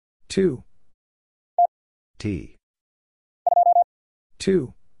 2. T.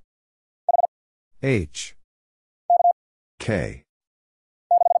 2. H. K.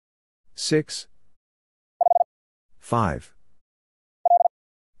 6. 5.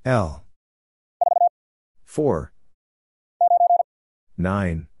 L. 4.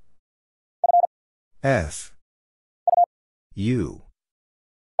 9. F. U.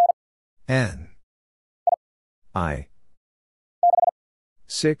 N. I.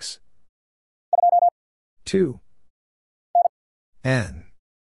 6. 2. N.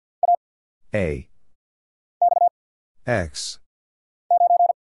 A. X.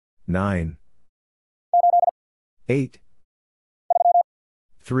 9. 8.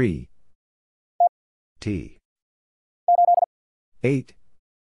 3. T. 8.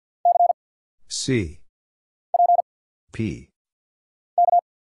 C. P.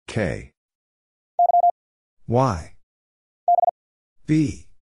 K. Y. B.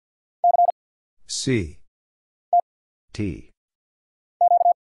 C. T.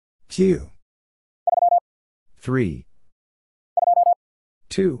 Q. 3.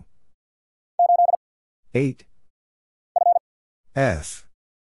 2. 8. F.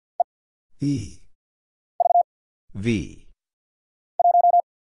 E. V.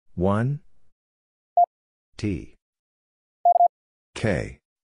 1. T. K.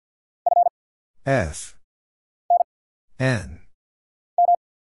 F. N.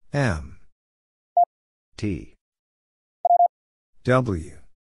 M. T. W.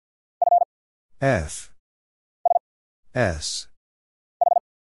 F. S.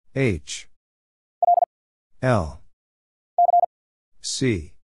 H. L.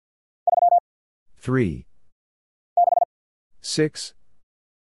 C. 3. 6.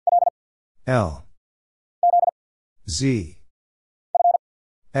 L. Z.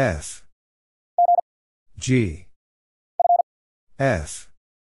 F. G. F.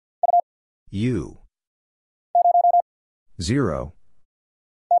 U. 0.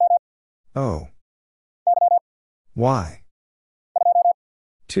 O. Y.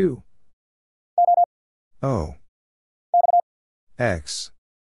 2. O. X.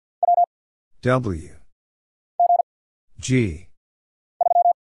 W. G.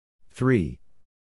 3.